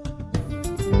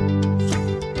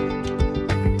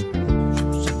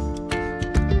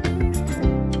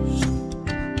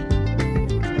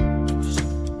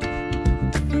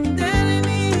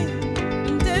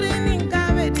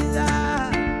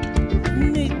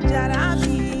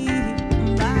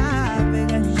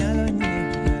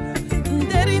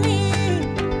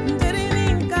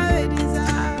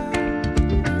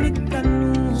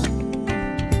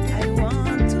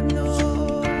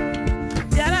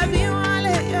 That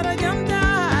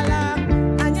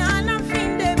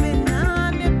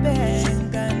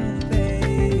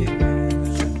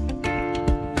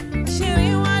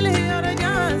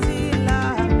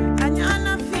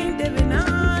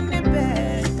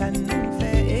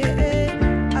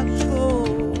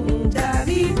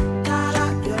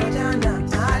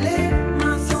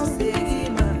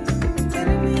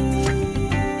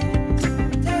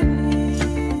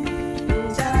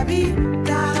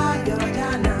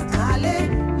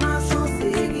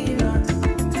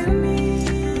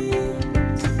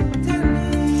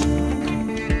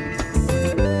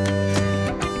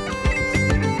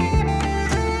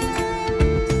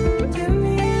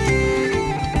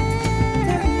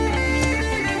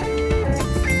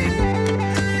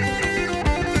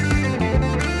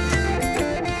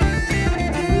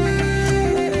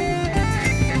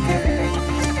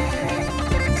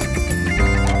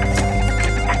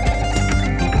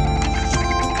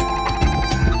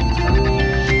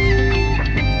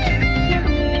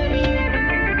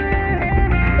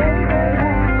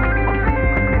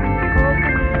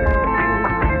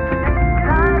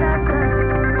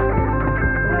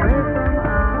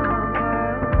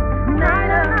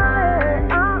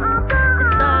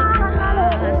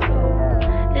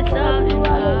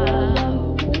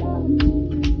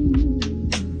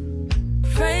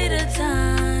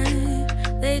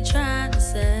they trying to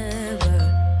sever.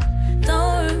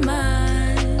 Don't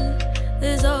remind,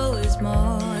 there's always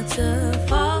more to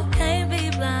fall. Can't be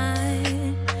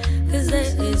blind, cause there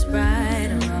is right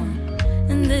and wrong,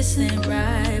 and this ain't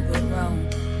right but wrong.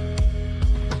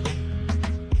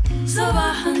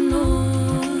 Sabah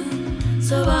al-Noor,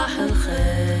 Sabah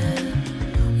al-Khair.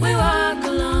 We walk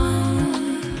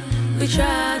alone, we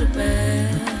try to bear.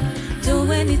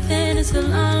 Do anything, it's a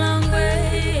long, long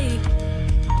way.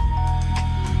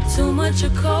 Too much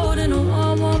of cold in a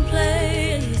warm, warm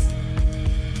place.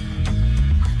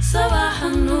 Sabah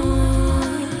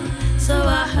al-Noor,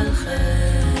 Sabah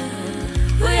al-Khair.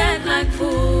 We act like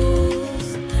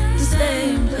fools and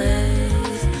stay in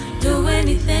place. Do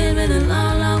anything in a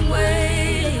long, long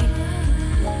way.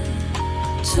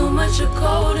 Too much of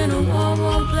cold in a warm,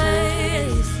 warm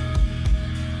place.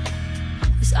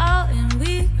 It's all in,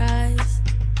 we rise.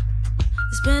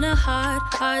 It's been a hard,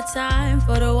 hard time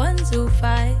for the ones who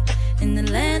fight in the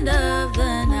land of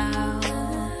the now.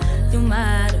 You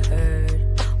might have heard,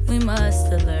 we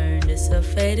must have learned. It's a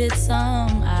faded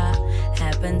song.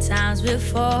 Happened times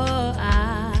before.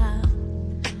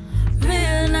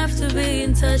 Real enough to be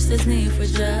in touch, there's need for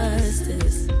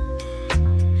justice.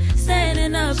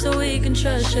 Standing up so we can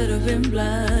trust should have been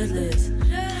bloodless.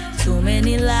 Too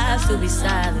many lives to be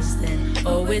silenced and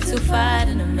owe it to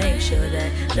fighting to make sure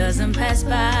that doesn't pass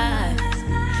by.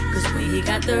 Cause we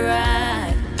got the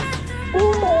right.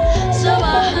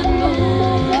 Sabah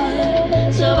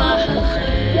al-Noor, Sabah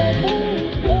al-Khair.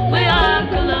 We are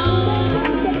alone,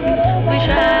 we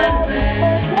try to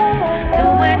bear. Do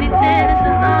anything, it's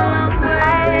a long, long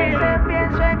way.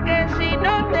 Pienso en que si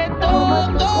no te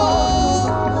toco,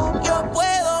 yo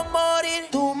puedo morir.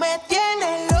 Tú me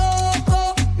tienes loco,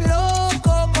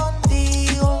 loco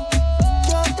contigo.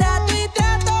 Yo trato y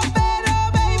trato, pero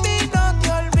baby no te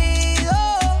olvido.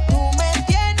 Tú me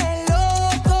tienes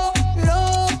loco,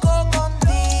 loco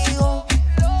contigo.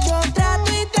 Yo trato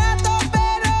y trato,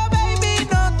 pero baby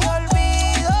no te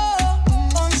olvido.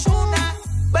 Onsuna,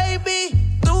 baby,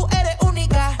 tú eres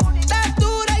única. Estás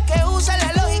dura y que usa la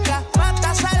lógica.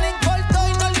 Matas salen corto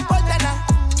y no le importa nada.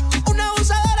 Una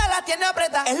abusadora la tiene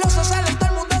apretada. El oso sale y todo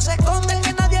el mundo se esconde. El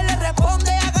que nadie le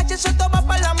responde. Agache eso, toma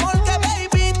para el amor. Que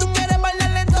baby, tú quieres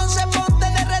bailar, entonces ponte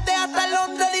de RD hasta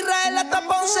Londres, de Israel hasta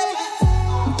Ponce.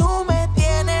 Tú me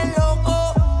tienes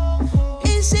loco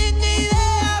y sin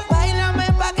idea.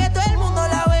 Báilame pa' que todo el mundo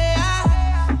la vea.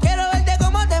 Quiero verte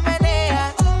cómo te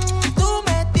meneas. Tú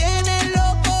me tienes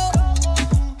loco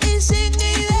y sin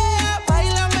idea.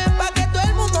 Báilame pa' que todo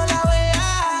el mundo la vea.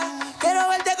 Quiero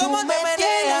verte cómo te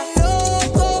meneas.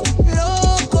 Loco,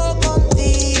 loco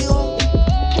contigo.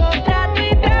 Yo trato y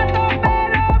trato,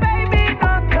 pero baby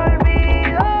no te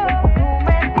olvido. Tú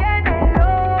me tienes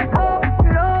loco,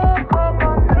 loco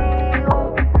contigo.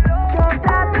 Yo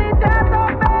trato y trato,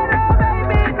 pero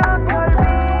baby no te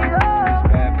olvido.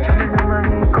 Llámame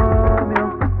manicomio,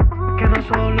 que no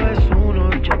solo es uno,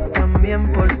 yo también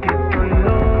por ti estoy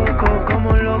loco, como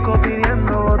un loco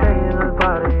pidiendo botella en el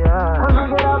parear. Cuando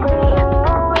quiera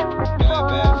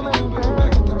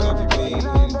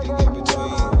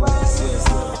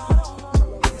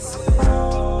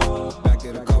Back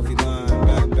at the coffee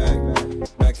line,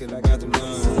 back at the bathroom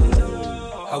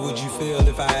line. How would you feel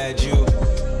if I had you?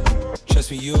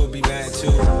 Trust me, you'll be mad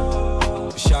too.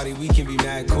 But shawty, we can be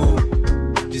mad cool.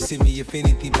 Just hit me if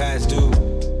anything past due.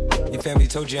 Your family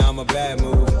told you I'm a bad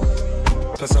move.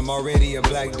 Plus I'm already a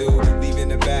black dude. Leaving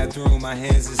the bathroom, my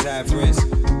hands is half rinsed.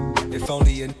 If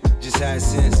only a just had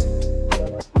sense.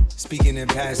 Speaking in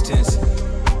past tense.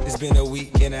 It's been a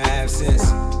week and a half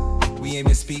since we ain't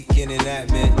been speaking in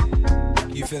that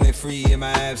minute. You feeling free in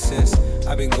my absence.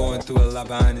 I've been going through a lot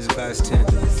behind this glass tent.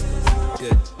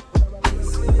 Yeah.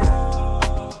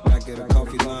 Back at the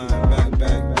coffee line,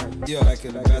 back. Yeah, back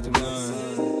at the bathroom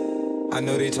line. I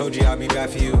know they told you I'll be back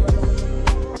for you.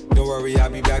 Don't worry, I'll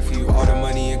be back for you. All the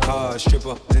money and cars,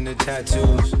 stripper and the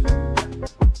tattoos.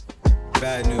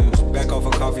 Bad news, back off a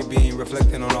coffee bean,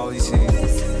 reflecting on all these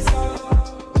things.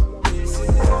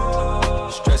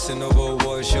 Stressing over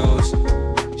award shows.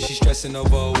 She stressing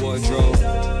over a wardrobe.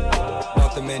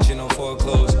 Bought the mansion on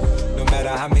foreclosed. No matter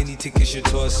how many tickets your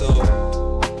torso,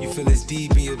 you feel it's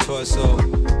deep in your torso.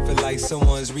 Feel like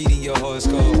someone's reading your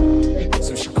horoscope.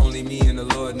 Some shit only me and the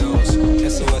Lord knows.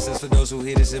 SOS is for those who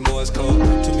hit us in Morse code.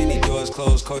 Too many doors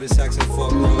closed, cul-de-sacs and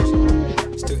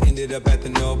foreclosed. Still ended up at the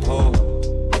North Pole.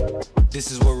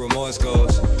 This is where remorse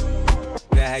goes.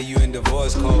 That had you in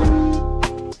divorce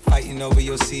code. Fighting over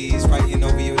your C's, writing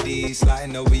over your D's,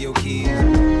 sliding over your keys.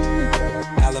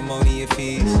 Alimony and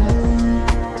fees.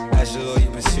 As your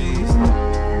lawyer proceeds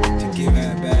to give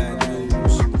bad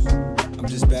news. I'm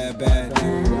just bad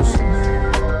news.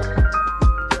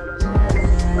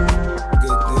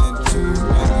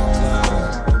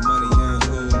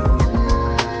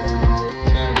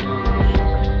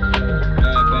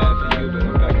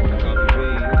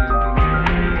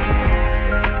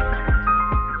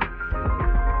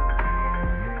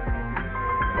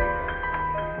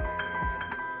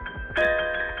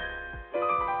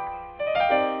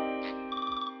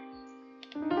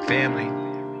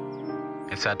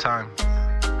 It's that time.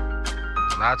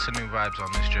 Lots of new vibes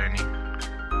on this journey.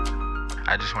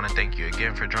 I just want to thank you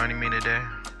again for joining me today.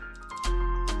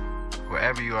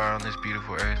 Wherever you are on this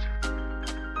beautiful earth,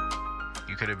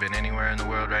 you could have been anywhere in the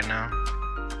world right now,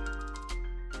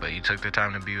 but you took the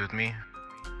time to be with me,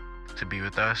 to be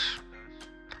with us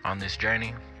on this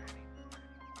journey.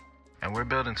 And we're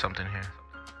building something here.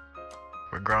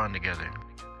 We're growing together.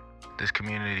 This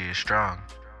community is strong.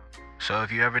 So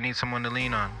if you ever need someone to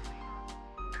lean on,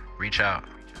 reach out.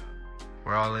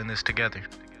 We're all in this together.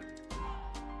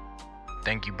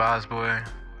 Thank you, BasBoi.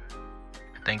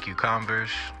 Thank you,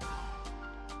 Converse.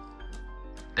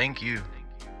 Thank you.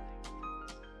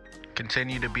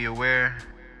 Continue to be aware.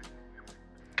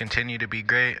 Continue to be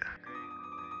great.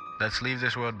 Let's leave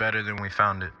this world better than we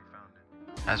found it.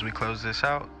 As we close this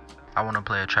out, I want to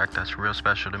play a track that's real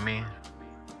special to me.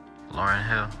 Lauryn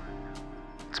Hill.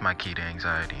 It's my key to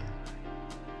anxiety.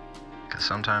 Because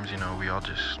sometimes,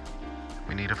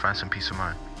 we need to find some peace of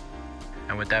mind.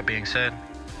 And with that being said,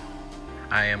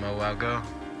 I am OHWOWGO.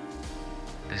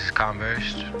 This is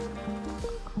Conversed.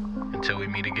 Until we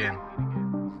meet again,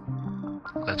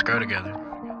 let's grow together.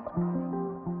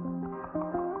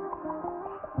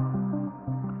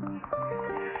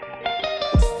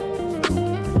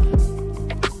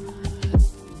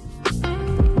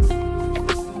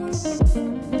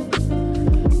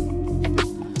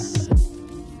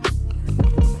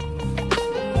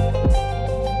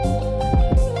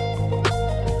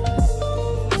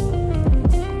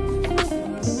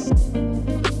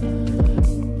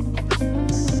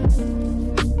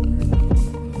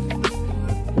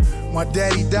 My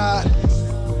daddy died,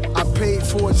 I paid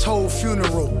for his whole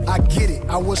funeral. I get it,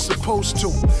 I was supposed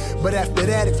to. But after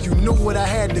that, if you knew what I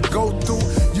had to go through,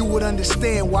 you would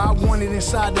understand why I wanted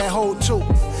inside that hole too.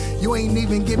 You ain't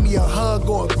even give me a hug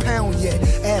or a pound yet.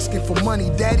 Asking for money,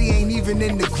 daddy ain't even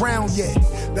in the ground yet.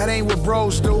 That ain't what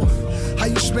bros do. How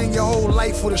you spend your whole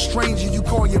life with a stranger you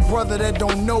call your brother that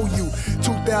don't know you.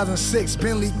 2006,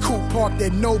 Bentley coupe parked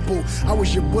at Noble. I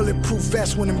was your bulletproof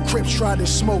vest when them Crips tried to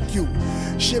smoke you.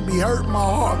 Shit be hurting my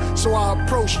heart, so I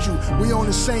approached you. We on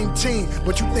the same team,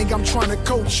 but you think I'm trying to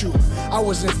coach you. I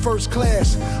was in first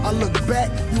class, I look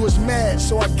back, you was mad,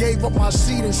 so I gave up my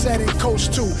seat and sat in coach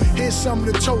 2. Here's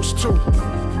something to toast to.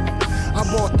 I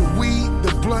bought the weed,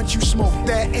 the blunt, you smoked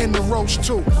that, and the roach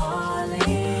too.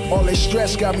 All that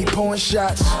stress got me pouring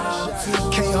shots.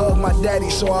 Can't hug my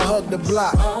daddy, so I hug the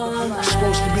block. You're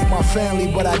supposed to be my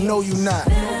family, but I know you not.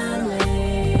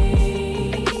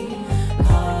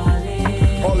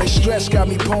 All that stress got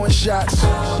me pouring shots.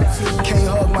 Can't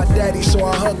hug my daddy, so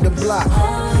I hug the block.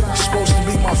 You're supposed to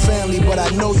be my family, but I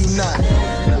know you not.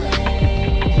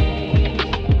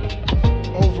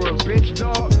 Over a bitch,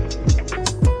 dog.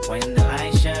 When the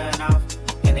lights shut off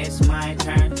and it's my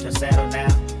turn to settle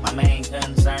down, my main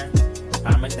concern.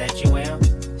 Promise that you will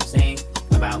sing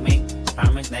about me.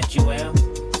 Promise that you will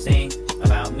sing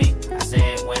about me. I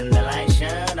said when the lights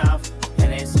shut off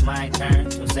and it's my turn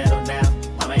to settle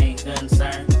down, my main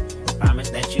concern. Promise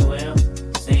that you will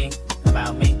sing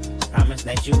about me. Promise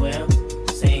that you will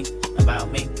sing about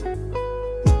me.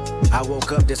 I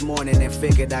woke up this morning and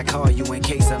figured I'd call you in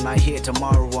case I'm not here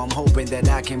tomorrow. I'm hoping that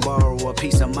I can borrow a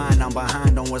peace of mind. I'm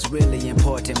behind on what's really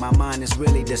important. My mind is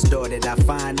really distorted. I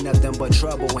find nothing but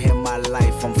trouble in my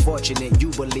life. I'm fortunate you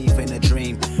believe in a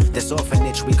dream. This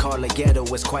orphanage we call a ghetto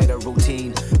is quite a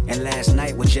routine. And last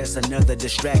night was just another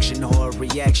distraction or a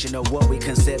reaction of what we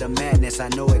consider madness. I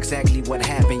know exactly what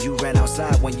happened. You ran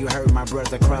outside when you heard my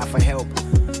brother cry for help.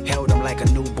 Held him like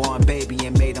a newborn baby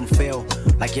and made him feel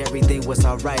like everything was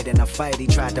alright in a fight he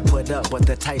tried to put up. But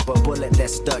the type of bullet that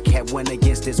stuck had went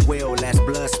against his will. Last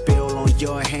blood spill on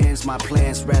your hands, my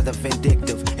plan's rather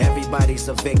vindictive. Everybody's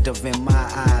a victim in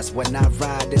my eyes. When I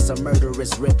ride, it's a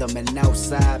murderous rhythm. And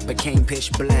outside became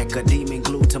pitch black, a demon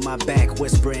glued to my back,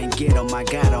 whispering, get him, I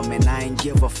got him, and I ain't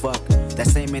give a fuck. That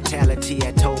same mentality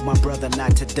I told my brother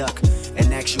not to duck.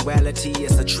 In actuality,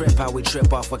 it's a trip how we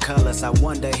trip off of colors. I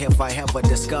wonder if I ever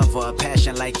discover a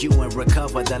passion like you and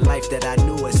recover the life that I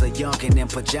knew as a youngin' in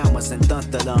pajamas and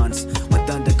thunderlons. When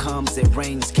thunder comes, it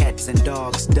rains cats and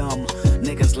dogs. Dumb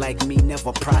niggas like me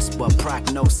never prosper.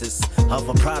 Prognosis of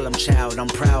a problem child. I'm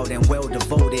proud and well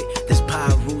devoted. This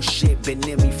Pyru shit been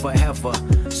in me forever.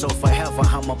 So forever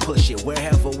I'ma push it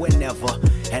wherever, whenever.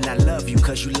 And I love you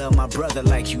cause you love my brother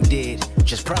like you did.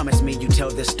 Just promise me you tell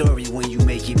this story when you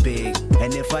make it big.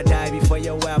 And if I die before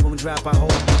your album drop, I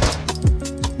hope.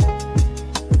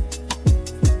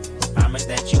 Promise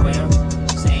that you will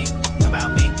sing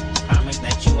about me. Promise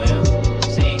that you will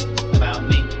sing about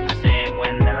me. I said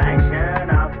when the lights shut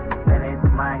off, then it's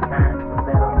my turn to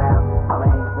settle down. My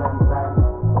main concern.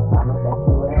 Promise that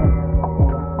you will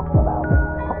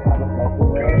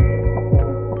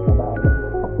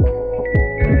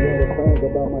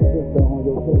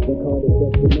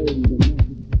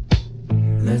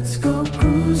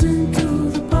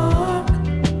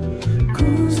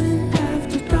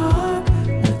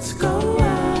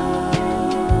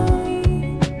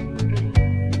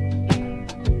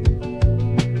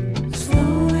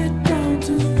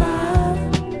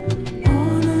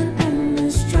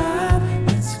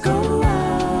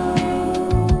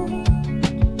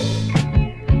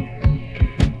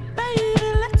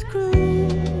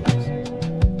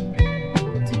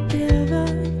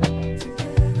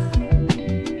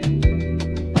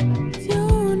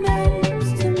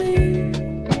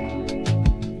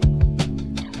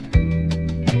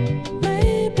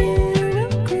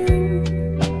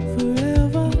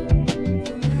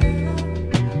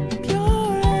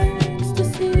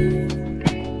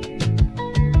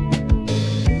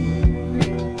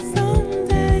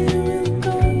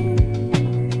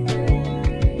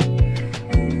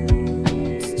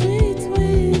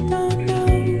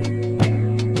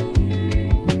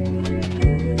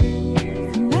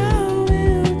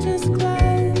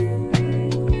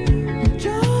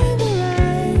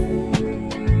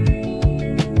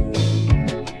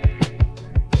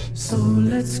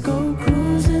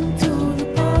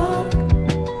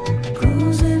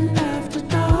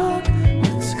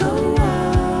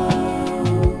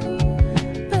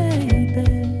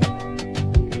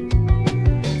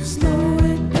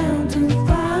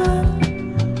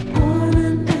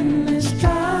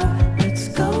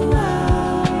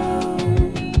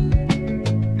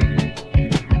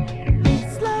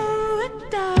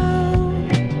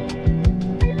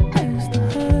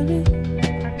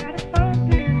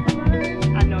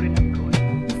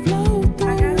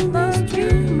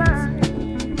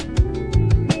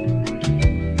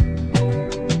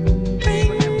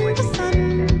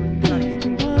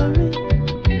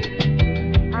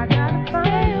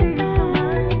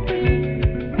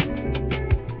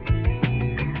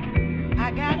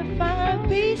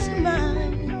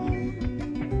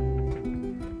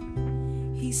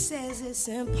He says it's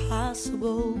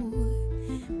impossible,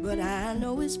 but I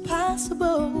know it's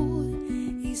possible.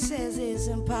 He says it's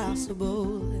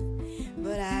impossible,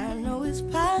 but I know it's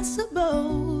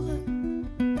possible.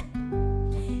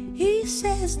 He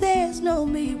says there's no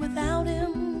me without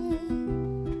him.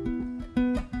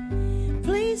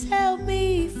 Please help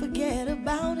me forget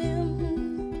about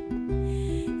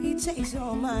him. He takes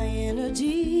all my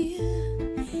energy,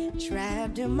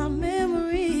 trapped in my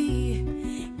memory,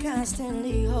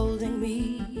 constantly holding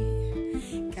me,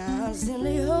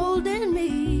 constantly holding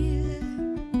me.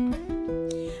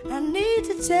 I need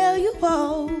to tell you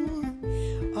all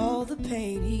the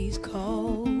pain he's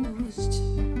caused.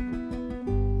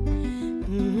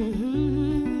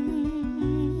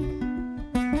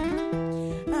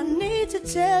 I need to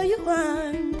tell you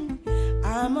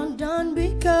I'm undone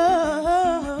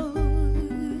because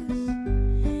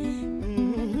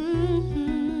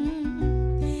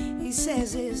he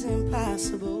says it's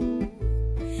impossible,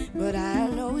 but I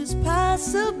know it's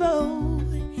possible.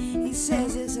 He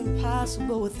says it's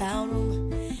impossible without him,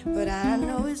 but I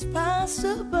know it's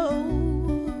possible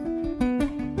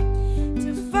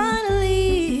to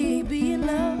finally be in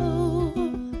love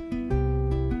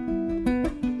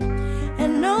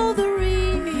and know the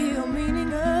real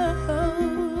meaning of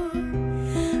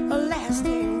a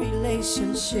lasting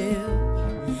relationship,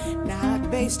 not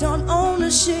based on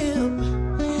ownership.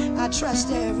 I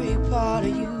trust every part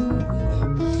of you,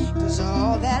 'cause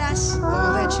all that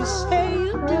you say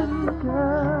you do,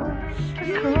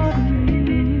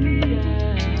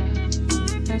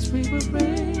 as we were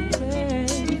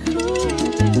breaking,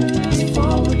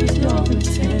 forward with your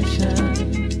intention,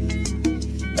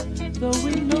 though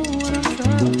we know what I'm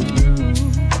trying to do.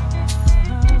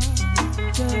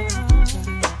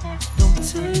 Don't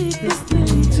take this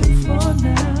thing too far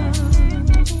now.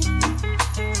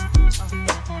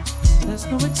 There's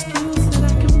no excuse that I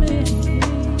can make.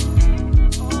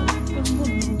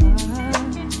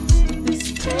 This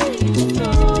pain,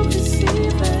 no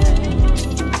receiving.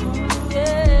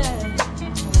 Yeah,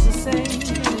 it's the same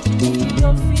energy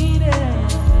you're feeding.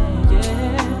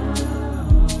 Yeah,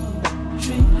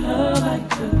 treat her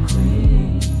like a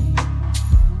queen.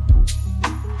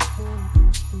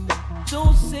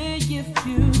 Don't say if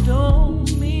you don't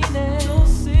mean it. Don't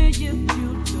say if you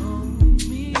don't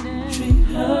mean it. Treat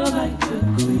her like a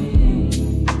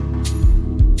queen.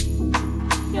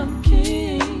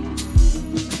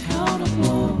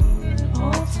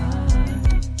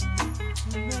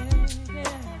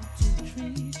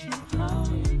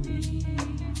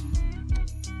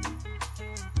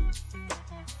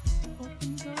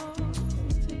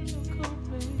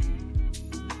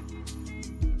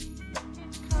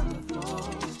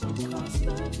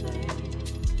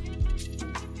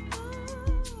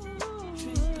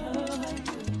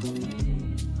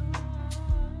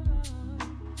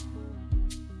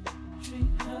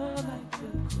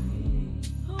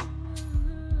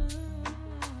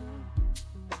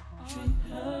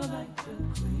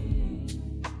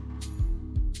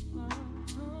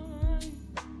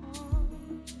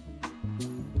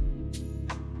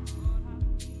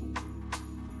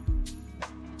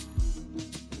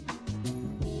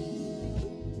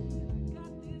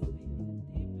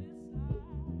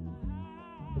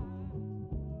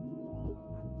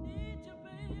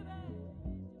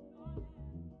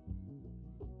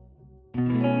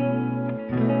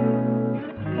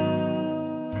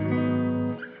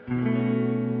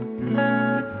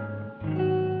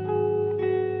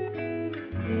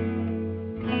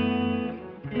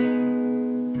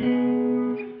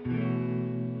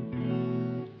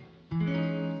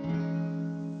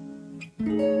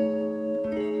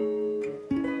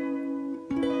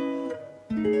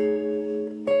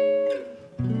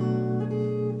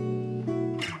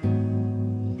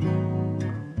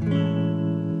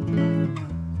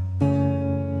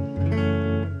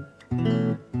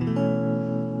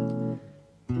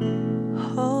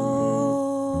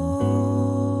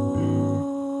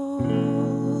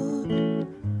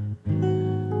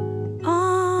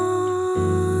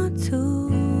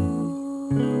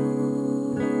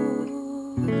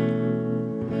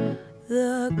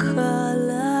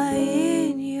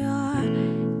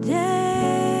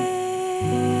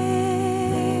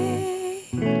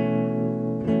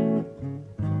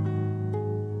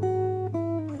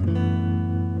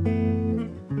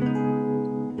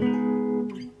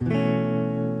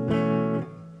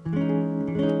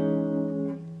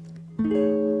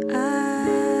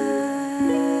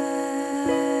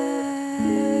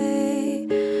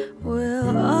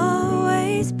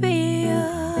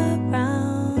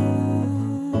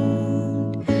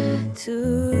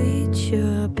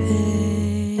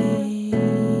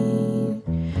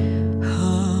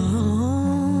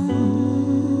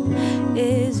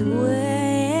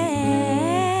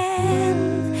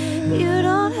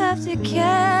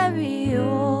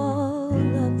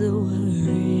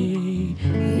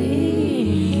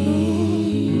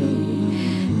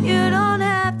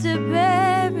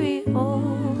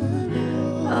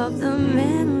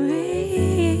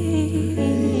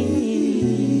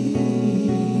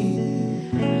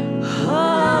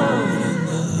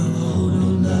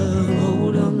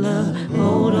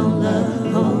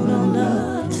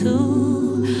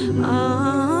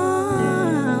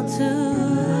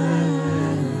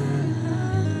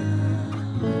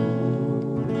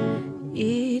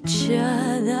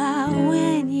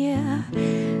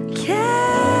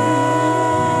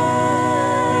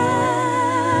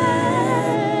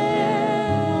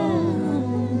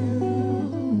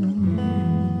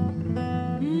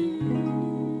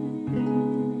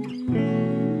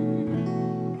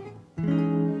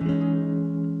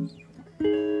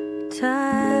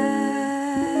 time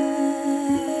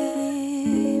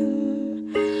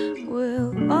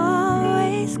will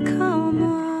always come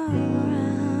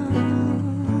around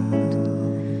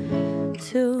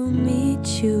to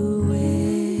meet you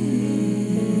with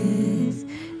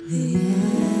the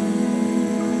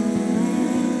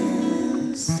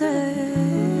answers.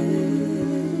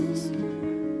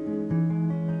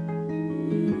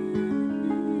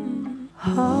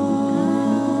 Home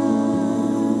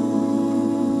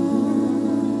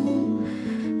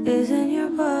is in your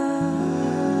body.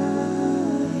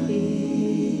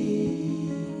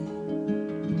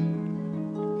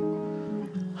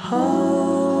 Home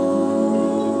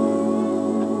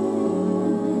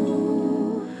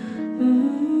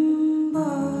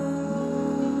body.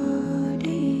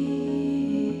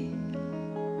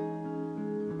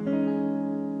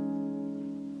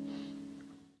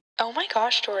 Oh my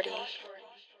gosh, Jordy.